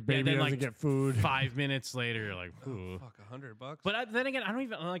you, and your baby doesn't get food. 5 minutes later, you're like, ooh. Fuck, $100. But then again,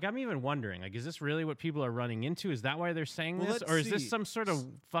 I'm even wondering, like, is this really what people are running into? Is that why they're saying this? Or is this some sort of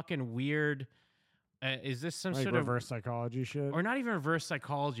fucking weird... is this some like sort reverse psychology shit? Or not even reverse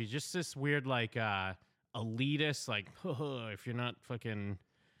psychology, just this weird, like, elitist, like, if you're not fucking...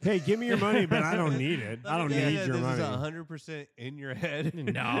 Hey, give me your money, but I don't need it. I don't need your this money. Is 100% in your head.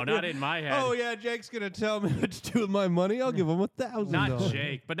 No, not in my head. Oh, yeah, Jake's going to tell me what to do with my money. I'll give him $1,000. Not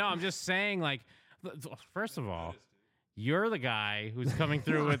Jake. But no, I'm just saying, like, first of all, you're the guy who's coming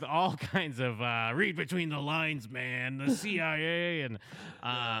through with all kinds of read between the lines, man, the CIA, and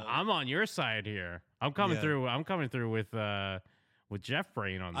I'm on your side here. I'm coming through. I'm coming through with Jeff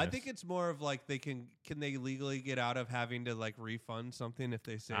Brain on this. I think it's more of like can they legally get out of having to like refund something if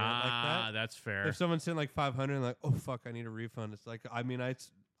they say it like that? That's fair. If someone sent like 500 and like, oh fuck, I need a refund. It's like, I mean, I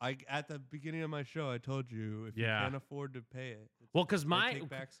at the beginning of my show I told you if you can't afford to pay it. Well, because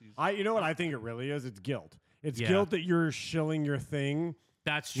you know what I think it really is? It's guilt. It's guilt that you're shilling your thing.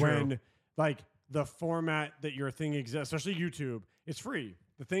 That's true. When like the format that your thing exists, especially YouTube, it's free.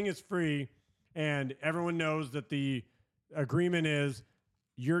 The thing is free, and everyone knows that the agreement is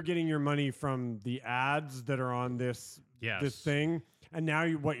you're getting your money from the ads that are on this thing. And now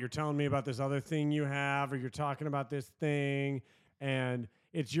you're telling me about this other thing you have, or you're talking about this thing, and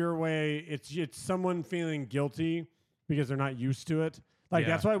it's your way. It's someone feeling guilty because they're not used to it. Like,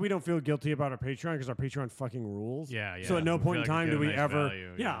 that's why we don't feel guilty about our Patreon, because our Patreon fucking rules. Yeah. So at no point in time do we ever...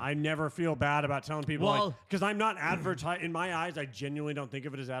 value, I never feel bad about telling people, because I'm not advertising... In my eyes, I genuinely don't think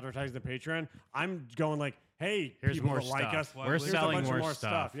of it as advertising the Patreon. I'm going like, hey, here's people more that like us. We're selling a bunch more of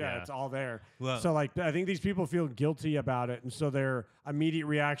stuff. Yeah, it's all there. Well, so, like, I think these people feel guilty about it, and so their immediate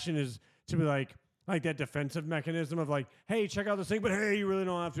reaction is to be like that defensive mechanism of like, hey, check out this thing, but hey, you really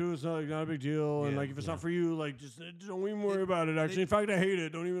don't have to. It's not a big deal. And like, if it's not for you, like, just don't even worry about it. Actually, in fact, I hate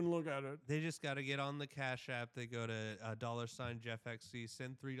it. Don't even look at it. They just got to get on the Cash App. They go to $JeffXC,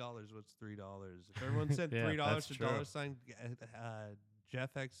 send $3. What's $3? If everyone sent $3 to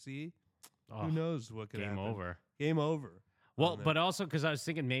 $JeffXC, who knows what could happen? Game over. Game over. Well, but also because I was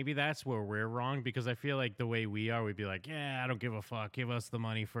thinking maybe that's where we're wrong, because I feel like the way we are, we'd be like, yeah, I don't give a fuck. Give us the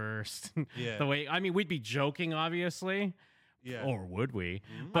money first. Yeah. The way, I mean, we'd be joking, obviously. Yeah. Or would we?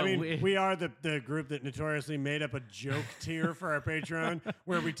 I mean, we are the group that notoriously made up a joke tier for our Patreon,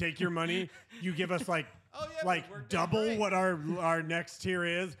 where we take your money, you give us like double what our next tier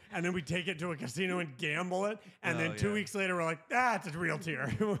is, and then we take it to a casino and gamble it, and then 2 weeks later we're like, it's a real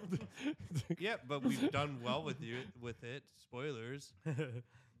tier. Yeah, but we've done well with it. Spoilers.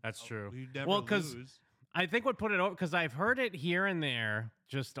 That's true. We never lose. I think what put it over, because I've heard it here and there,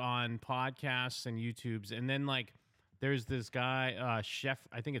 just on podcasts and YouTubes, and then like there's this guy, Chef.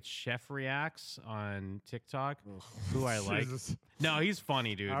 I think it's Chef Reacts on TikTok, who I like. Jesus. No, he's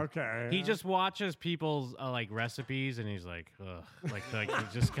funny, dude. Okay. He just watches people's like recipes, and he's like, ugh, like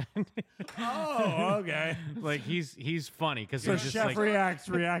he just kind of. Oh, okay. Like he's funny because So he's just Chef like, reacts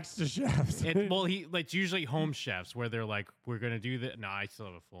to chefs. well, it's usually home chefs where they're like, we're gonna do that. No, I still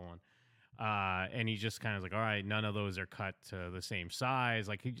have a full one. And he just kind of like, all right, none of those are cut to the same size.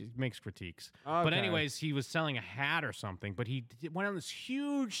 Like, he just makes critiques. But Okay. anyways, he was selling a hat or something, but he went on this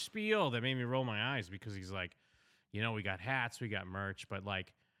huge spiel that made me roll my eyes, because he's like, we got hats, we got merch, but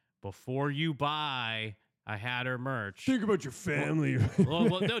like, before you buy a hat or merch, Think about your family.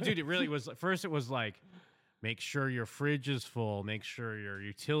 well, no, dude, it really was. First, it was like, make sure your fridge is full. Make sure your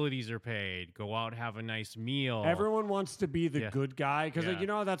utilities are paid. Go out, have a nice meal. Everyone wants to be the Yeah. good guy because,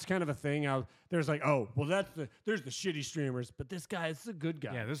 Yeah. that's kind of a thing. There's like, there's the shitty streamers, but this guy is a good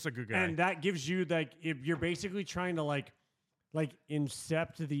guy. Yeah, this is a good guy. And that gives you if you're basically trying to like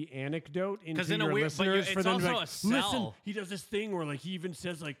incept the anecdote into 'Cause in a your weird- but listeners it's for them to be also like, a sell. listen, he does this thing where like he even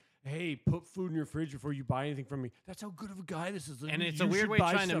says like, hey, put food in your fridge before you buy anything from me. That's how good of a guy this is. and it's You a weird should way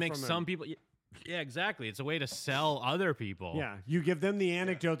buy trying to stuff make from him. some people. Yeah, exactly. It's a way to sell other people. Yeah, you give them the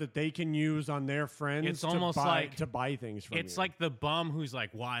anecdote that they can use on their friends. It's to almost buy, like to buy things from. It's you. like the bum who's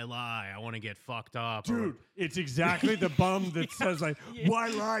like, "Why lie? I want to get fucked up." Dude, it's exactly the bum that says like, "Why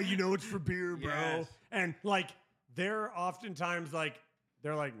lie? You know it's for beer, bro." Yes. And like, they're oftentimes like,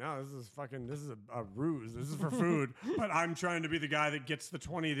 they're like, "No, this is a ruse. This is for food." But I'm trying to be the guy that gets the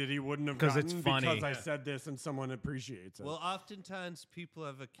 20 that he wouldn't have 'Cause gotten it's funny. because I Yeah. said this and someone appreciates it. Well, oftentimes people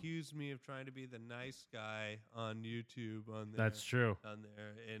have accused me of trying to be the nice guy on YouTube. That's true. On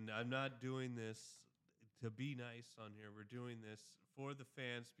there, and I'm not doing this to be nice on here. We're doing this for the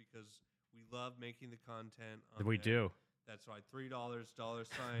fans because we love making the content. We do. That's right. $3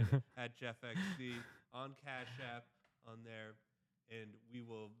 $sign at JeffXD on Cash App on there. And we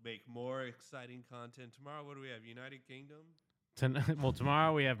will make more exciting content tomorrow. What do we have? United Kingdom? Well,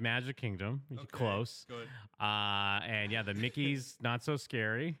 tomorrow we have Magic Kingdom. Okay, Close. good. And yeah, the Mickey's Not So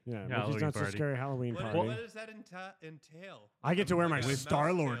Scary. yeah, Halloween Mickey's Not So party. Scary Halloween party. What does that entail? I get to wear my Like a mouse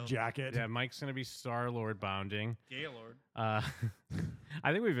Star-Lord tail. jacket. Yeah, Mike's gonna be Star-Lord bounding. Gaylord. I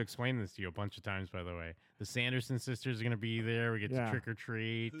think we've explained this to you a bunch of times, by the way. The Sanderson sisters are going to be there. We get Yeah. to trick or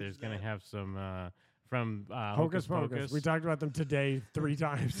treat. Who's There's going to that? have some from Hocus Pocus. We talked about them today 3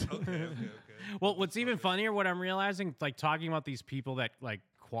 times. Okay. Well, what's even funnier, what I'm realizing, like talking about these people that like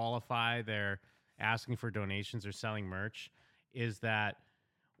qualify, they're asking for donations or selling merch, is that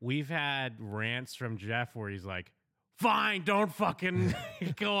we've had rants from Jeff where he's like, fine, don't fucking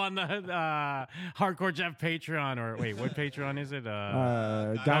go on the Hardcore Jeff Patreon, or wait, what Patreon is it?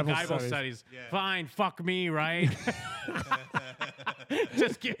 Guyville Studies. Yeah. Fine, fuck me, right?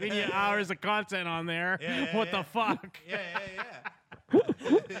 Just giving you hours of content on there. Yeah, What yeah. the fuck? Yeah. We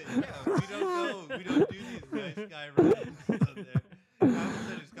don't do these nice guy rants on there.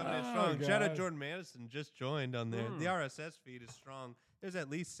 Content is coming in strong. Shout out God. Jordan Madison just joined on there. The RSS feed is strong. There's at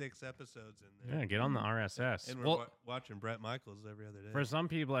least 6 episodes in there. Yeah, get on the RSS. And we're Well, watching Brett Michaels every other day. for some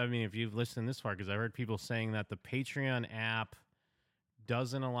people, I mean, if you've listened this far, because I've heard people saying that the Patreon app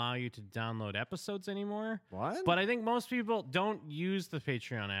doesn't allow you to download episodes anymore. What? But I think most people don't use the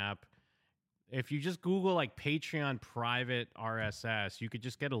Patreon app. If you just Google like Patreon private RSS, you could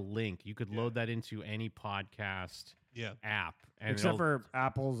just get a link. You could load that into any podcast app. And Except it'll- for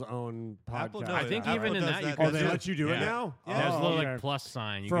Apple's own podcast. Apple does I think Apple even in does that, you that. can Oh, they do let you do it now? Yeah, there's a little okay. like plus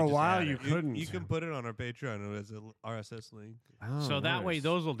sign. You For could a just while, add you it. couldn't. You can put it on our Patreon as an RSS link. So that way, nice.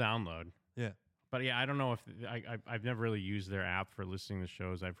 those will download. Yeah. But yeah, I don't know if I've never really used their app for listening to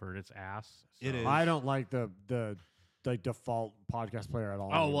shows. I've heard it's ass. It so- is. I don't like the default podcast player at all. Oh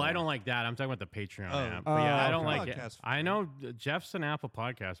well, anymore. I don't like that. I'm talking about the Patreon Oh. app. But yeah, I don't okay. like it. Podcast I know Jeff's an Apple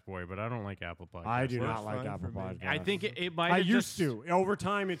Podcast boy, but I don't like Apple Podcasts. I do Works not like fine Apple for me. Podcasts. I think it might. I have used just, to. Over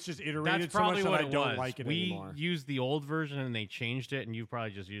time, it's just iterated That's so much probably that what I it don't was. like it We anymore. used the old version and they changed it, and you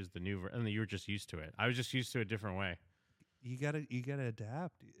probably just used the new version. And you were just used to it. I was just used to a different way. You gotta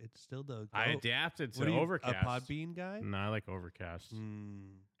adapt. It's still the. I adapted to What are you, Overcast. A Podbean guy? No, I like Overcast.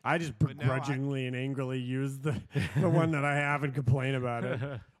 I just But now begrudgingly and angrily use the one that I have and complain about it.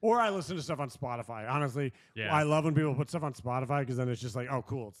 Or I listen to stuff on Spotify. Honestly, Yeah. I love when people put stuff on Spotify because then it's just like, oh,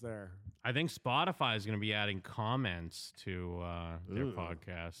 cool, it's there. I think Spotify is going to be adding comments to their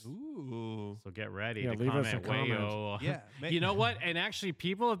podcast. Ooh. So get ready Yeah, to leave us a comment. comment. Wayo. Yeah, You know what? And actually,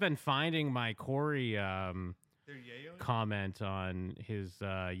 people have been finding my Corey comment on his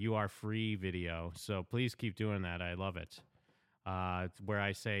 "You Are Free" video. So please keep doing that. I love it. It's where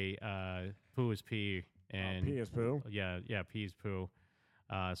I say "poo is pee" and P is poo. Yeah, P is poo.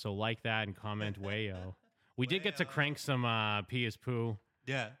 So like that and comment "Wayo." We did get to crank some P is poo.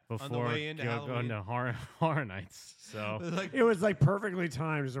 Yeah, Before on the way into going to horror nights. So It was like perfectly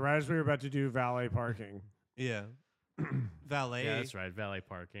timed. So right as we were about to do valet parking. yeah, valet. yeah, that's right, valet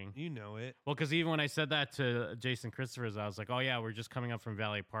parking. You know it. Well, because even when I said that to Jason Christophers, I was like, "Oh yeah, we're just coming up from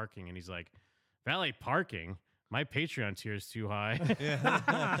valet parking," and he's like, "Valet parking? My Patreon tier is too high."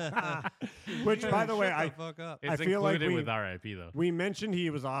 Which, by the way, Shut I the fuck up. It's I feel like included we- with RIP though. We mentioned he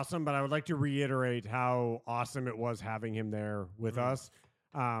was awesome, but I would like to reiterate how awesome it was having him there with us.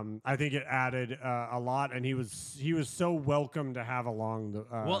 I think it added a lot, and he was so welcome to have along the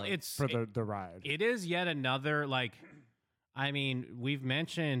Well, it's- for the ride. It is yet another like. I mean, we've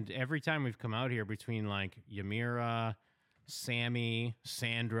mentioned every time we've come out here between like Yamira, Sammy,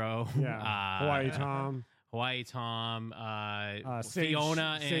 Sandro, Yeah, Hawaii Tom, Sage,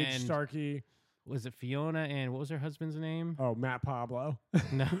 Fiona, Sage and Starkey. Was it Fiona and what was her husband's name? Oh, Matt Pablo.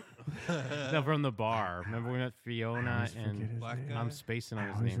 No, no, from the bar. Remember we met Fiona and Black guy? I'm spacing on I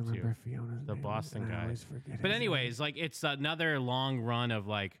his always name too. remember Fiona's The name, Boston and I guy. always forget But his anyways, like it's another long run of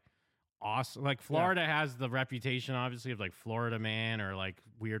like awesome. Like Florida has the reputation, obviously, of like Florida man or like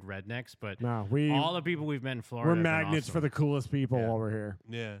weird rednecks. But No, all the people we've met in Florida, we're have been magnets awesome. for the coolest people Yeah. while we're here.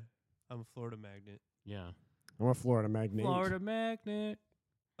 Yeah, I'm a Florida magnet. Yeah, I'm a Florida magnet. Florida magnet.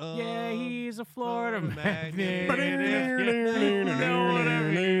 Yeah, he's a Florida, Florida magnet. magnet. You know what I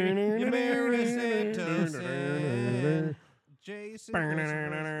mean? You married Santos and Jason.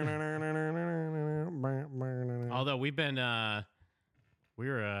 Although we've been, we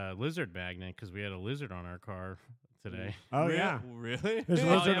were a lizard magnet because we had a lizard on our car today. Oh yeah, Really? there's a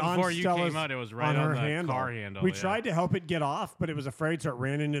Oh, lizard yeah, on before you Stella's- came out, it was right on on her the handle. car handle, We yeah. tried to help it get off, but it was afraid, so it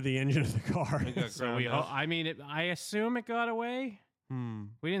ran into the engine of the car. So I mean, I assume it got away.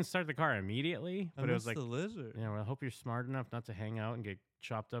 We didn't start the car immediately, but it was like, the lizard. yeah, well, I hope you're smart enough not to hang out and get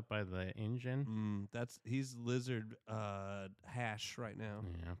chopped up by the engine. He's lizard hash right now.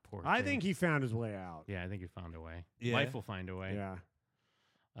 Yeah, poor I thing. think he found his way out. Yeah, I think he found a way. Yeah. Life will find a way. Yeah.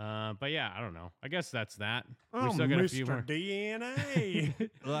 But yeah, I don't know. I guess that's that. Oh, we still got a few Mr. more. DNA.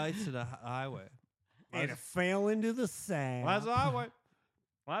 Lights to the highway. And it fell into the sand. Lights to the highway.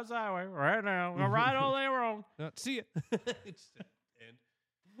 What's that way right now? Gonna ride all day wrong. See it.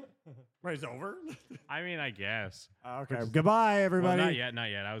 Wait, it's over? I mean, I guess. Okay. Goodbye, everybody. Well, not yet, not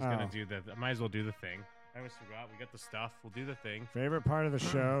yet. I was gonna Oh. do the. I might as well do the thing. I almost forgot. We got the stuff. We'll do the thing. Favorite part of the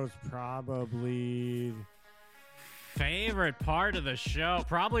show is probably. Favorite part of the show,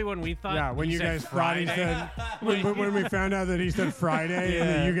 probably when we thought. Yeah, when he you said guys thought he Friday. said. when we found out that he said Friday and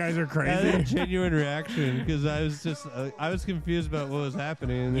that you guys are I had a crazy. genuine reaction because I was just I was confused about what was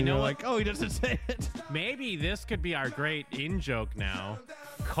happening, and then You know you're what? like, "Oh, he doesn't say it." Maybe this could be our great in joke now.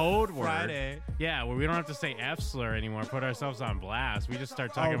 Code word. Friday. Yeah, where we don't have to say F slur anymore. Put ourselves on blast. We just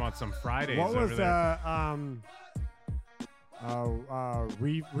start talking Oh, about some Fridays What over was there.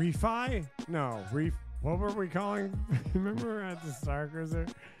 refi? No, what were we calling? Remember at the Star Cruiser?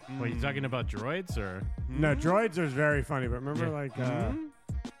 Wait, you talking about droids or? No, droids are very funny, but remember like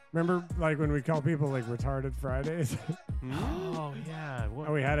remember like when we call people like retarded Fridays? Oh yeah. What?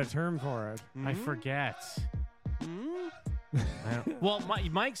 Oh, we had a term for it. I forget. Well,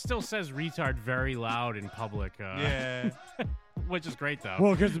 Mike still says retard very loud in public. Yeah. Which is great though.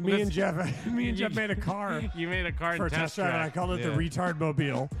 Well, because me That's- and Jeff made a car You made a car for a and test drive, and I track. called it the Yeah. retard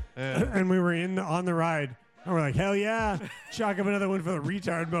mobile. Yeah. And we were on the ride, and we're like, hell yeah, chalk up another one for the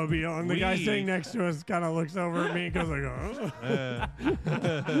retard mobile. And the guy We- sitting next to us kind of looks over at me and goes like,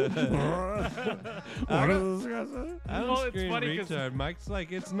 what is this guy saying? I Well, don't it's scream funny 'cause- retard. Mike's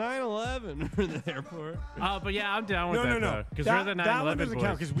like, "It's 9/11 for the airport." But yeah, I'm down with No, that. Because That, we're the that one 9/11 doesn't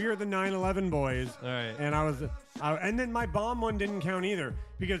count boys. because we are the 9/11 boys. All right. And and then my bomb one didn't count either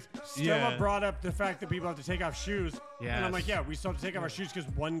because Stella Yeah. brought up the fact that people have to take off shoes. And I'm like, Yes. yeah, we still have to take off our shoes because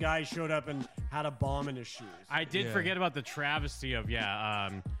one guy showed up and had a bomb in his shoes. I did Yeah. forget about the travesty of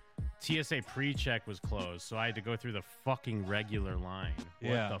TSA pre-check was closed, so I had to go through the fucking regular line.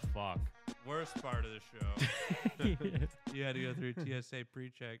 Yeah. What the fuck? Worst part of the show. You had to go through TSA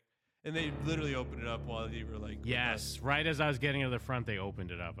pre-check. And they literally opened it up while you were like... Yes, right as I was getting to the front, they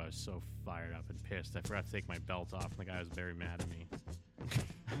opened it up. I was so fired up and pissed. I forgot to take my belt off, and the guy was very mad at me.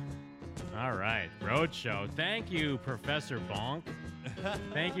 All right, Roadshow. Thank you, Professor Bonk.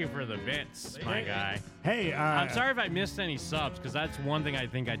 Thank you for the bits, my guy. Hey, I'm sorry if I missed any subs, because that's one thing I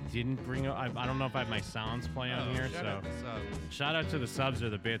think I didn't bring up. I don't know if I have my sounds playing on here, shout so out to subs. shout out to the subs or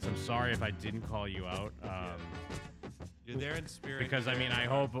the bits. I'm sorry if I didn't call you out. You're there in spirit. Because I mean, I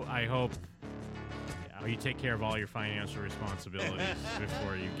hope you take care of all your financial responsibilities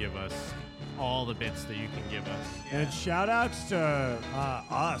before you give us all the bits that you can give us. And shout outs to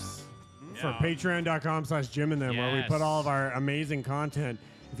us for patreon.com/Jim and them, where we put all of our amazing content.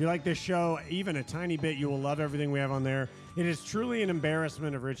 If you like this show even a tiny bit, you will love everything we have on there. It is truly an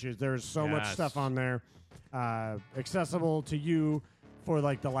embarrassment of riches. There's so much stuff on there, accessible to you for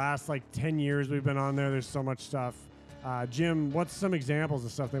like the last 10 years we've been on there. There's so much stuff. Jim, what's some examples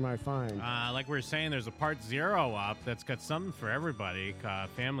of stuff they might find? Like we were saying, there's a part 0 up that's got something for everybody.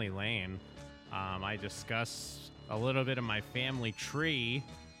 Family Lane. I discuss a little bit of my family tree,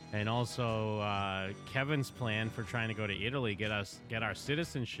 and also Kevin's plan for trying to go to Italy, get our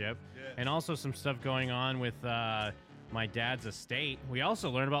citizenship, and also some stuff going on with my dad's estate. We also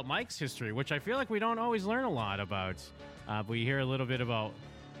learn about Mike's history, which I feel like we don't always learn a lot about. We hear a little bit about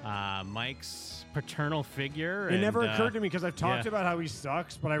Mike's paternal figure. It never occurred to me because I've talked about how he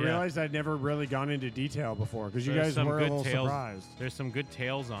sucks, but I realized I'd never really gone into detail before because you guys were a little surprised. There's some good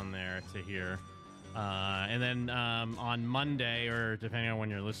tales on there to hear. And then on Monday, or depending on when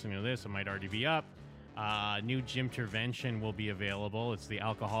you're listening to this, it might already be up, new Jim Intervention will be available. It's the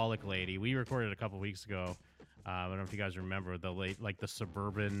alcoholic lady. We recorded a couple weeks ago. I don't know if you guys remember the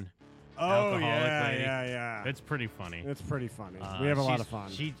suburban alcoholic lady. Yeah. It's pretty funny. It's pretty funny. We have a lot of fun.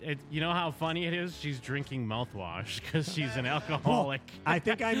 You know how funny it is? She's drinking mouthwash because she's an alcoholic. Well, I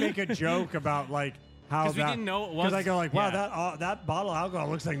think I make a joke about how we didn't know it was. Because I go wow, that bottle of alcohol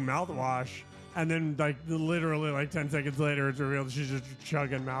looks like mouthwash, and then literally 10 seconds later, it's revealed she's just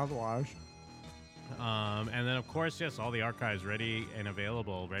chugging mouthwash. And then of course, yes, all the archives ready and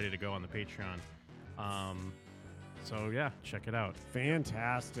available, ready to go on the Patreon. So yeah, check it out.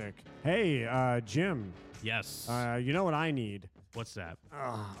 Fantastic. Hey, Jim. Yes. You know what I need? What's that?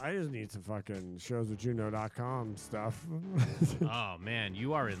 I just need some fucking showsthatyouknow.com stuff. Oh man,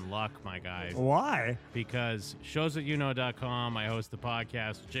 you are in luck, my guy. Why? Because showsthatyouknow.com, I host the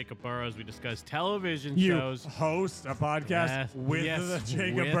podcast with Jacob Burrows. We discuss television you shows. Host a podcast with the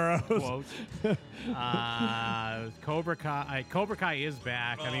Jacob Burrows. Cobra Kai is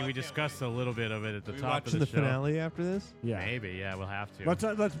back. I mean, we discussed a little bit of it at the top of the show. Finale after this? Yeah, maybe. Yeah, we'll have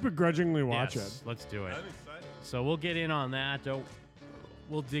to. Let's begrudgingly watch it. Let's do it. So we'll get in on that.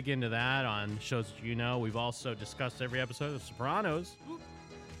 We'll dig into that on shows that you know. We've also discussed every episode of The Sopranos,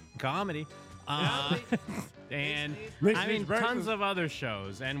 comedy, and tons of other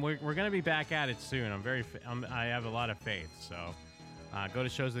shows. And we're going to be back at it soon. I have a lot of faith. So go to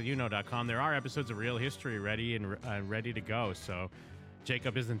showsthatyouknow.com. There are episodes of Real History ready and ready to go. So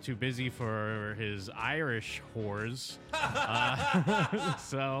Jacob isn't too busy for his Irish whores.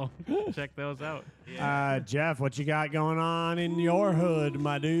 So check those out. Jeff, what you got going on in your hood,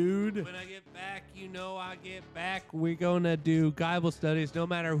 my dude? When I get back, I get back. We're going to do Bible studies no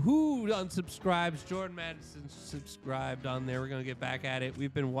matter who unsubscribes. Jordan Madison subscribed on there. We're going to get back at it.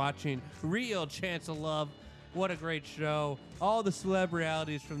 We've been watching Real Chance of Love. What a great show. All the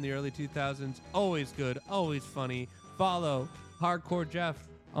celebrities from the early 2000s. Always good. Always funny. Follow Hardcore Jeff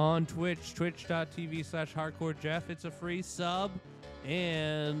on Twitch, twitch.tv/Hardcore Jeff. It's a free sub.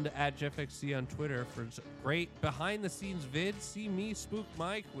 And at JeffXC on Twitter for great behind-the-scenes vids. See me, Spook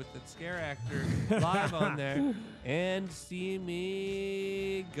Mike, with the scare actor live on there. And see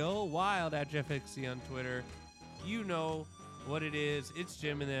me go wild at JeffXC on Twitter. You know what it is. It's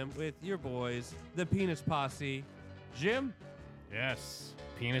Jim and them with your boys, the Penis Posse. Jim? Yes.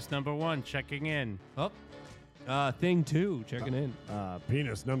 Penis number 1 checking in. Thing 2 checking in.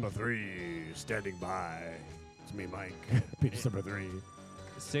 Penis number 3 standing by. It's me, Mike. Penis number 3.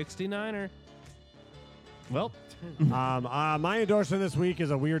 69er. Well, my endorsement this week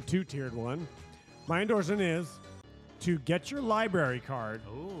is a weird 2-tiered one. My endorsement is to get your library card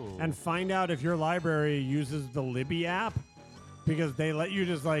and find out if your library uses the Libby app, because they let you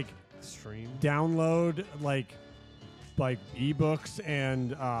just stream, download like ebooks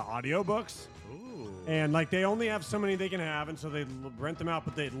and audiobooks. And they only have so many they can have, and so they rent them out.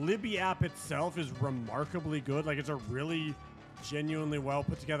 But the Libby app itself is remarkably good. It's a really genuinely well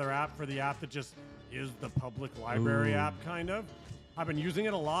put together app for the app that just is the public library app, kind of. I've been using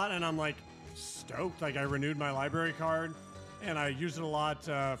it a lot, and I'm stoked. Like I renewed my library card, and I use it a lot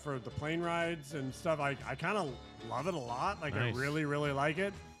for the plane rides and stuff. I kind of love it a lot. Like Nice. I really, really like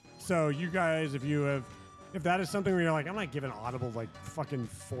it. So you guys, if that is something where you're like, I'm not giving Audible like fucking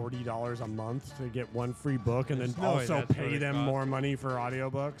 $40 a month to get one free book and There's then no way also that's what pay it them costs. more money for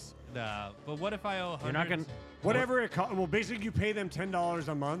audiobooks. Nah, but what if I owe You're not hundreds? gonna. Whatever it costs. Well, basically you pay them $10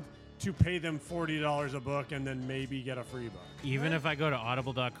 a month to pay them $40 a book and then maybe get a free book. Even if I go to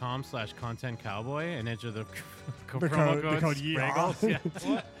audible.com/content-cowboy and enter the The promo code code yeehaw. Spriggles,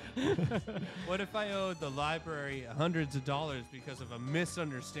 yeah. What if I owed the library hundreds of dollars because of a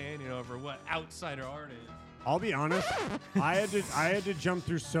misunderstanding over what outsider art is? I'll be honest. I had to jump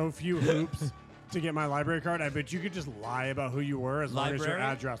through so few hoops to get my library card. I bet you could just lie about who you were as long as your Library?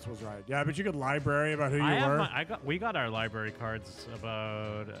 address was right. Yeah, I bet you could library about who you I have were. we got our library cards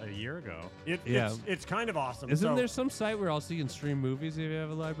about a year ago. Yeah. It's kind of awesome. Isn't So- there some site where also you can stream movies if you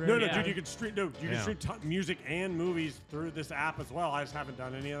have a library? No, Yeah. dude, you can stream. No, you can Yeah. stream music and movies through this app as well. I just haven't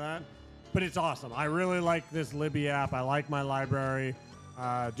done any of that, but it's awesome. I really like this Libby app. I like my library.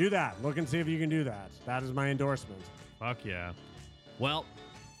 Do that. Look and see if you can do that. That is my endorsement. Fuck yeah. Well,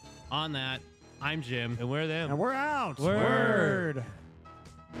 on that, I'm Jim. And we're them. And we're out. Word.